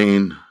the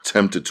train,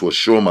 tempted to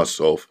assure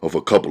myself of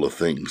a couple of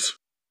things.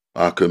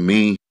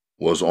 Akemi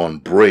was on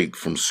break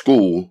from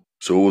school,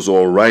 so it was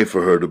all right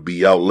for her to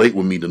be out late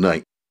with me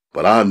tonight.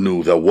 But I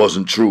knew that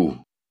wasn't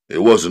true.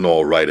 It wasn't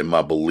all right in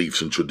my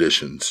beliefs and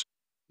traditions.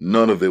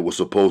 None of it was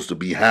supposed to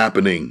be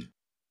happening.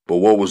 But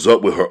what was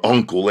up with her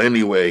uncle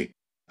anyway?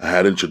 I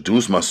had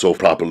introduced myself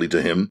properly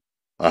to him.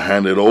 I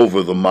handed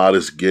over the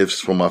modest gifts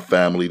from my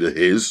family to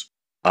his.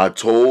 I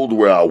told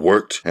where I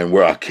worked and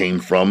where I came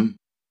from.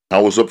 I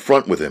was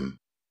upfront with him,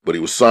 but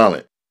he was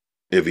silent.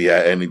 If he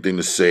had anything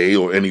to say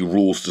or any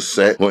rules to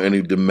set or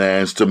any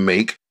demands to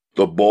make,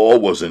 the ball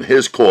was in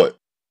his court.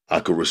 I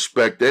could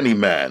respect any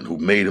man who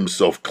made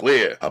himself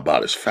clear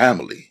about his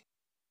family.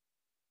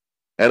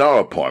 At our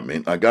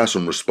apartment, I got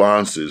some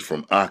responses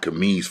from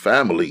Akami's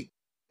family.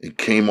 It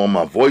came on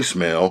my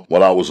voicemail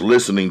while I was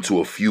listening to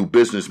a few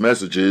business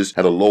messages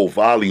at a low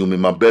volume in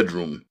my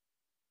bedroom.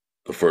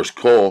 The first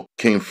call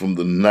came from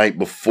the night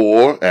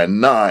before at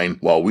 9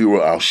 while we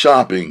were out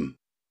shopping.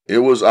 It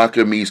was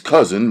Akami's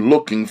cousin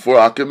looking for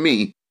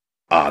Akami.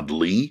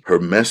 Oddly, her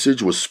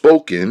message was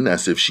spoken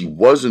as if she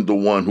wasn't the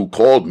one who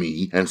called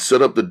me and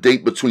set up the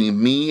date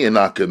between me and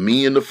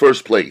Akami in the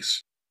first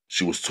place.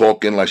 She was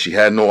talking like she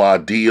had no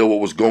idea what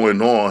was going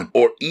on,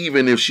 or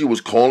even if she was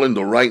calling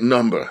the right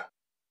number.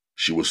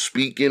 She was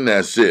speaking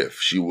as if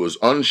she was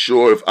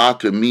unsure if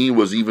Akami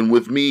was even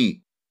with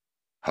me.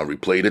 I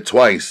replayed it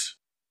twice.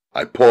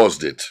 I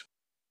paused it.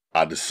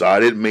 I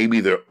decided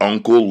maybe their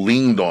uncle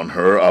leaned on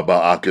her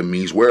about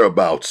Akami's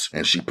whereabouts,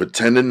 and she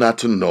pretended not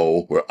to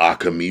know where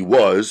Akami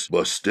was,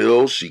 but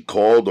still she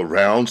called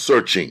around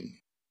searching.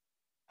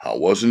 I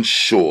wasn't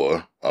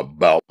sure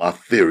about my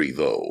theory,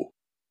 though.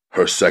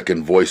 Her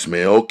second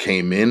voicemail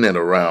came in at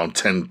around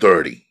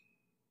 10:30.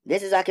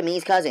 This is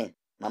Akami's cousin.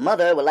 My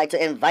mother would like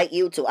to invite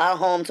you to our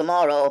home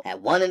tomorrow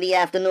at 1 in the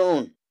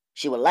afternoon.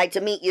 She would like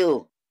to meet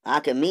you.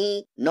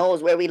 Akami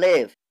knows where we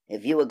live.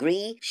 If you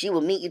agree, she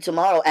will meet you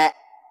tomorrow at...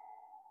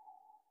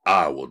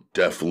 I will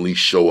definitely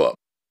show up.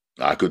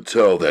 I could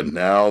tell that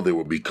now they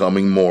were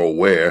becoming more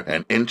aware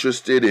and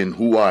interested in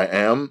who I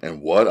am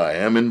and what I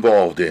am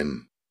involved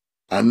in.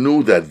 I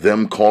knew that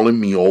them calling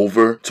me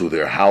over to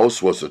their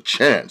house was a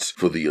chance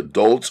for the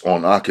adults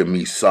on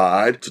Akami's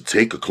side to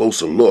take a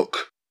closer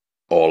look.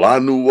 All I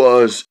knew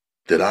was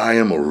that I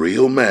am a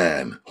real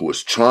man who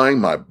is trying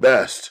my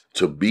best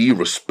to be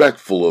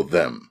respectful of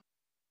them.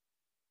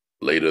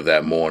 Later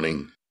that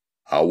morning,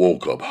 I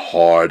woke up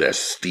hard as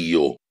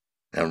steel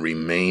and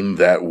remained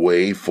that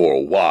way for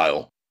a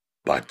while.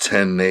 By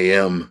 10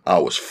 a.m., I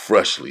was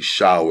freshly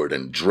showered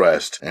and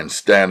dressed and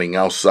standing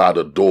outside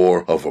the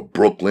door of a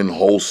Brooklyn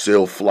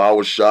wholesale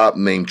flower shop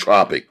named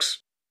Tropics.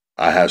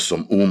 I had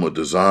some Uma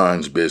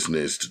Designs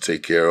business to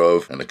take care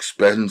of, an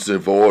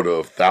expensive order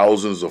of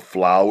thousands of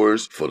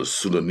flowers for the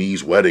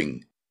Sudanese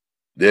wedding.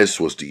 This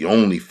was the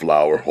only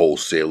flower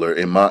wholesaler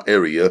in my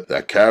area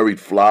that carried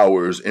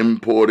flowers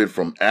imported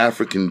from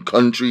African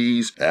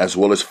countries as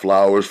well as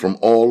flowers from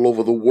all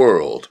over the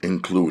world,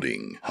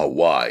 including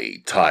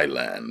Hawaii,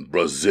 Thailand,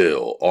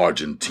 Brazil,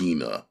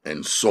 Argentina,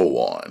 and so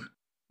on.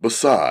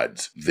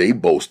 Besides, they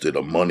boasted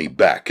a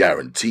money-back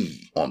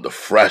guarantee on the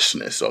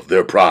freshness of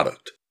their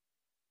product.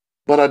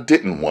 But I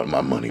didn't want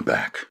my money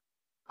back.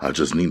 I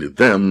just needed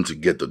them to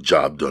get the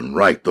job done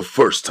right the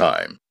first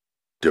time.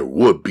 There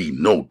would be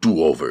no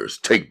do-overs,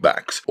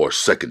 take-backs, or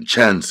second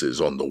chances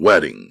on the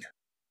wedding.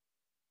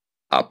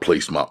 I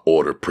placed my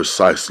order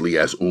precisely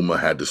as Uma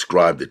had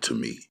described it to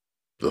me.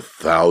 The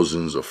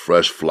thousands of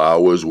fresh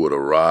flowers would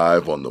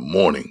arrive on the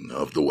morning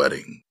of the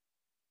wedding.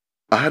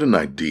 I had an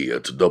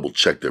idea to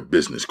double-check their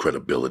business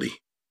credibility.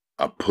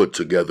 I put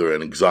together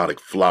an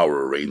exotic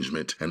flower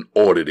arrangement and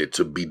ordered it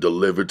to be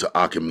delivered to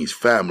Akami's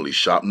family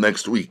shop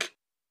next week.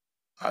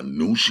 I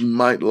knew she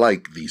might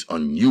like these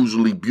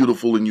unusually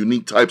beautiful and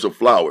unique types of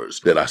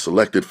flowers that I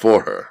selected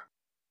for her.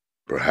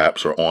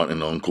 Perhaps her aunt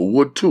and uncle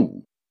would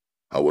too.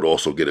 I would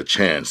also get a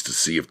chance to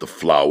see if the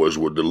flowers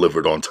were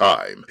delivered on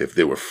time, if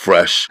they were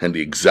fresh and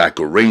the exact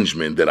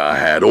arrangement that I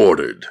had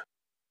ordered.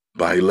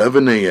 By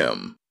 11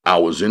 a.m., I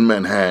was in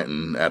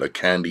Manhattan at a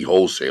candy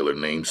wholesaler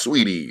named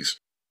Sweeties.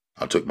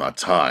 I took my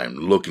time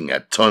looking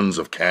at tons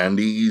of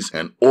candies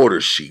and order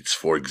sheets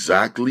for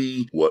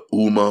exactly what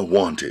Uma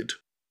wanted.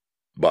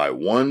 By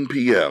 1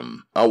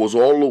 p.m., I was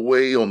all the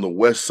way on the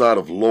west side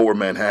of Lower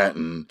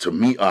Manhattan to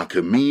meet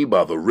Akami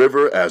by the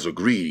river as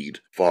agreed,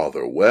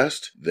 farther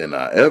west than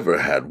I ever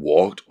had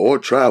walked or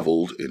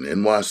traveled in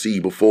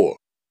NYC before.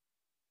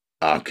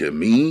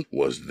 Akami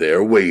was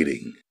there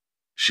waiting.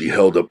 She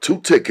held up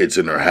 2 tickets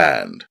in her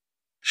hand.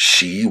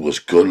 She was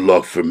good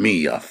luck for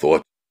me, I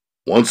thought.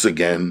 Once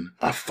again,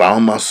 I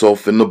found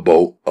myself in the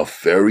boat, a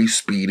ferry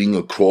speeding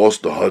across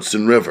the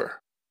Hudson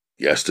River.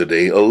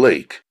 Yesterday a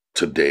lake.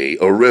 Today,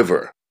 a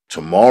river.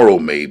 Tomorrow,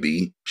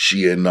 maybe,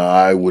 she and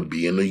I would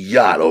be in the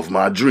yacht of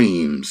my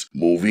dreams,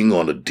 moving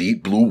on the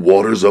deep blue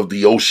waters of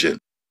the ocean.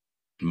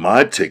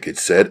 My ticket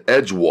said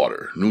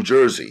Edgewater, New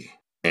Jersey.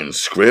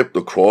 Inscribed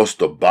across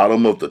the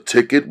bottom of the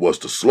ticket was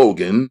the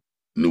slogan,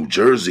 New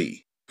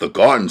Jersey, the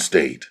Garden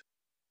State.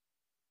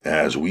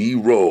 As we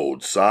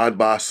rode side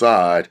by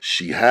side,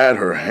 she had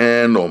her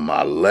hand on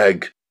my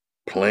leg,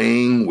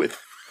 playing with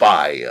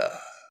fire.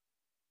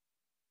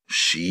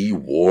 She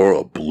wore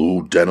a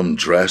blue denim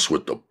dress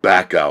with the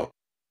back out,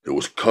 It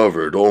was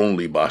covered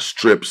only by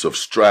strips of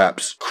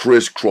straps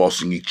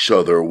crisscrossing each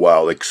other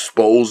while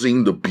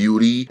exposing the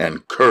beauty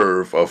and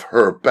curve of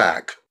her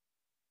back.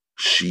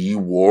 She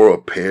wore a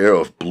pair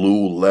of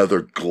blue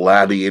leather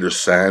gladiator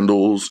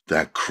sandals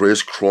that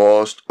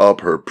crisscrossed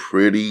up her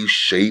pretty,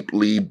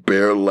 shapely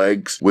bare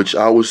legs, which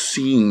I was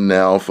seeing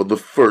now for the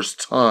first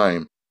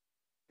time.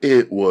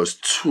 It was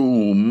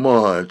too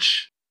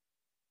much.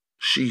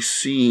 She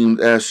seemed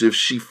as if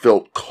she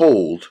felt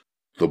cold.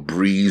 The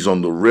breeze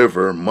on the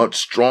river much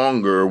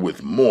stronger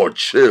with more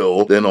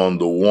chill than on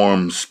the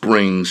warm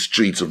spring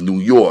streets of New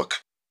York.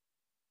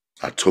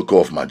 I took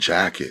off my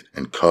jacket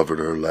and covered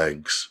her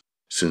legs.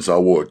 Since I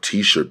wore a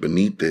t-shirt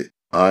beneath it,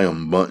 I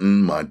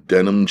unbuttoned my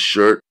denim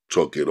shirt,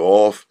 took it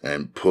off,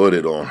 and put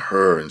it on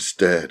her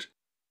instead.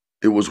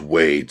 It was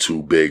way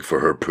too big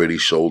for her pretty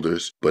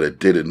shoulders, but it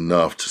did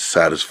enough to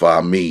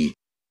satisfy me.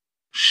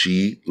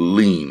 She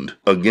leaned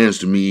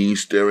against me,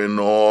 staring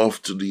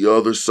off to the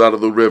other side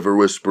of the river,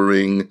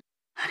 whispering,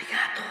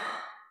 "Arigato,"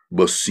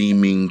 but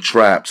seeming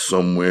trapped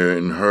somewhere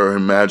in her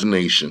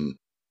imagination.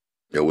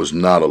 There was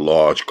not a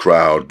large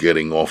crowd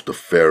getting off the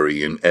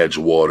ferry in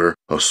Edgewater,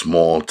 a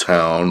small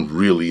town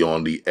really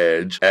on the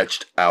edge,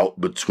 etched out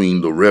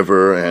between the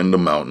river and the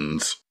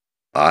mountains.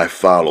 I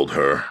followed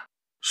her.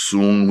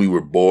 Soon we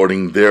were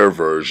boarding their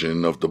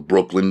version of the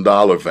Brooklyn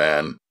dollar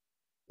van.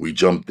 We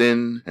jumped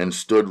in and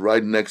stood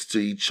right next to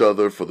each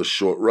other for the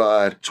short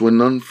ride to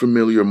an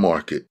unfamiliar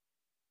market.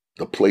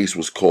 The place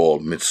was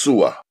called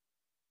Mitsuya.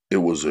 It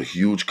was a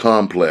huge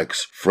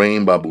complex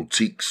framed by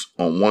boutiques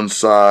on one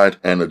side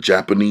and a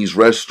Japanese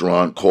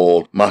restaurant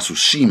called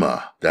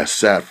Matsushima that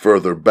sat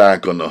further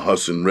back on the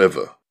Hudson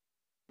River.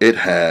 It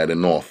had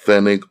an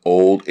authentic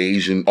old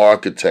Asian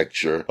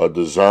architecture, a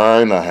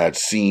design I had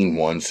seen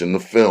once in the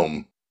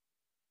film.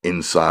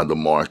 Inside the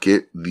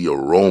market, the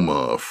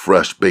aroma of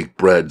fresh baked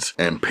breads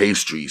and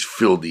pastries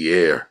filled the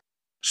air.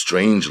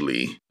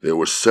 Strangely, there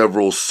were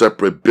several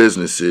separate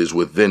businesses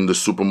within the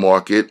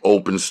supermarket,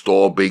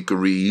 open-stall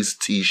bakeries,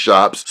 tea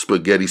shops,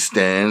 spaghetti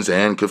stands,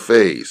 and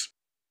cafes.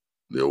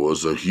 There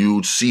was a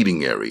huge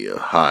seating area,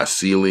 high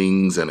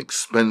ceilings, and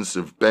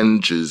expensive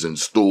benches and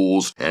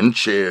stools and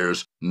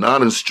chairs,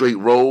 not in straight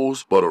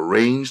rows, but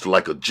arranged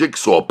like a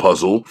jigsaw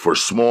puzzle for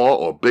small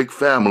or big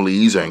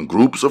families and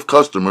groups of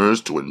customers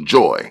to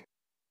enjoy.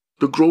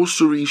 The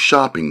grocery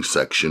shopping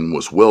section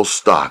was well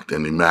stocked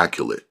and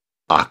immaculate.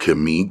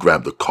 Akemi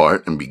grabbed the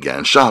cart and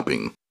began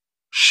shopping.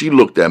 She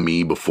looked at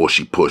me before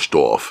she pushed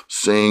off,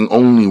 saying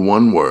only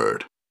one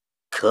word: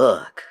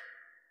 "Cook."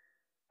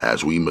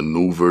 As we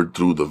maneuvered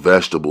through the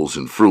vegetables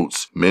and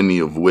fruits, many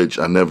of which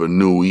I never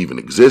knew even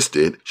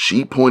existed,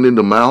 she pointed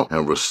them out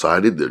and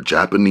recited their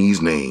Japanese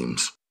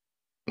names.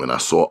 When I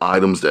saw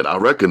items that I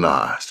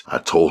recognized, I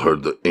told her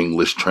the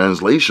English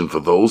translation for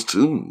those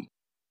too.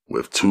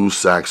 With 2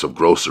 sacks of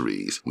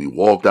groceries, we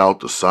walked out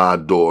the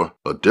side door,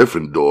 a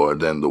different door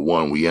than the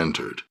one we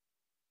entered.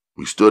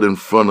 We stood in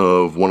front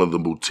of one of the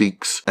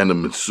boutiques, and the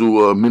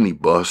Mitsuya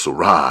minibus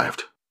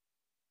arrived.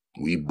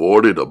 We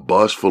boarded a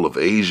bus full of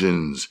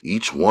Asians,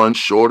 each one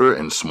shorter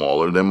and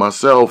smaller than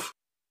myself.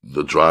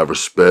 The driver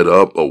sped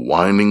up a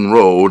winding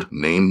road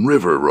named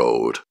River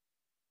Road.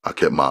 I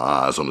kept my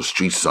eyes on the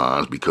street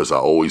signs because I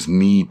always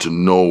need to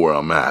know where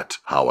I'm at,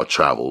 how I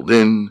traveled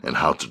in, and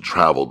how to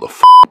travel the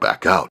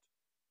back out.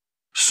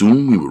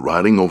 Soon we were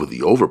riding over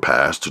the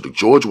overpass to the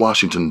George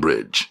Washington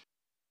Bridge.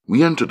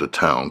 We entered a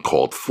town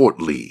called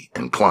Fort Lee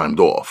and climbed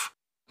off.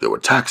 There were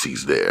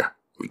taxis there.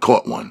 We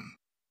caught one.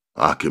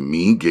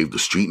 Akemi gave the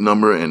street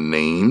number and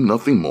name,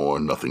 nothing more,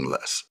 nothing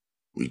less.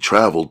 We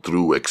traveled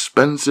through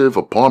expensive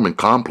apartment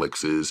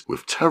complexes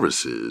with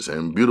terraces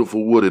and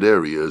beautiful wooded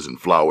areas and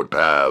flowered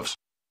paths.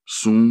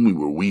 Soon we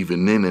were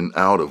weaving in and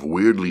out of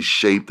weirdly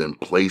shaped and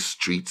placed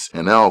streets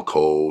and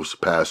alcoves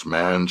past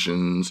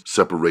mansions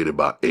separated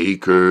by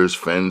acres,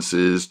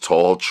 fences,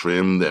 tall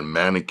trimmed and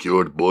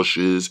manicured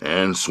bushes,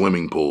 and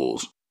swimming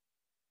pools.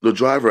 The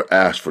driver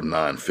asked for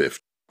 $9.50.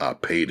 I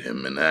paid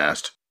him and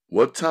asked,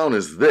 "What town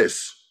is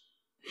this?"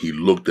 He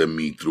looked at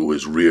me through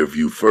his rear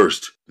view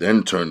first,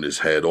 then turned his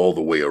head all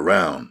the way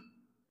around.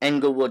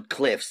 "Englewood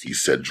Cliffs," he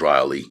said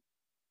dryly.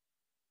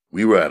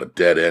 We were at a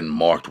dead end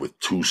marked with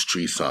 2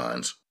 street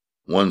signs.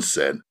 One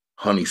said,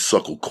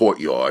 Honeysuckle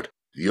Courtyard.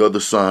 The other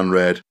sign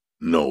read,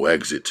 No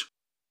Exit.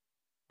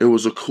 It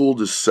was a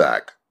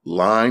cul-de-sac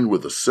lined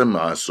with a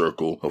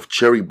semicircle of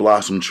cherry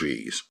blossom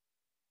trees.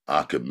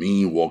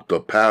 Akemi walked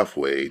up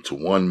halfway to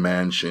one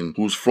mansion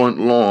whose front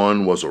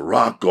lawn was a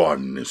rock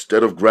garden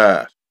instead of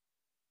grass.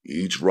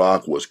 Each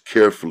rock was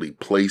carefully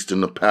placed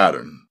in a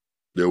pattern.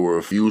 There were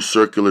a few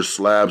circular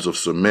slabs of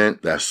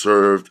cement that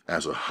served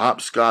as a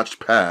hopscotch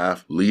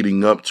path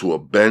leading up to a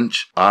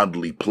bench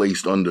oddly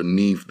placed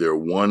underneath their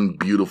one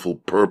beautiful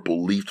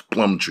purple-leafed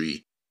plum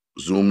tree.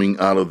 Zooming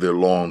out of their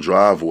long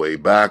driveway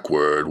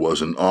backward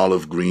was an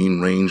olive green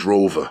Range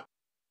Rover.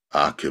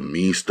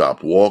 Akemi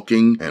stopped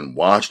walking and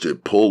watched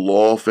it pull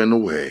off and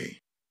away.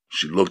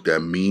 She looked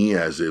at me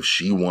as if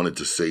she wanted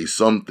to say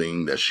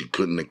something that she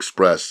couldn't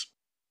express.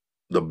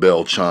 The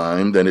bell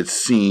chimed, and it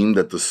seemed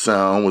that the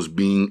sound was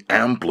being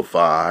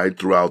amplified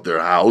throughout their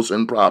house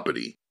and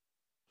property.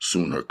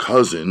 Soon her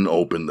cousin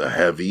opened the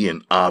heavy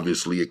and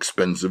obviously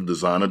expensive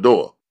designer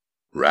door.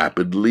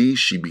 Rapidly,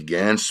 she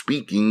began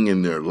speaking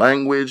in their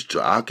language to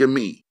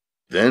Akemi.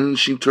 Then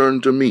she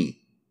turned to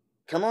me.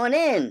 "Come on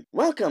in.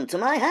 Welcome to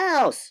my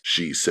house,"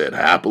 she said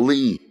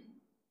happily.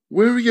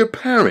 "Where are your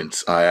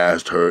parents?" I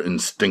asked her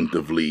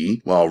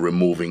instinctively while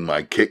removing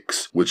my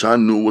kicks, which I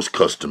knew was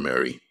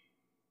customary.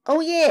 "Oh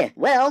yeah,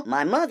 well,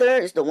 my mother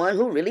is the one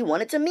who really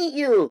wanted to meet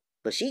you,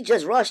 but she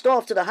just rushed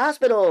off to the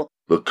hospital,"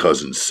 the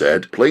cousin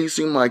said,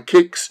 placing my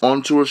kicks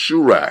onto a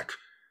shoe rack.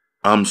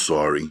 "I'm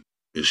sorry.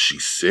 Is she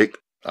sick?"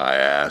 I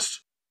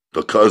asked.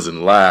 The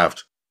cousin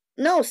laughed.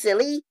 "No,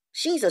 silly.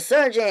 She's a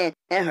surgeon,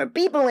 and her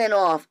beeper went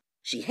off.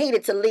 She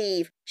hated to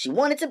leave. She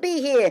wanted to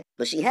be here,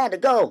 but she had to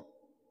go."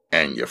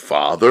 "And your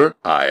father?"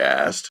 I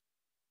asked.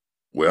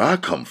 "Where I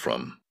come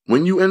from,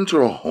 when you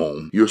enter a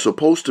home, you're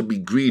supposed to be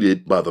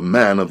greeted by the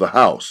man of the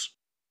house.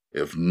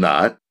 If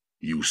not,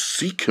 you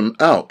seek him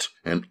out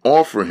and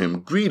offer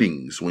him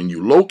greetings when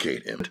you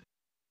locate him."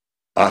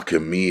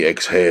 Akemi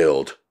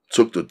exhaled,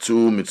 took the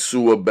 2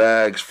 Mitsuha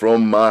bags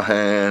from my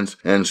hands,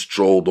 and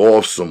strolled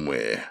off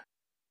somewhere.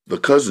 The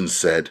cousin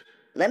said,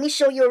 "Let me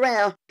show you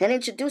around and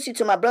introduce you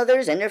to my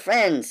brothers and their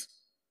friends."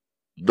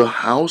 The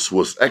house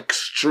was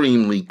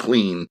extremely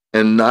clean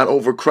and not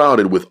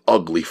overcrowded with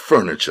ugly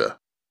furniture.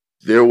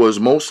 There was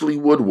mostly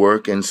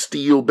woodwork and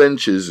steel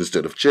benches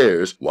instead of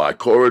chairs, wide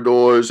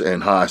corridors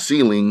and high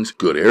ceilings,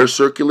 good air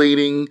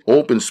circulating,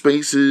 open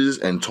spaces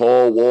and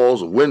tall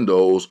walls of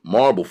windows,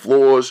 marble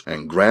floors,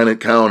 and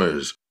granite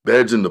counters.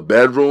 Beds in the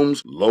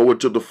bedrooms lowered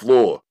to the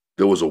floor.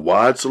 There was a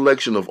wide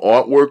selection of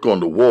artwork on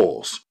the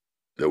walls.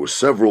 There were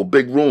several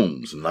big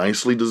rooms,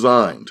 nicely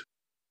designed.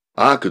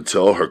 I could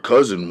tell her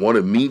cousin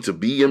wanted me to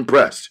be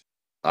impressed.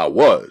 I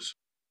was.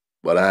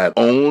 But I had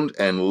owned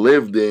and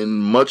lived in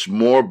much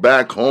more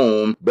back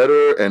home,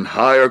 better and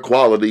higher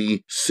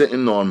quality,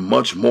 sitting on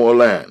much more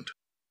land.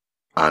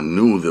 I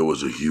knew there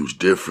was a huge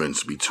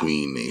difference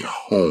between a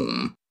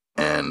home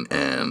and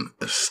an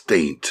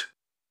estate.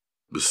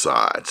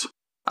 Besides,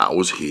 I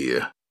was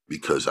here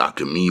because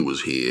Akemi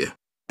was here,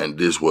 and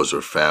this was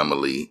her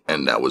family,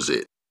 and that was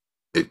it.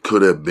 It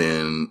could have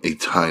been a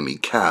tiny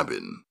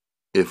cabin.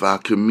 If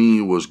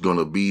Akemi was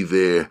gonna be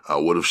there, I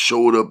would have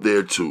showed up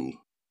there too.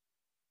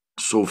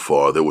 So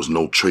far, there was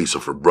no trace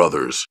of her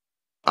brothers.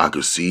 I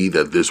could see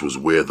that this was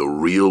where the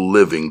real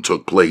living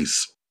took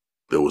place.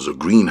 There was a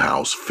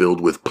greenhouse filled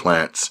with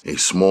plants, a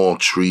small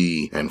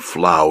tree and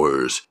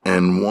flowers,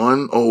 and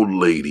one old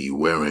lady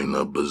wearing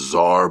a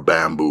bizarre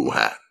bamboo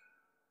hat.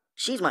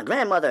 "She's my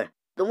grandmother,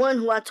 the one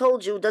who I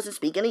told you doesn't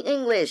speak any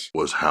English,"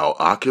 was how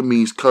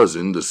Akemi's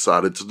cousin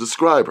decided to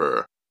describe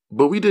her.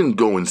 But we didn't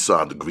go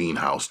inside the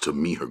greenhouse to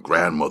meet her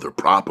grandmother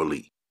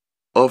properly.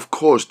 Of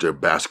course, their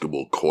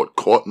basketball court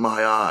caught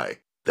my eye.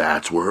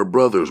 That's where her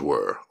brothers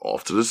were,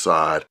 off to the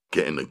side,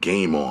 getting the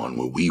game on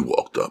when we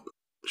walked up.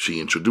 She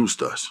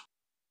introduced us.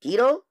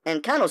 "Hiro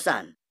and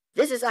Kano-san.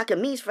 This is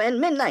Akemi's friend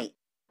Midnight.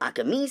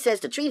 Akemi says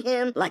to treat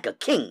him like a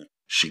king,"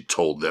 she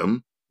told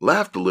them,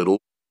 laughed a little,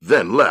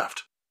 then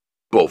left.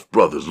 Both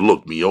brothers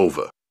looked me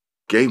over,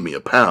 gave me a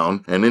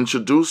pound, and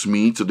introduced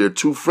me to their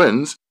 2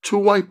 friends, 2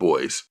 white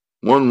boys.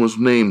 One was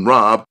named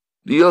Rob,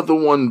 the other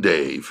one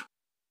Dave.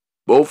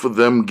 Both of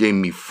them gave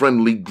me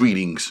friendly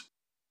greetings.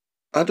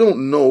 I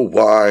don't know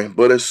why,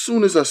 but as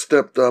soon as I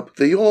stepped up,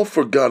 they all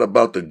forgot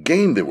about the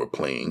game they were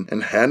playing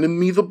and handed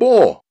me the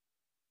ball.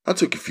 I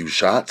took a few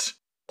shots,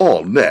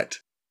 all net.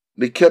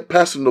 They kept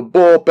passing the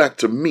ball back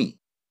to me.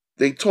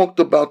 They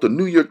talked about the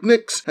New York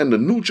Knicks and the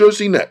New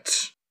Jersey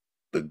Nets.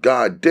 The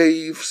guy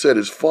Dave said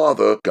his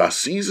father got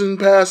season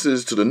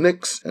passes to the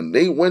Knicks and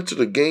they went to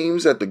the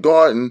games at the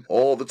Garden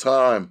all the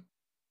time.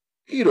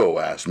 Hiro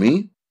asked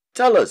me,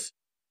 "Tell us,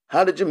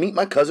 how did you meet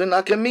my cousin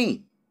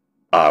Akemi?"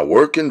 "I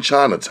work in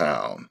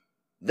Chinatown."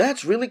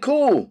 "That's really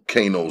cool,"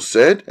 Kano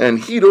said, and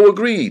Hiro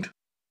agreed.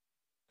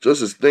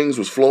 Just as things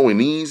was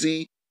flowing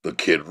easy, the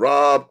kid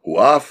Rob, who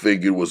I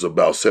figured was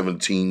about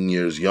 17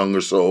 years young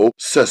or so,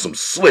 said some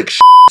slick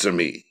shit to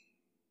me.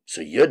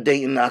 "So you're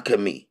dating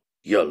Akemi.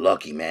 You're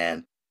lucky,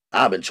 man.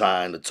 I've been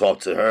trying to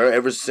talk to her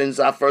ever since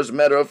I first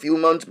met her a few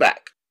months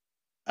back.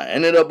 I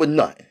ended up with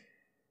nothing."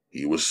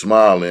 He was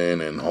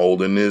smiling and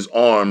holding his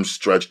arms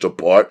stretched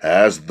apart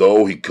as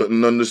though he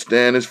couldn't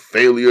understand his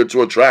failure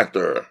to attract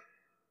her.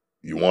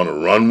 "You want to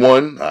run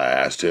one?" I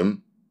asked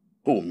him.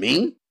 "Who,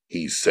 me?"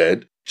 he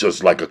said,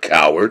 just like a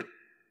coward.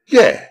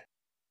 "Yeah,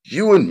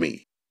 you and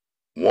me.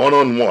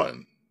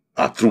 1-on-1.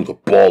 I threw the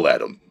ball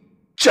at him.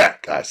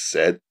 "Jack," I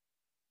said.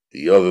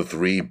 The other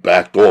 3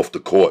 backed off the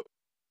court.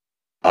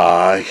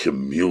 I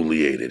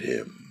humiliated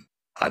him.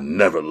 I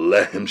never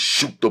let him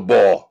shoot the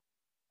ball.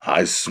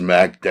 I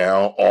smacked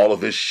down all of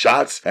his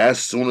shots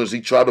as soon as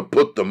he tried to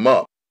put them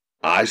up.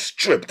 I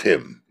stripped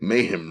him,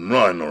 made him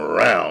run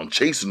around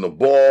chasing the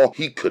ball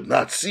he could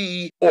not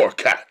see or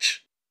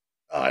catch.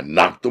 I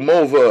knocked him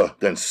over,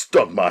 then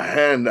stuck my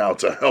hand out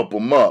to help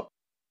him up.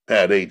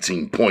 Had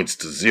 18 points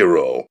to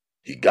 0.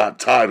 He got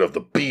tired of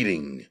the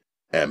beating.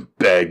 and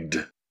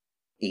begged.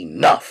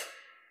 Enough.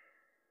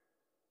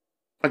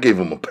 I gave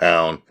him a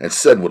pound and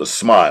said with a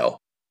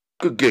smile,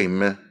 "Good game,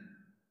 man."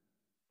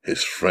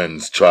 His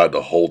friends tried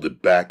to hold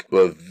it back,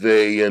 but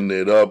they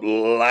ended up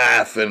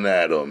laughing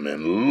at him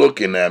and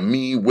looking at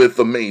me with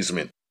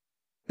amazement.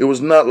 It was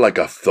not like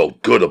I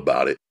felt good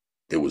about it.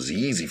 It was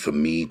easy for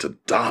me to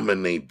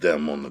dominate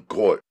them on the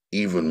court,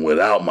 even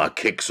without my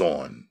kicks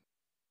on.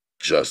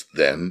 Just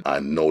then, I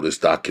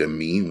noticed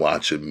Akemi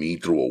watching me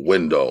through a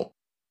window.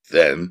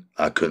 Then,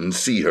 I couldn't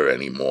see her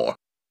anymore.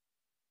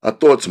 I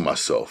thought to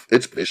myself,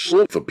 it's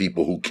shit for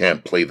people who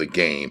can't play the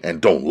game and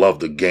don't love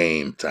the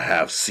game to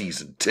have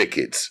season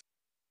tickets.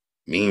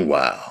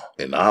 Meanwhile,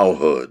 in our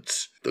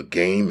hoods, the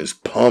game is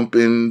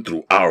pumping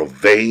through our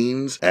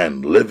veins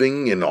and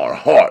living in our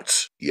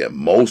hearts, yet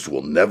most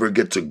will never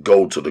get to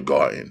go to the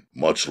garden,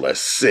 much less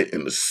sit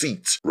in the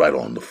seats right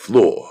on the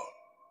floor.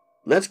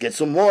 Let's get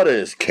some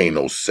waters,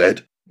 Kano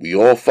said. We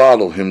all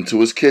followed him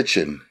to his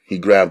kitchen. He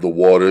grabbed the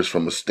waters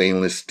from a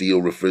stainless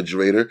steel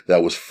refrigerator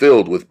that was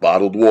filled with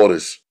bottled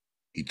waters.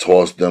 He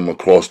tossed them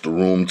across the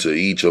room to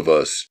each of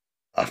us.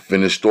 I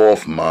finished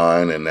off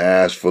mine and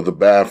asked for the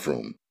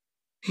bathroom.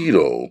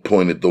 Hiro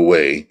pointed the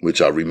way,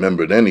 which I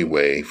remembered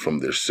anyway from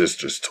their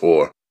sister's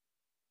tour.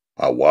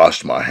 I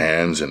washed my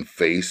hands and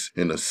face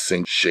in a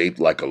sink shaped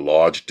like a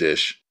large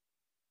dish.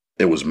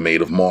 It was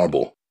made of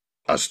marble.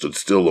 I stood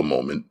still a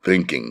moment,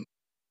 thinking.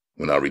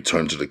 When I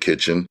returned to the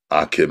kitchen,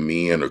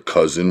 Akemi and her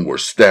cousin were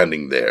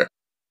standing there.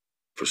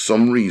 For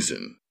some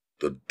reason,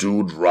 the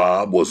dude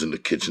Rob was in the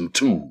kitchen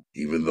too,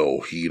 even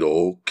though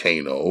Hiro,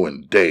 Kano,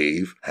 and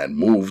Dave had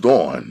moved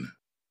on.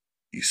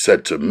 He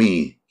said to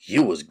me,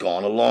 "You was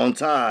gone a long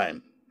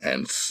time,"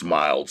 and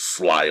smiled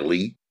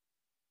slyly.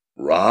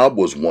 Rob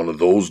was one of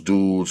those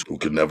dudes who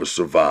could never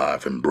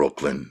survive in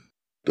Brooklyn.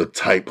 The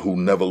type who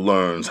never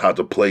learns how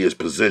to play his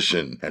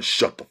position and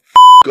shut the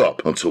f***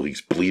 up until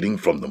he's bleeding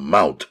from the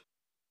mouth.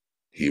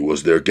 He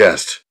was their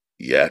guest,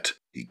 yet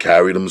he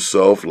carried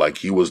himself like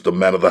he was the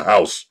man of the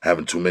house,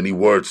 having too many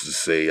words to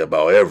say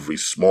about every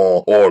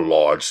small or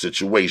large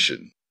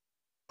situation.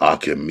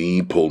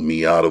 Akemi pulled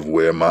me out of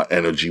where my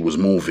energy was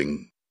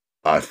moving.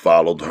 I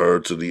followed her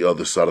to the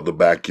other side of the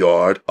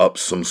backyard, up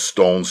some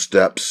stone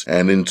steps,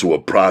 and into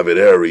a private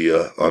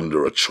area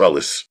under a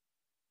trellis.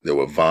 There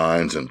were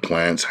vines and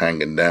plants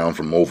hanging down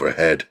from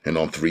overhead, and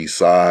on three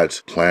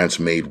sides, plants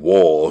made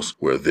walls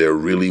where there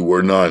really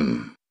were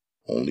none.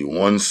 Only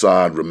one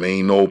side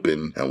remained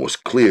open and was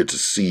clear to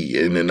see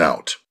in and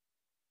out.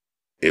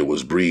 It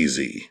was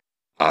breezy.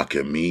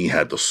 Akemi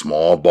had the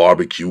small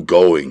barbecue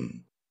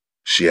going.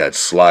 She had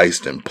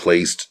sliced and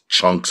placed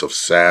chunks of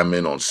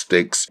salmon on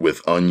sticks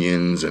with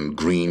onions and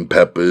green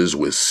peppers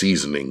with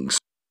seasonings.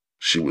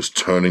 She was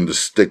turning the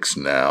sticks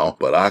now,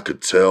 but I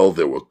could tell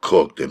they were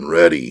cooked and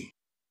ready.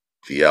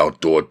 The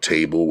outdoor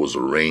table was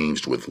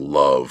arranged with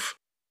love.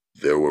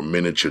 There were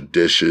miniature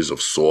dishes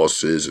of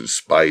sauces and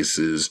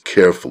spices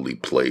carefully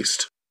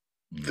placed.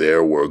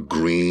 There were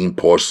green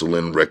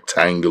porcelain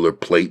rectangular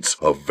plates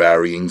of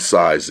varying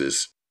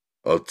sizes,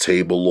 a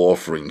table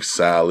offering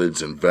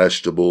salads and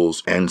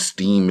vegetables and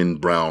steaming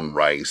brown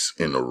rice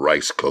in a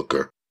rice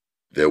cooker.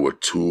 There were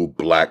two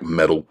black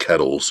metal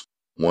kettles,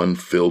 one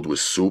filled with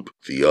soup,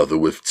 the other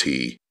with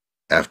tea.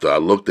 After I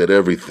looked at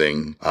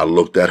everything, I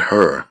looked at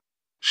her.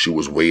 She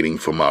was waiting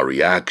for my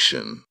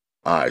reaction.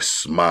 I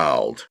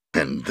smiled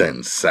and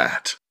then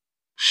sat.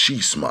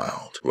 She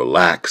smiled,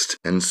 relaxed,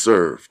 and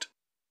served.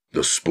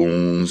 The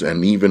spoons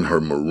and even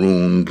her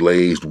maroon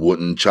glazed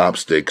wooden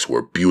chopsticks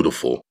were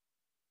beautiful.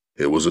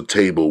 It was a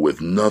table with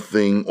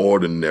nothing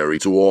ordinary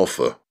to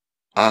offer.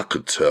 I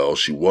could tell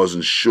she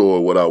wasn't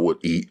sure what I would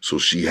eat, so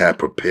she had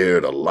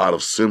prepared a lot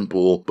of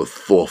simple but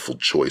thoughtful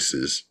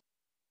choices.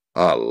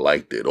 I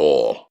liked it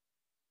all.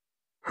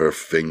 Her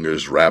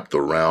fingers wrapped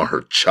around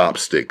her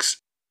chopsticks.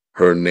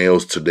 Her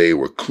nails today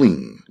were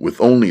clean, with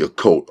only a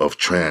coat of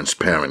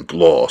transparent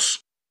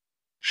gloss.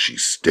 She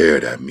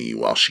stared at me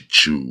while she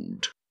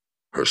chewed.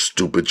 Her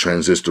stupid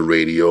transistor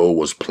radio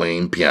was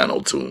playing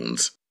piano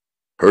tunes.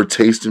 Her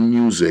taste in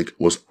music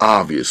was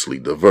obviously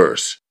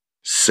diverse,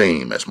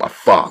 same as my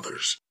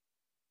father's.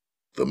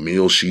 The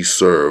meal she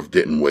served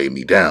didn't weigh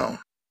me down.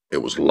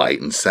 It was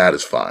light and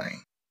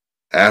satisfying.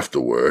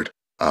 Afterward,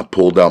 I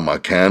pulled out my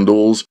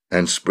candles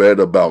and spread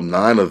about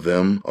 9 of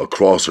them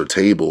across her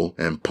table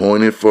and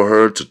pointed for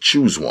her to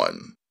choose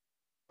one.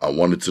 I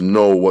wanted to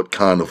know what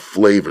kind of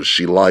flavor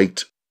she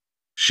liked.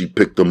 She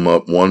picked them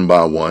up one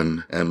by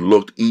one and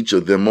looked each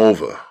of them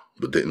over,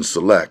 but didn't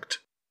select.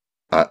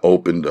 I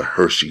opened a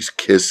Hershey's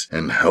Kiss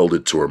and held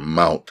it to her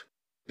mouth.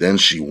 Then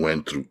she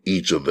went through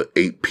each of the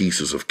 8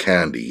 pieces of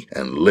candy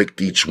and licked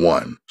each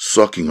one,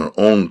 sucking her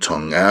own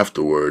tongue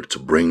afterward to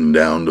bring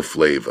down the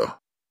flavor.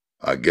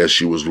 I guess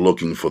she was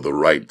looking for the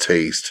right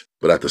taste,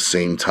 but at the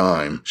same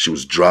time, she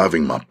was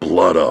driving my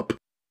blood up.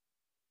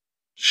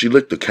 She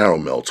licked the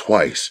caramel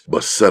twice,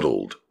 but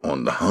settled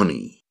on the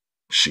honey.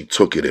 She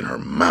took it in her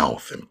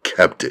mouth and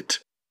kept it.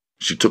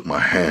 She took my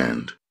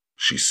hand.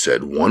 She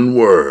said one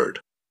word.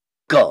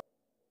 Go.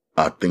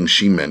 I think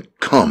she meant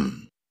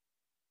come.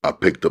 I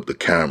picked up the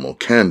caramel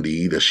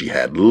candy that she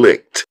had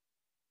licked.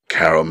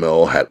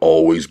 Caramel had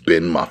always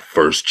been my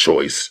first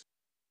choice.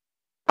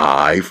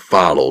 I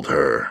followed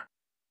her.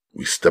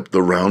 We stepped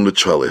around the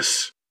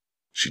trellis.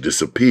 She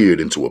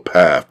disappeared into a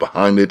path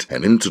behind it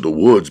and into the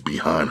woods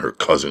behind her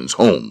cousin's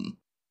home.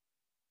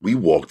 We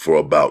walked for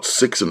about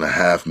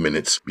 6.5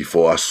 minutes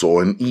before I saw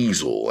an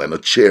easel and a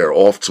chair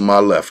off to my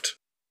left.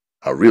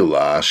 I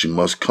realized she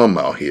must come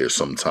out here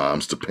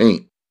sometimes to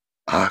paint.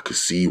 I could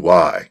see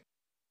why.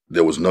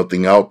 There was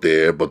nothing out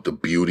there but the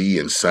beauty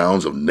and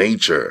sounds of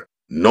nature.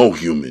 No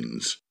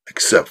humans,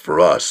 except for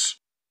us.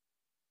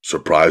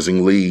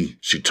 Surprisingly,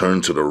 she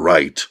turned to the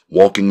right,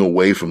 walking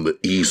away from the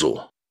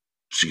easel.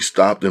 She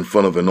stopped in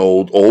front of an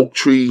old oak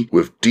tree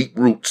with deep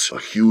roots, a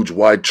huge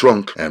wide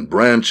trunk, and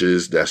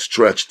branches that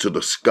stretched to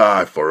the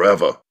sky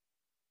forever.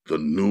 The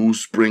new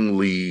spring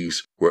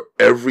leaves were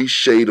every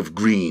shade of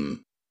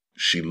green.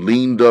 She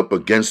leaned up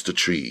against the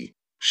tree.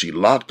 She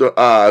locked her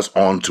eyes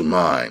onto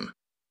mine.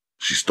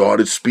 She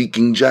started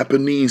speaking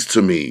Japanese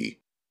to me.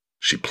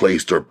 She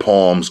placed her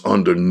palms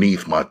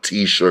underneath my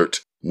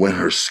t-shirt. When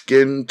her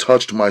skin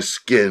touched my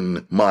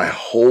skin, my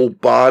whole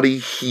body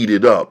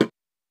heated up.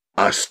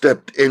 I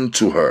stepped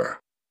into her.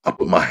 I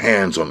put my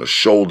hands on her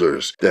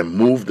shoulders, then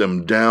moved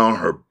them down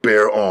her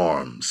bare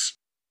arms.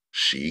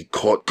 She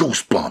caught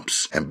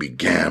goosebumps and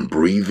began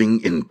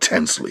breathing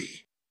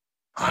intensely.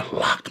 I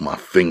locked my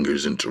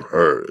fingers into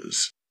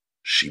hers.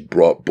 She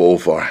brought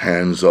both our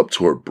hands up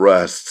to her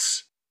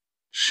breasts.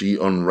 She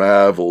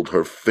unraveled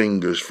her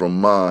fingers from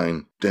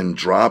mine, then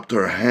dropped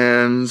her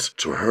hands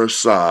to her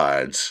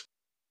sides.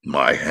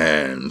 My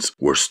hands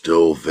were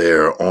still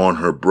there on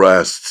her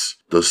breasts,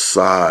 the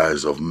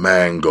size of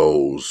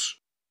mangoes.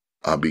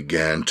 I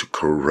began to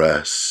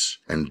caress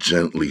and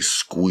gently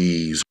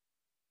squeeze.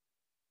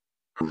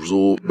 Her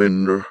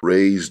Zulbinder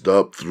raised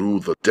up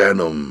through the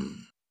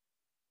denim.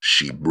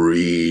 She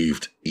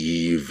breathed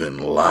even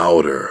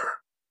louder.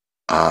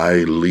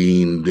 I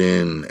leaned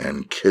in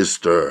and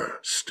kissed her,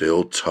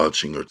 still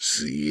touching her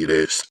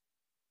tzitzit.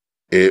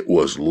 It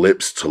was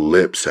lips to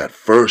lips at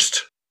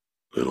first.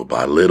 Little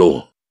by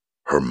little,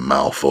 her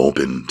mouth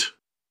opened.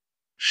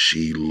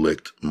 She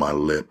licked my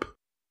lip.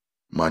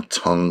 My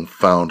tongue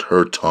found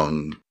her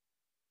tongue.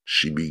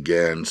 She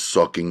began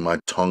sucking my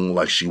tongue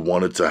like she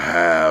wanted to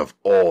have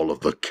all of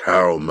the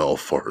caramel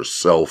for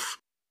herself,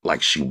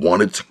 like she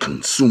wanted to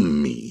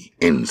consume me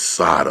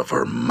inside of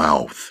her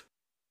mouth.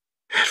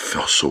 It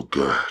felt so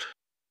good.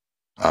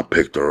 I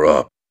picked her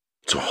up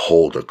to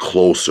hold her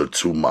closer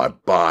to my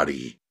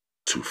body,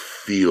 to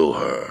feel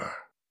her.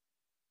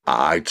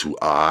 Eye to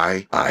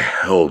eye, I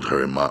held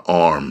her in my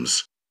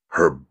arms,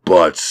 her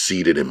butt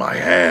seated in my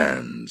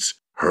hands,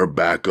 her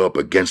back up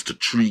against a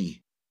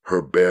tree,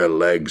 her bare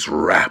legs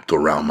wrapped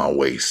around my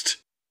waist.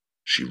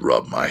 She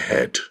rubbed my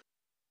head.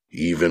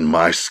 Even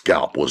my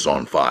scalp was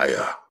on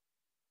fire.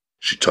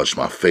 She touched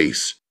my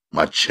face,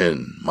 my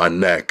chin, my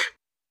neck.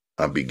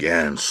 I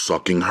began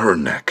sucking her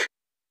neck.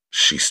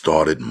 She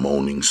started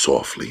moaning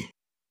softly.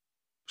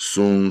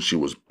 Soon she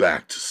was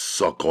back to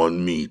suck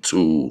on me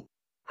too.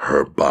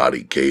 Her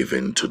body gave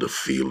in to the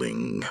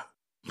feeling.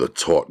 The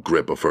taut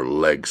grip of her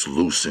legs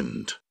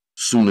loosened.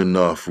 Soon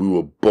enough, we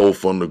were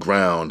both on the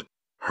ground,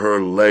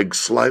 her legs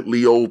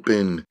slightly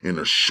open in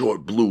a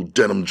short blue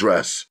denim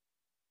dress.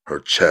 Her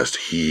chest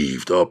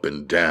heaved up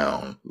and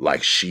down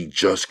like she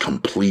just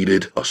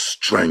completed a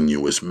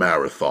strenuous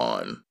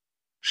marathon.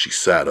 She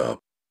sat up,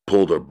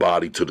 pulled her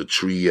body to the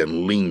tree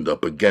and leaned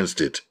up against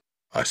it.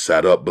 I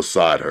sat up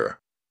beside her.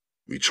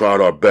 We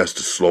tried our best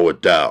to slow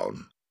it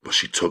down, but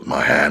she took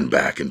my hand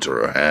back into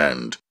her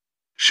hand.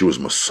 She was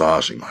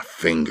massaging my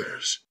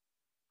fingers.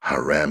 I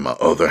ran my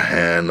other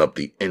hand up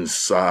the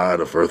inside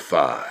of her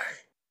thigh.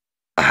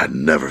 I had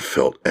never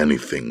felt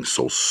anything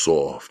so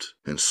soft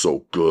and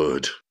so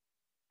good.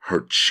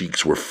 Her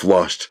cheeks were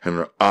flushed and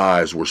her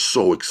eyes were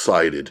so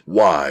excited,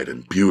 wide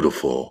and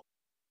beautiful.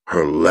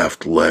 Her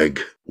left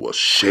leg was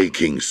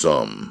shaking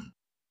some.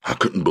 I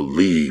couldn't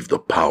believe the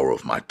power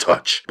of my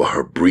touch, but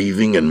her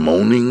breathing and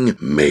moaning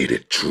made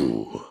it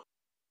true.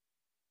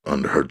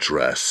 Under her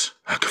dress,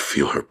 I could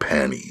feel her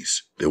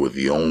panties. They were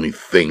the only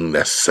thing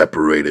that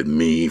separated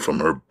me from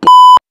her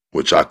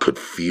which I could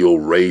feel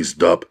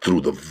raised up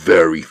through the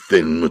very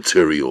thin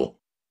material.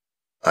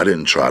 I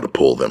didn't try to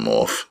pull them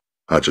off.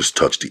 I just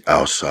touched the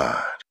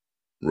outside,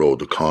 rolled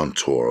the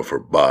contour of her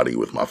body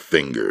with my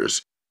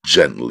fingers,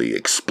 gently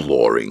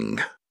exploring.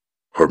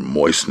 Her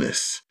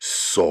moistness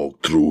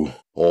soaked through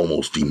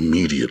almost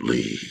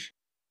immediately.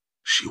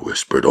 She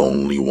whispered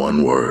only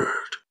one word.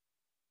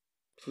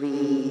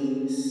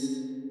 Please.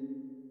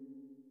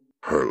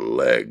 Her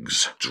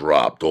legs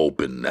dropped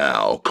open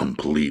now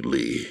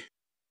completely.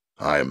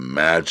 I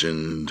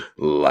imagined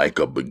like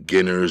a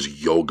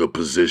beginner's yoga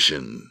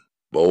position.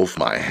 Both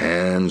my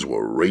hands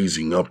were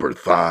raising up her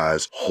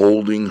thighs,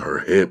 holding her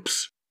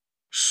hips.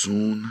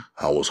 Soon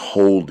I was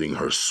holding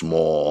her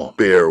small,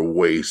 bare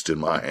waist in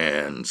my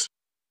hands.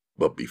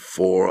 But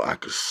before I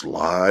could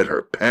slide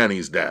her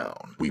panties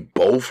down, we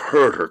both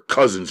heard her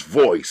cousin's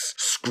voice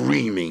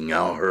screaming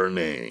out her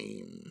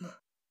name.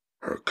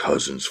 Her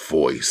cousin's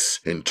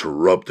voice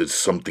interrupted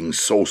something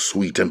so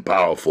sweet and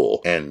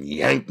powerful and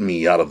yanked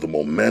me out of the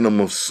momentum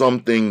of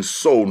something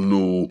so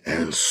new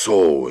and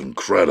so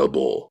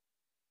incredible.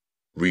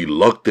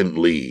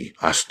 Reluctantly,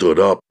 I stood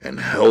up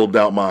and held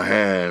out my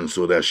hand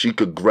so that she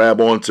could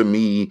grab onto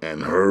me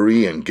and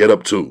hurry and get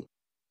up too.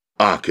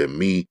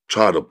 Akemi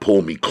tried to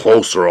pull me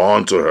closer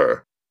onto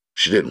her.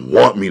 She didn't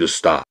want me to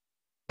stop.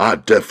 I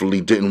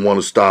definitely didn't want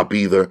to stop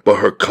either, but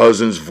her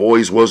cousin's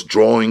voice was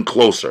drawing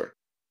closer.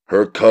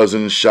 Her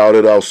cousin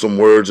shouted out some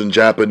words in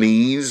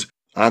Japanese.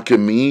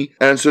 Akemi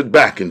answered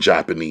back in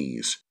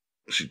Japanese.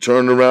 She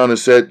turned around and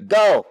said,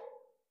 "Go."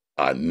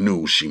 I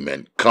knew she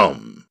meant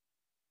come.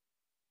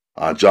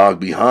 I jogged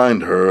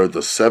behind her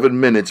the 7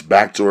 minutes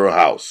back to her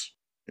house.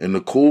 In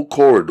the cool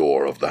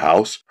corridor of the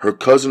house, her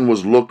cousin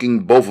was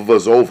looking both of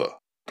us over.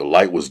 The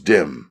light was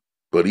dim,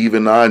 but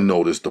even I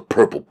noticed the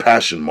purple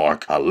passion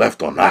mark I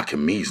left on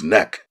Akemi's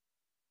neck.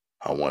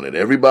 I wanted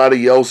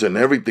everybody else and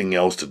everything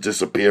else to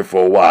disappear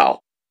for a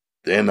while.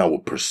 Then I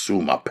would pursue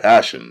my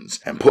passions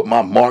and put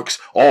my marks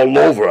all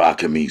over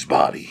Akemi's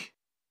body.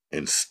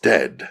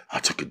 Instead, I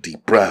took a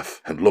deep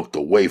breath and looked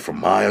away from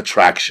my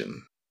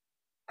attraction.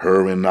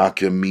 Her and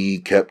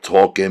Akemi kept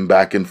talking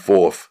back and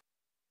forth.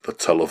 The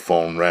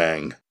telephone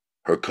rang.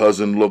 Her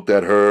cousin looked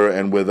at her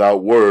and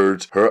without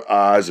words, her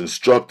eyes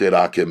instructed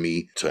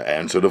Akemi to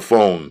answer the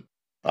phone.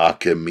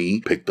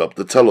 Akemi picked up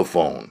the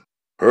telephone.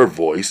 Her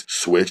voice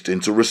switched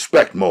into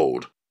respect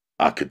mode.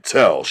 I could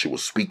tell she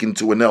was speaking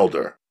to an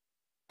elder.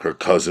 Her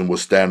cousin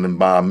was standing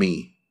by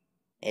me.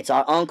 "It's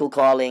our uncle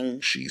calling,"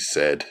 she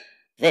said.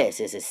 "This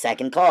is his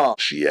second call,"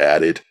 she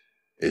added.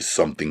 "Is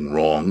something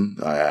wrong?"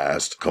 I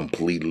asked,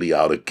 completely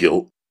out of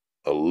guilt.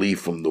 A leaf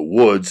from the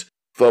woods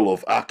fell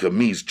off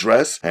Akemi's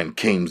dress and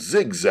came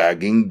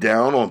zigzagging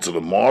down onto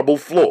the marble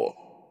floor.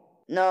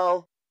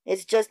 "No,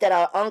 it's just that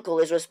our uncle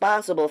is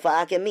responsible for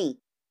Akemi.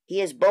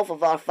 He is both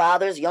of our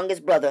father's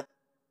youngest brother."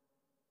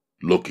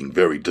 Looking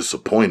very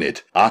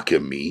disappointed,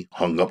 Akemi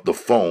hung up the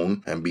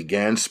phone and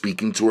began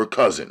speaking to her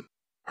cousin.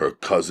 Her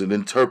cousin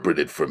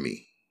interpreted for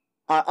me.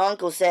 "Our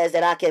uncle says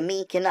that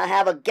Akemi cannot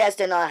have a guest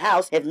in our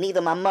house if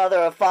neither my mother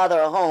or father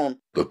are home,"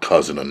 the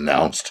cousin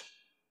announced.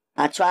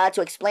 "I tried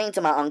to explain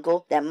to my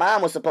uncle that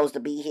Mom was supposed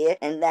to be here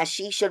and that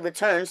she should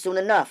return soon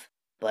enough.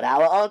 But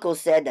our uncle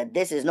said that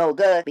this is no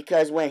good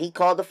because when he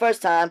called the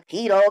first time,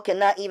 Hiro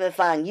cannot even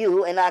find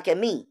you and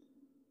Akemi."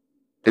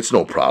 "It's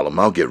no problem.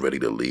 I'll get ready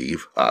to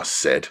leave," I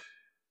said.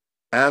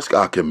 "Ask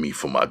Akemi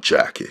for my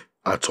jacket,"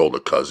 I told her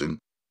cousin.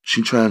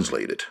 She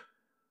translated.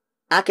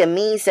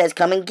 "Akemi says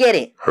come and get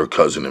it," her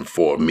cousin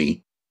informed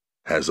me.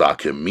 As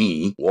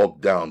Akemi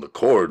walked down the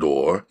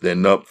corridor,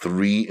 then up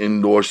 3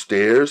 indoor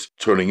stairs,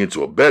 turning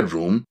into a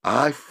bedroom,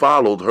 I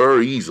followed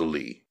her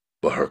easily.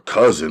 But her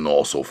cousin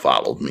also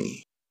followed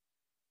me.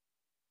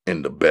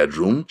 In the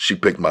bedroom, she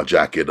picked my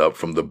jacket up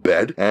from the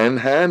bed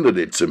and handed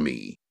it to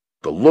me.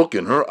 The look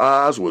in her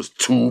eyes was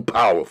too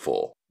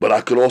powerful, but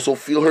I could also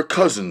feel her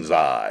cousin's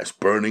eyes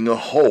burning a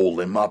hole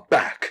in my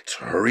back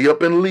to hurry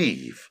up and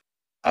leave.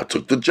 I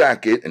took the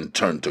jacket and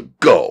turned to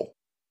go.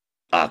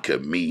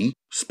 Akemi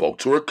spoke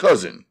to her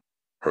cousin.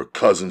 Her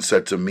cousin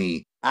said to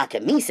me,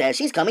 "Akemi says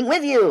she's coming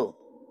with you."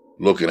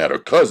 Looking at her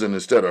cousin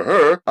instead of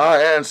her,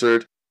 I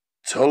answered,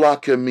 "Tell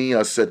Akemi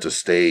I said to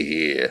stay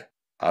here.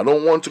 I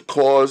don't want to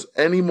cause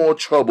any more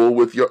trouble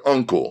with your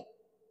uncle."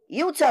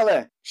 "You tell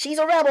her. She's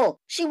a rebel.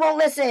 She won't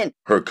listen,"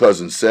 her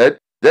cousin said,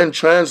 then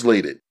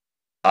translated.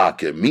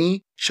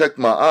 Akemi checked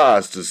my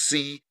eyes to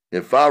see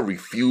if I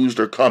refused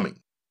her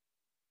coming.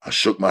 I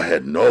shook my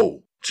head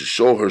no, to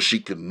show her she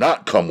could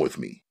not come with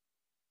me.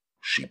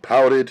 She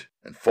pouted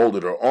and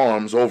folded her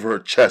arms over her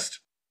chest.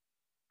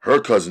 Her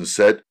cousin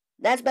said,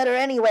 "That's better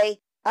anyway.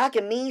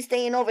 Akemi's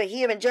staying over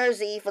here in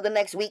Jersey for the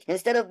next week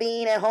instead of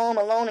being at home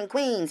alone in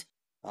Queens.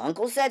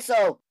 Uncle said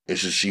so."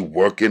 "Isn't she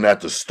working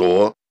at the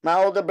store?" "My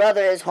older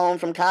brother is home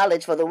from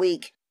college for the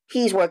week.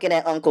 He's working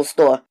at Uncle's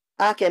store.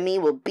 Akemi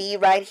will be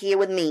right here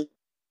with me."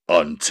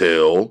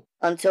 Until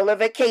her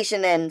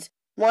vacation ends.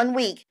 1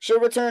 week. She'll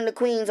return to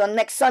Queens on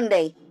next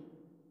Sunday."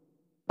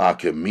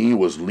 Akemi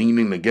was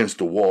leaning against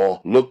the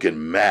wall,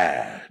 looking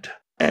mad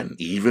and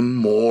even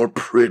more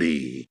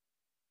pretty.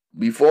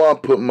 Before I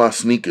put my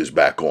sneakers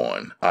back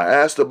on, I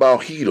asked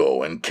about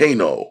Hiro and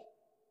Kano.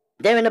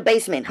 "They're in the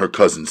basement," her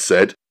cousin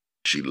said.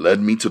 She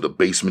led me to the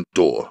basement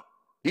door.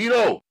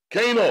 "Hiro,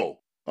 Kano,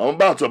 I'm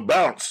about to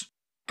bounce."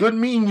 "Good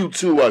meeting you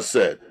two," I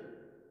said.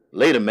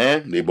 "Later,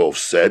 man," they both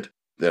said.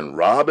 Then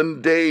Rob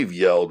and Dave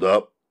yelled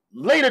up,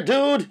 "Later,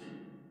 dude."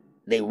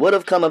 "They would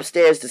have come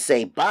upstairs to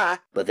say bye,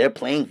 but they're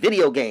playing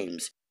video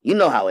games. You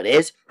know how it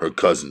is," her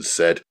cousin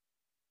said.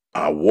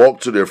 I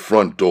walked to their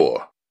front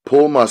door,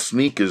 pulled my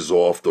sneakers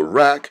off the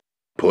rack,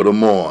 put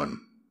them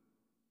on.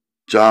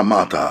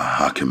 "Jamata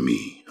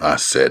Hakemi," I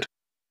said.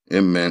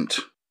 It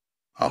meant,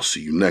 "I'll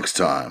see you next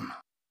time."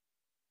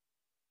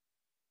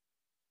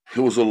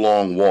 It was a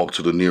long walk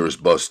to the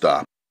nearest bus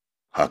stop.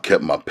 I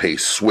kept my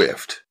pace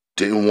swift.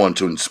 Didn't want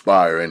to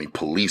inspire any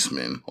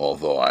policemen,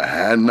 although I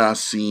had not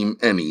seen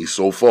any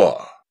so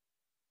far.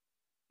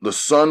 The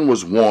sun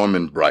was warm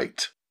and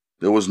bright.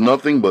 There was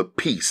nothing but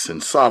peace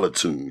and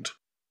solitude.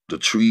 The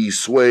trees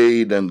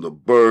swayed and the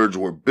birds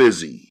were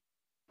busy.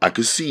 I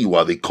could see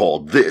why they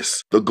called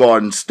this the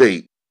Garden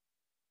State.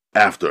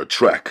 After a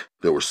trek,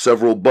 there were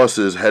several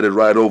buses headed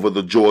right over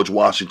the George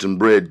Washington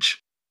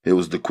Bridge. It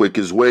was the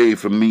quickest way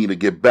for me to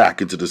get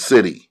back into the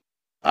city.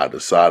 I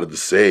decided to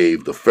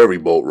save the ferry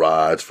boat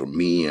rides for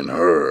me and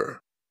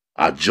her.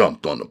 I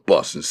jumped on the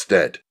bus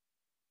instead.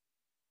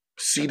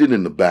 Seated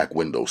in the back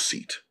window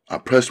seat, I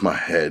pressed my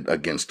head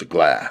against the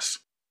glass.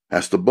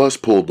 As the bus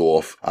pulled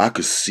off, I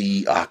could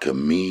see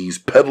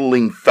Akamise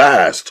pedaling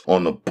fast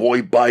on the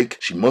boy bike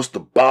she must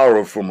have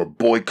borrowed from her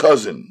boy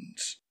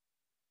cousins.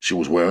 She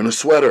was wearing a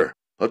sweater,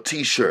 a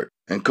t-shirt,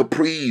 and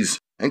capris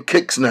and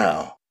kicks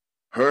now.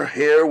 Her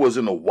hair was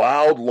in a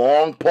wild,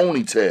 long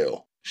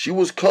ponytail. She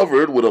was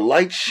covered with a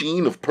light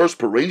sheen of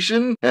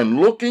perspiration and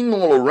looking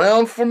all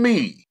around for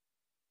me.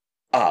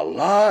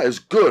 Allah is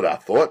good, I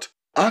thought.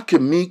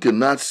 Akamise could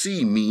not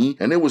see me,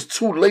 and it was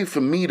too late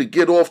for me to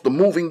get off the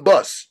moving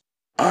bus.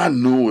 I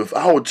knew if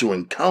I were to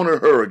encounter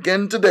her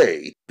again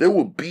today, there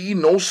would be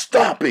no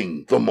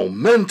stopping the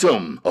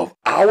momentum of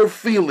our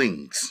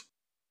feelings.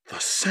 The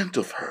scent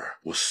of her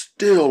was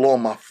still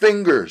on my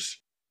fingers.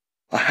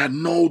 I had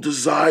no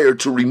desire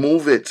to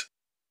remove it.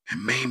 It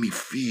made me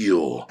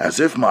feel as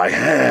if my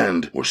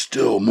hand were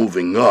still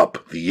moving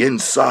up the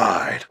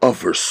inside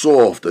of her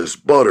soft as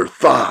butter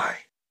thigh.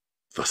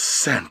 The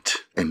scent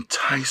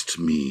enticed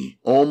me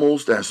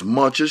almost as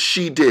much as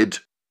she did.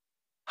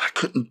 I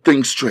couldn't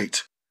think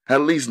straight,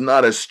 at least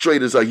not as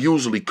straight as I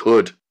usually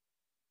could.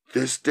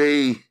 This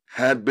day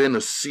had been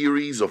a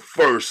series of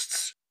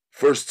firsts.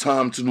 First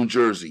time to New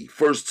Jersey,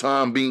 first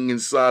time being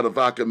inside of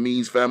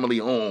Akamise's family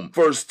home,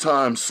 first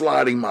time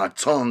sliding my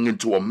tongue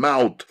into a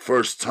mouth,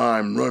 first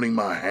time running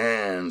my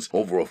hands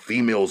over a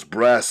female's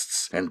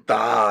breasts and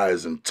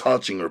thighs and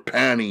touching her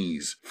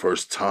panties,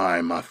 first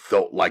time I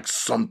felt like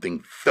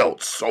something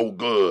felt so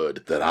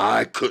good that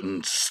I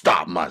couldn't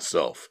stop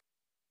myself.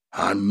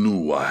 I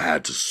knew I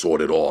had to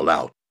sort it all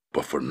out.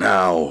 But for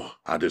now,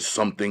 I did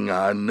something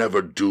I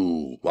never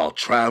do while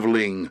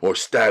traveling or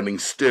standing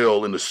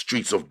still in the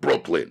streets of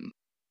Brooklyn.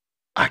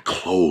 I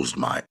closed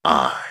my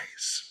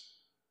eyes.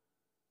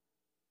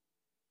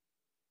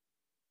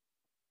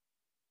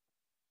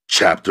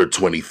 Chapter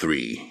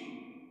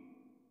 23.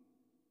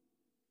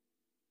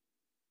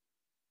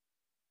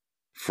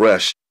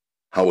 Fresh.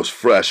 I was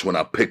fresh when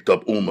I picked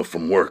up Uma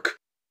from work.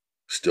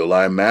 Still,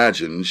 I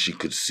imagined she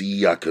could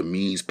see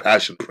Akamise's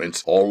passion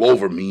prints all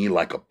over me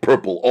like a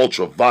purple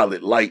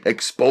ultraviolet light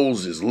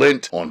exposes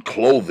lint on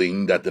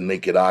clothing that the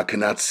naked eye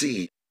cannot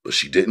see. But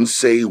she didn't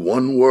say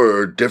one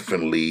word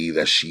differently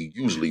that she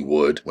usually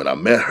would when I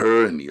met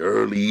her in the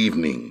early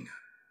evening.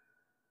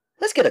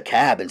 Let's get a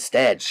cab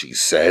instead, she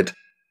said.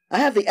 I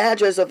have the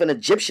address of an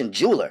Egyptian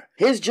jeweler.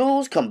 His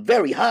jewels come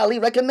very highly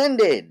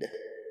recommended.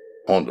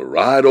 On the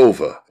ride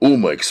over,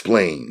 Uma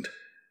explained.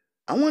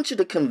 I want you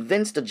to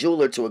convince the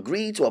jeweler to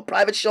agree to a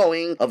private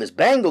showing of his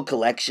bangle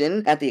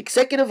collection at the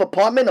executive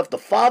apartment of the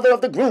father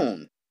of the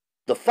groom.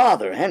 The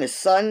father and his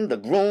son, the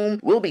groom,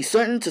 will be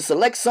certain to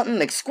select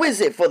something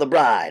exquisite for the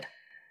bride.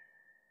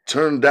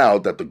 Turned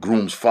out that the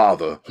groom's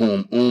father,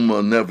 whom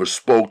Uma never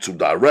spoke to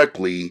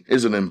directly,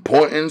 is an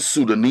important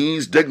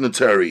Sudanese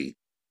dignitary.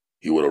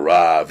 He would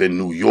arrive in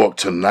New York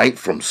tonight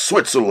from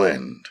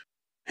Switzerland.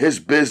 His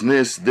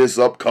business this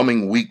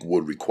upcoming week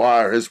would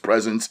require his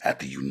presence at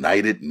the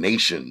United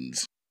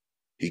Nations.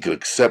 He could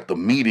accept a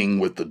meeting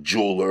with the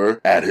jeweler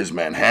at his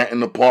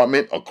Manhattan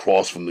apartment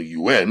across from the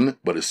UN,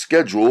 but his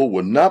schedule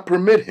would not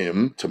permit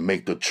him to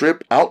make the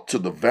trip out to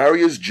the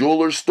various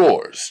jeweler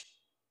stores.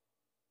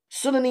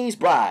 Sudanese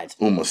brides,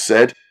 Uma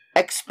said,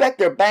 expect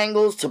their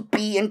bangles to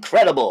be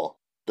incredible.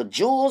 The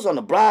jewels on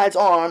the bride's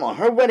arm on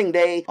her wedding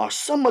day are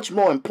so much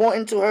more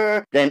important to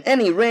her than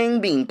any ring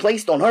being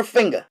placed on her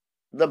finger.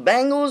 The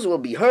bangles will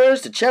be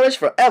hers to cherish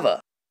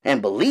forever.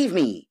 And believe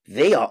me,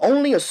 they are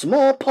only a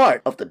small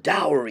part of the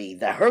dowry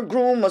that her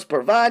groom must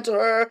provide to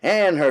her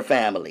and her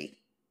family.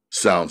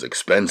 Sounds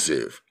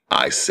expensive,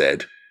 I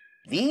said.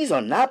 These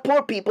are not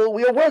poor people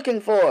we are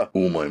working for,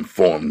 Uma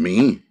informed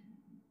me.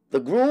 The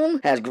groom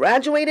has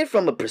graduated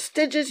from a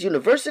prestigious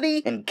university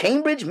in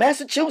Cambridge,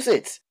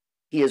 Massachusetts.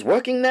 He is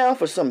working now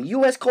for some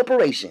U.S.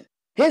 corporation.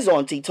 His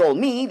auntie told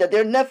me that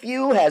their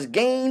nephew has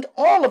gained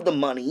all of the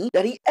money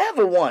that he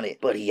ever wanted,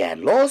 but he had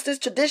lost his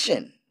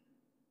tradition.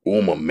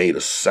 Uma made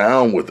a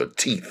sound with her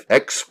teeth,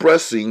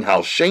 expressing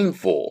how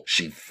shameful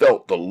she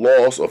felt the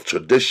loss of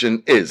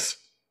tradition is.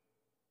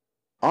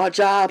 Our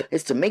job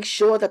is to make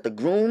sure that the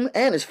groom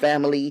and his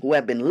family, who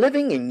have been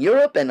living in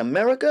Europe and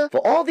America for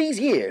all these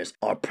years,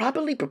 are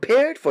properly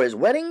prepared for his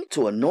wedding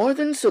to a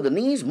northern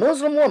Sudanese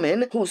Muslim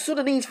woman whose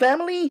Sudanese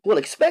family will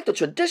expect a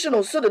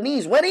traditional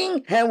Sudanese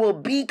wedding and will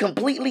be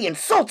completely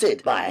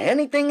insulted by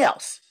anything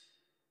else.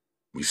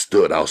 We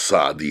stood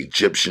outside the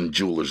Egyptian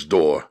jeweler's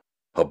door.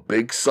 A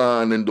big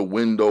sign in the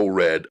window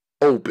read,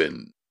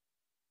 "Open."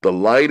 The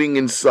lighting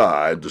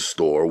inside the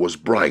store was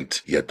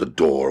bright, yet the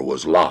door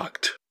was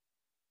locked.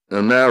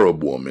 An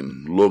Arab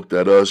woman looked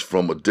at us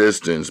from a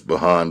distance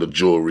behind the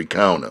jewelry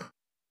counter.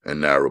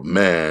 An Arab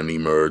man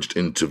emerged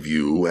into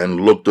view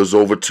and looked us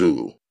over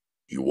too.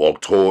 He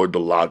walked toward the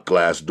locked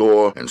glass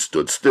door and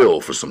stood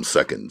still for some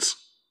seconds.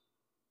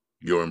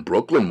 "You're in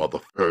Brooklyn,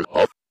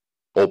 motherfucker.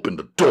 Open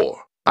the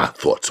door," I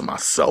thought to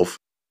myself.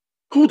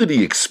 Who did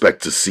he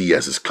expect to see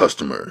as his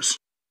customers?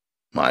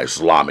 My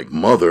Islamic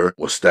mother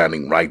was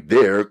standing right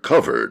there,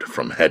 covered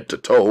from head to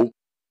toe.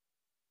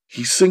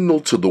 He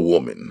signaled to the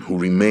woman who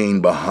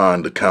remained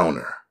behind the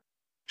counter.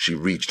 She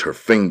reached her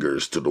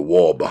fingers to the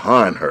wall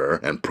behind her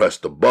and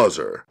pressed the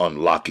buzzer,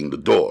 unlocking the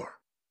door.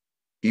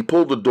 He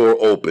pulled the door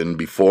open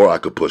before I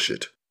could push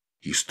it.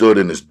 He stood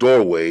in his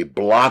doorway,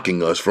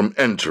 blocking us from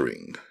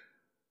entering.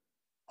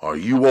 "Are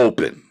you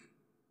open?"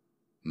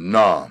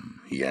 "Naam,"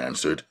 he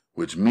answered,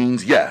 which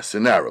means yes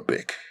in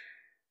Arabic.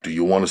 "Do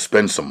you want to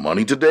spend some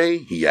money today?"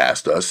 he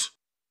asked us.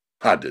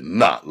 I did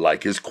not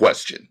like his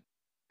question.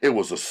 It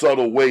was a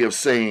subtle way of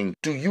saying,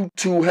 "Do you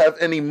two have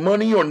any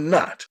money or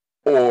not?"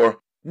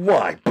 Or,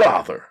 "Why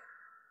bother?"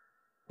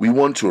 "We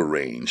want to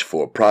arrange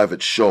for a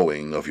private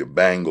showing of your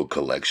bangle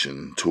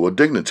collection to a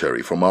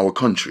dignitary from our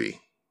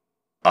country."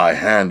 I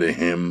handed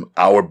him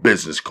our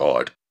business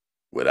card.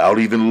 Without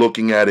even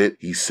looking at it,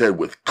 he said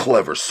with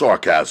clever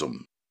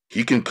sarcasm,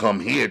 "He can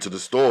come here to the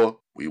store.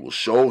 We will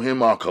show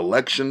him our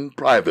collection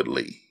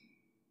privately."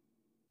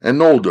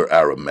 An older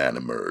Arab man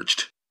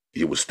emerged.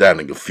 He was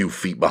standing a few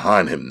feet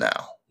behind him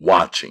now,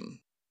 watching.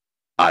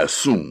 I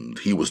assumed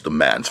he was the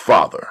man's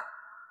father.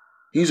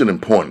 "He's an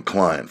important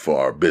client for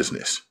our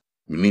business.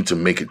 We need to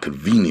make it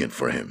convenient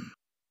for him."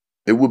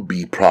 "It would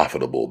be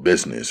profitable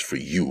business for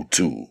you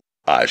too,"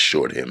 I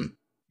assured him.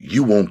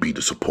 "You won't be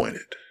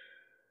disappointed."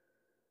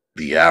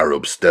 The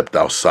Arab stepped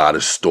outside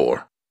his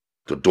store.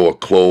 The door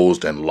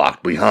closed and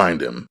locked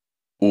behind him.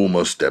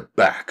 Uma stepped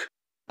back.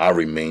 I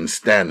remained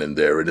standing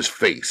there in his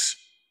face.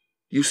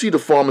 "You see the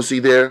pharmacy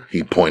there?"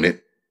 he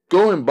pointed.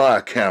 "Go and buy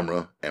a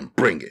camera and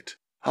bring it.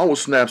 I will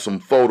snap some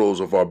photos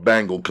of our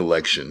bangle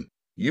collection.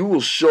 You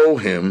will show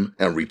him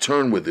and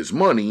return with his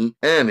money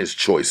and his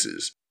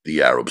choices,"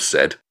 the Arab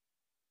said.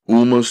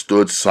 Uma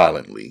stood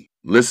silently,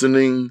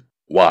 listening,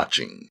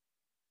 watching.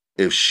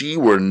 If she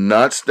were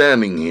not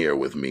standing here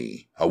with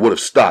me, I would have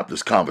stopped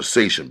this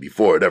conversation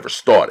before it ever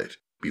started,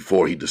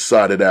 before he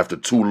decided after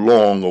too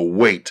long a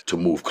wait to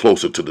move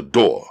closer to the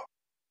door.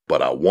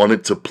 But I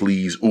wanted to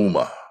please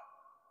Uma.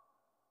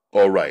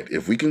 "All right,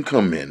 if we can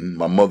come in,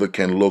 my mother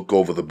can look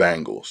over the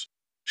bangles.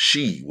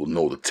 She will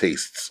know the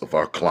tastes of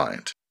our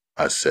client,"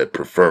 I said,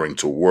 preferring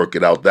to work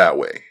it out that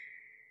way.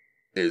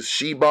 "Is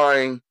she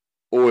buying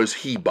or is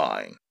he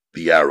buying?"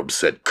 the Arab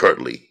said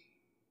curtly.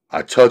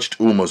 I touched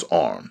Uma's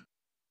arm.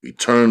 We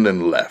turned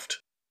and left.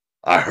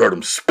 I heard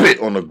him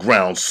spit on the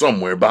ground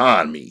somewhere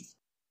behind me.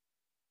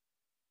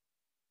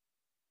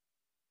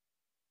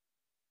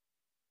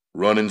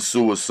 Running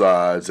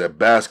suicides at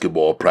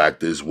basketball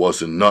practice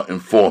wasn't nothing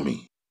for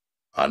me.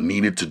 I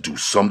needed to do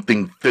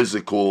something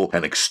physical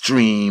and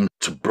extreme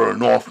to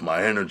burn off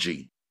my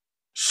energy.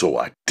 So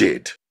I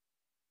did.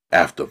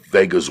 After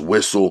Vega's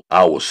whistle,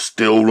 I was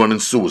still running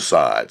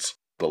suicides.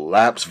 The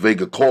laps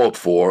Vega called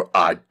for,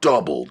 I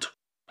doubled.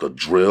 The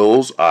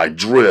drills, I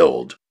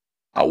drilled.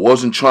 I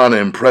wasn't trying to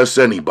impress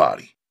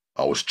anybody.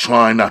 I was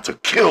trying not to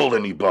kill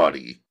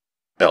anybody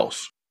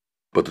else.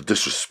 But the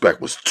disrespect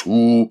was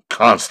too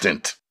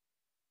constant.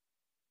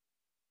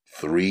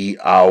 3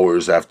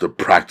 hours after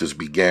practice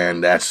began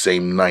that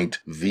same night,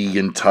 the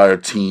entire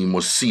team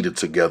was seated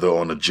together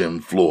on the gym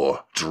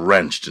floor,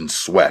 drenched in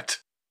sweat.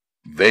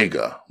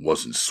 Vega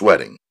wasn't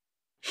sweating.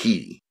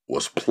 He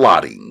was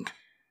plotting.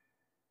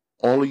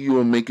 "All of you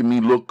are making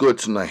me look good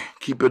tonight.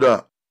 Keep it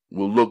up.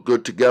 We'll look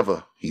good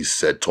together," he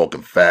said,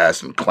 talking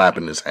fast and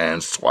clapping his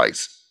hands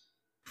twice.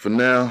 "For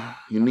now,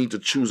 you need to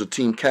choose a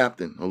team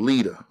captain, a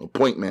leader, a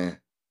point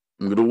man.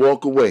 I'm going to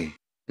walk away.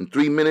 In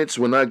 3 minutes,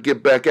 when I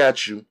get back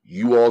at you,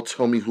 you all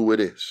tell me who it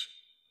is."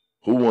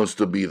 "Who wants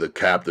to be the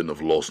captain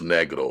of Los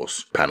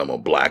Negros?" Panama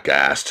Black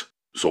asked,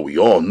 so we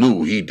all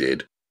knew he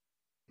did.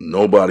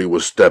 Nobody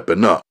was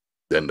stepping up.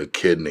 Then the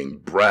kid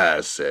named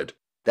Brad said,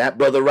 "That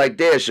brother right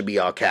there should be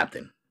our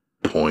captain,"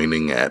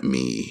 pointing at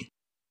me.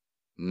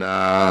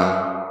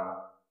 "Nah,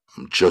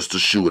 I'm just a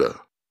shooter.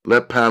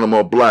 Let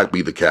Panama Black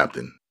be the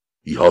captain.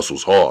 He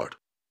hustles hard.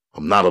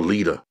 I'm not a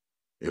leader.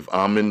 If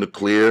I'm in the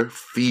clear,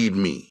 feed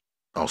me.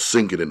 I'll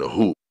sink it in the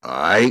hoop,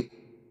 alright?"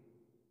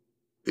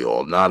 They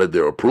all nodded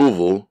their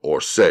approval or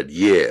said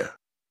yeah.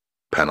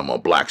 Panama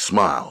Black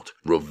smiled,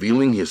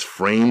 revealing his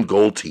framed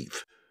gold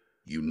teeth.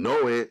 "You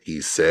know it," he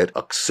said,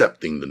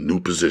 accepting the new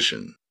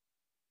position.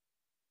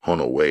 On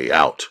the way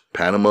out,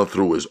 Panama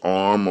threw his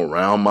arm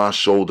around my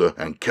shoulder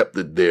and kept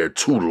it there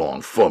too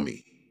long for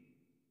me.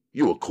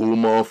 "You a cool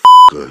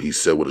motherfucker," he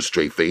said with a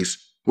straight face.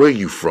 "Where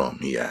you from?"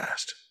 he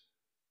asked.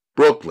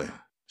 "Brooklyn.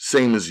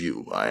 Same as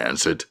you," I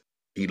answered.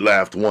 He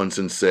laughed once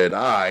and said,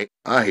 I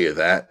hear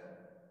that."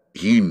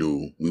 He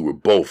knew we were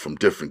both from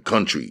different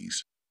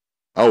countries.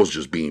 I was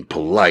just being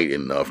polite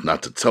enough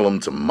not to tell him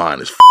to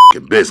mind his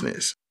f***ing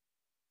business.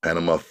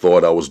 Panama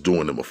thought I was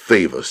doing him a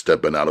favor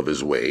stepping out of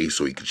his way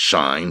so he could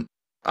shine.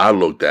 I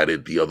looked at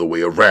it the other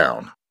way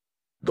around.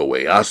 The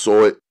way I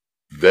saw it,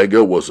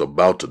 Vega was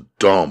about to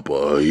dump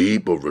a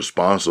heap of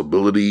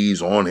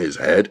responsibilities on his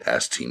head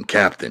as team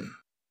captain.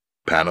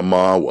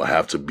 Panama will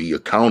have to be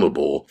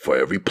accountable for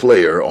every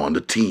player on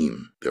the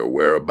team, their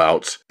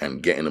whereabouts,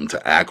 and getting them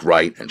to act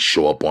right and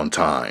show up on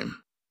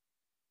time.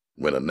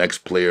 When the next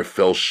player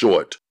fell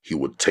short, he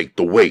would take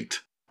the weight.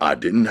 I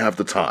didn't have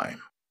the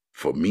time.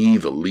 For me,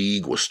 the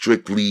league was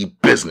strictly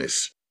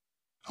business.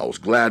 I was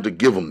glad to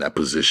give him that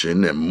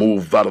position and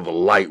move out of the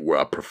light where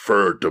I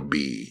preferred to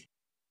be.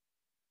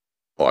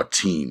 Our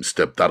team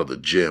stepped out of the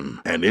gym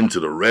and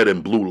into the red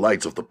and blue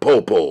lights of the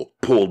Popo,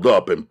 pulled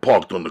up and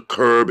parked on the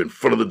curb in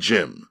front of the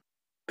gym.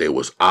 They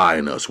was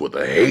eyeing us with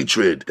a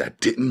hatred that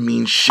didn't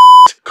mean shit,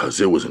 cause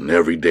it was an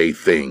everyday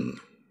thing.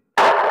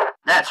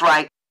 That's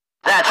right.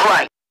 That's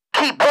right.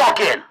 Keep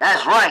walking.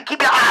 That's right.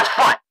 Keep your eyes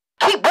front.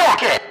 Keep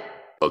walking.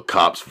 A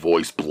cop's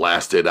voice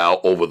blasted out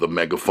over the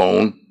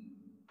megaphone.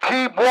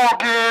 Keep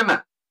walking,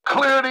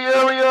 clear the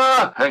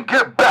area, and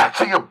get back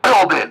to your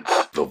buildings,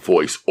 the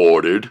voice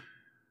ordered.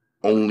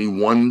 Only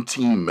one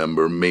team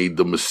member made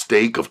the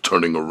mistake of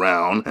turning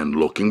around and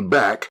looking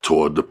back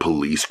toward the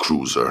police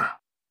cruiser.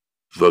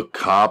 The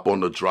cop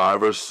on the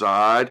driver's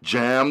side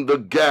jammed the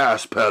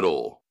gas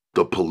pedal.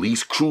 The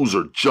police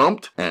cruiser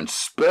jumped and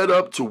sped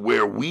up to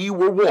where we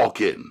were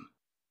walking.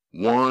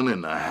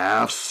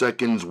 1.5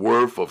 seconds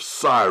worth of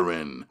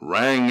siren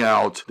rang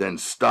out, then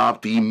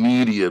stopped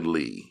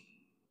immediately.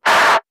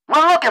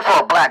 We're looking for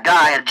a black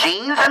guy in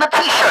jeans and a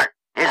t-shirt.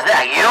 Is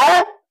that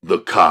you? The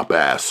cop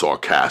asked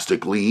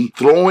sarcastically,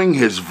 throwing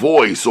his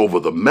voice over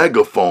the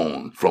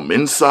megaphone from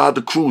inside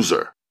the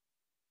cruiser.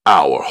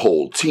 Our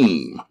whole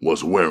team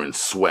was wearing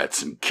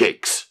sweats and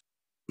kicks.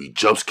 We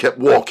just kept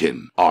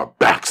walking, our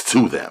backs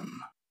to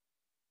them.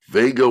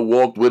 Vega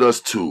walked with us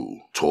too,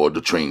 toward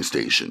the train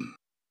station.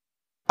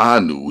 I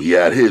knew he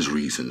had his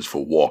reasons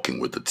for walking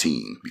with the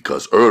team,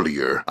 because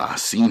earlier I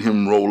seen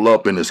him roll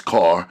up in his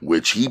car,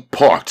 which he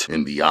parked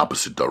in the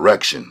opposite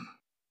direction.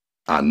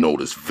 I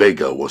noticed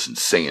Vega wasn't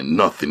saying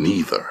nothing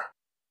either.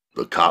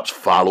 The cops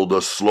followed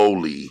us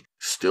slowly,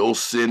 still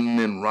sitting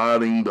and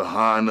riding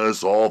behind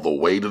us all the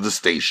way to the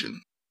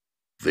station.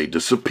 They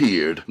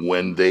disappeared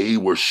when they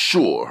were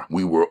sure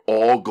we were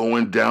all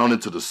going down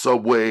into the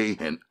subway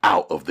and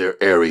out of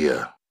their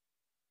area.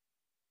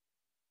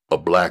 A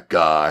black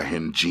guy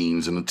in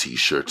jeans and a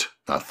t-shirt,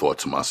 I thought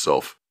to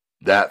myself.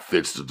 That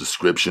fits the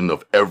description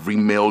of every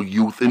male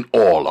youth in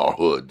all our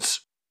hoods.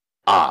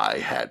 I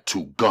had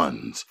 2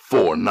 guns,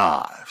 4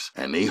 knives,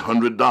 and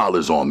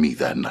 $800 on me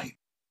that night.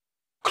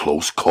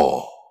 Close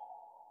call.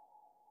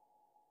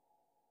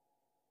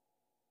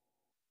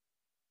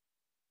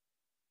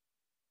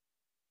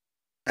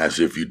 As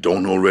if you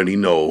don't already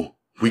know,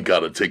 we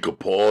gotta take a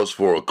pause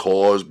for a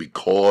cause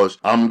because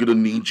I'm gonna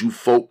need you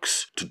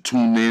folks to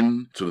tune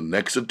in to the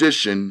next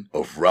edition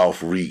of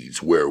Ralph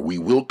Reads, where we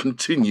will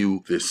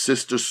continue this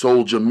Sister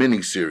Souljah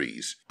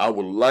miniseries. I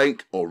would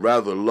like, or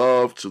rather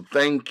love, to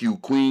thank you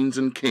queens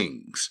and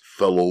kings,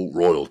 fellow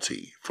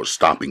royalty, for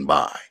stopping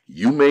by.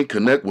 You may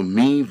connect with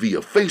me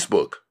via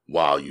Facebook.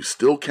 While you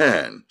still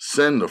can,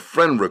 send a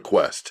friend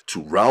request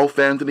to Ralph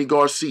Anthony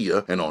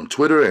Garcia and on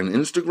Twitter and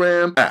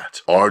Instagram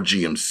at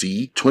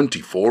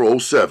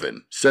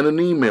RGMC2407. Send an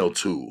email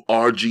to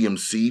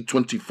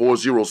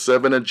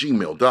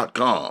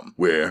rgmc2407@gmail.com,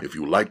 where if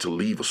you like to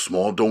leave a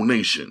small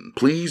donation,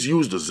 please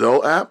use the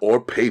Zelle app or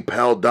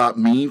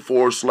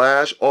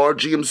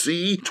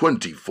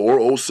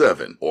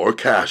paypal.me/RGMC2407 or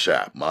Cash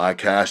App. My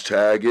cash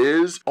tag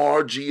is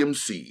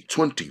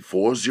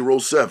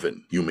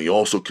RGMC2407. You may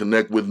also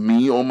connect with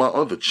me on my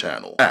other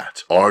channel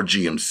at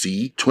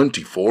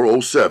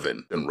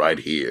RGMC2407 and right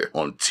here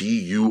on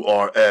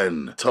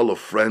TURN. Tell a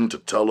friend to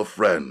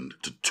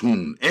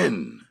tune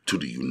in to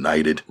the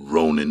United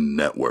Ronin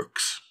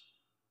Networks.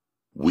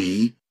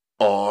 We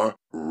are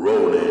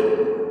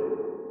Ronin.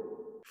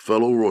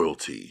 Fellow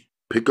royalty,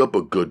 pick up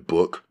a good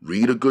book,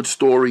 read a good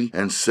story,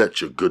 and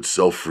set your good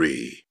self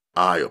free.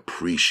 I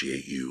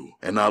appreciate you,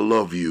 and I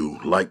love you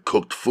like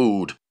cooked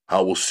food. I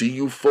will see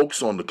you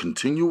folks on the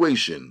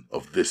continuation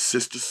of this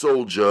Sister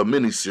Souljah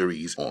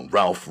miniseries on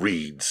Ralph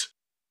Reads.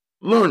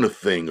 Learn a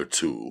thing or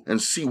two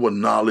and see what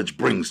knowledge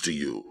brings to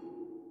you.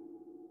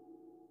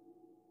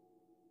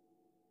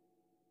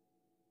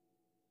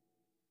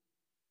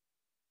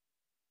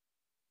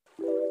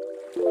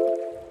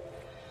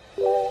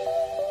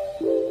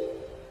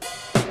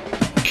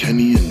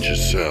 Kenny and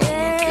Giselle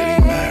are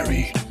getting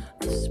married.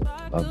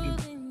 Love you.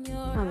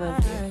 I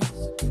love you.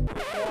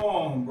 Come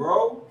on,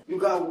 bro. You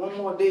got one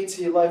more day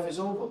till your life is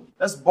over.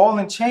 That's ball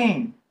and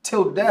chain.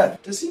 Till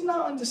death. Does he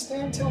not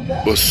understand till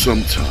death? But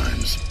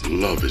sometimes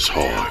love is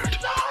hard.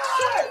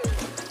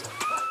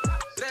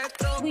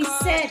 We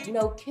said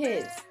no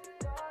kids.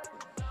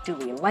 Do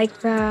we like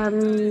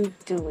them?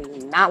 Do we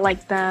not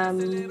like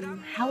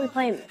them? How are we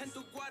playing this?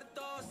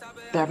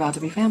 They're about to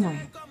be family.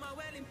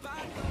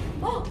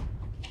 Oh!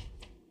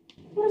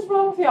 What's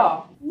wrong with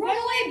y'all?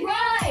 Runaway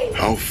bride!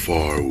 How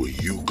far will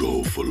you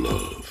go for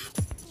love?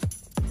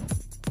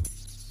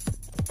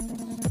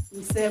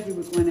 We said we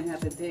were going to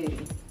have a day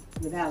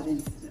without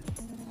incident.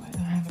 We're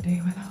gonna have a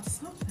day without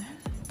something.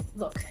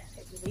 Look,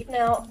 if you leave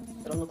now,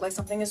 it'll look like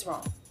something is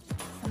wrong.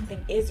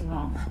 Something is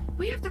wrong.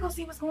 We have to go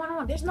see what's going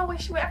on. There's no way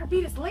she would ever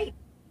be this late.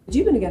 But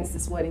you've been against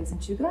this wedding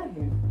since you got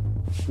here.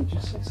 Did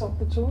you say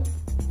something to her?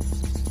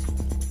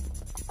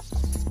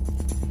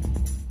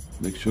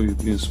 Make sure you're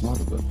being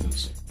smart about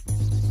this.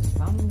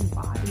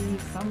 Somebody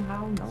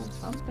somehow knows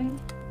something.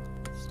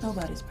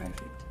 Nobody's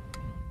perfect.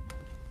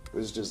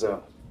 Where's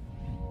Giselle?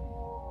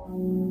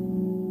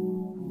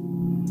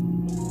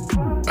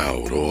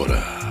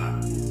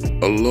 Aurora,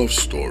 a love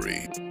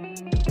story.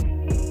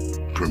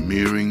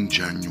 Premiering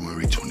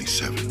January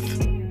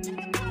 27th.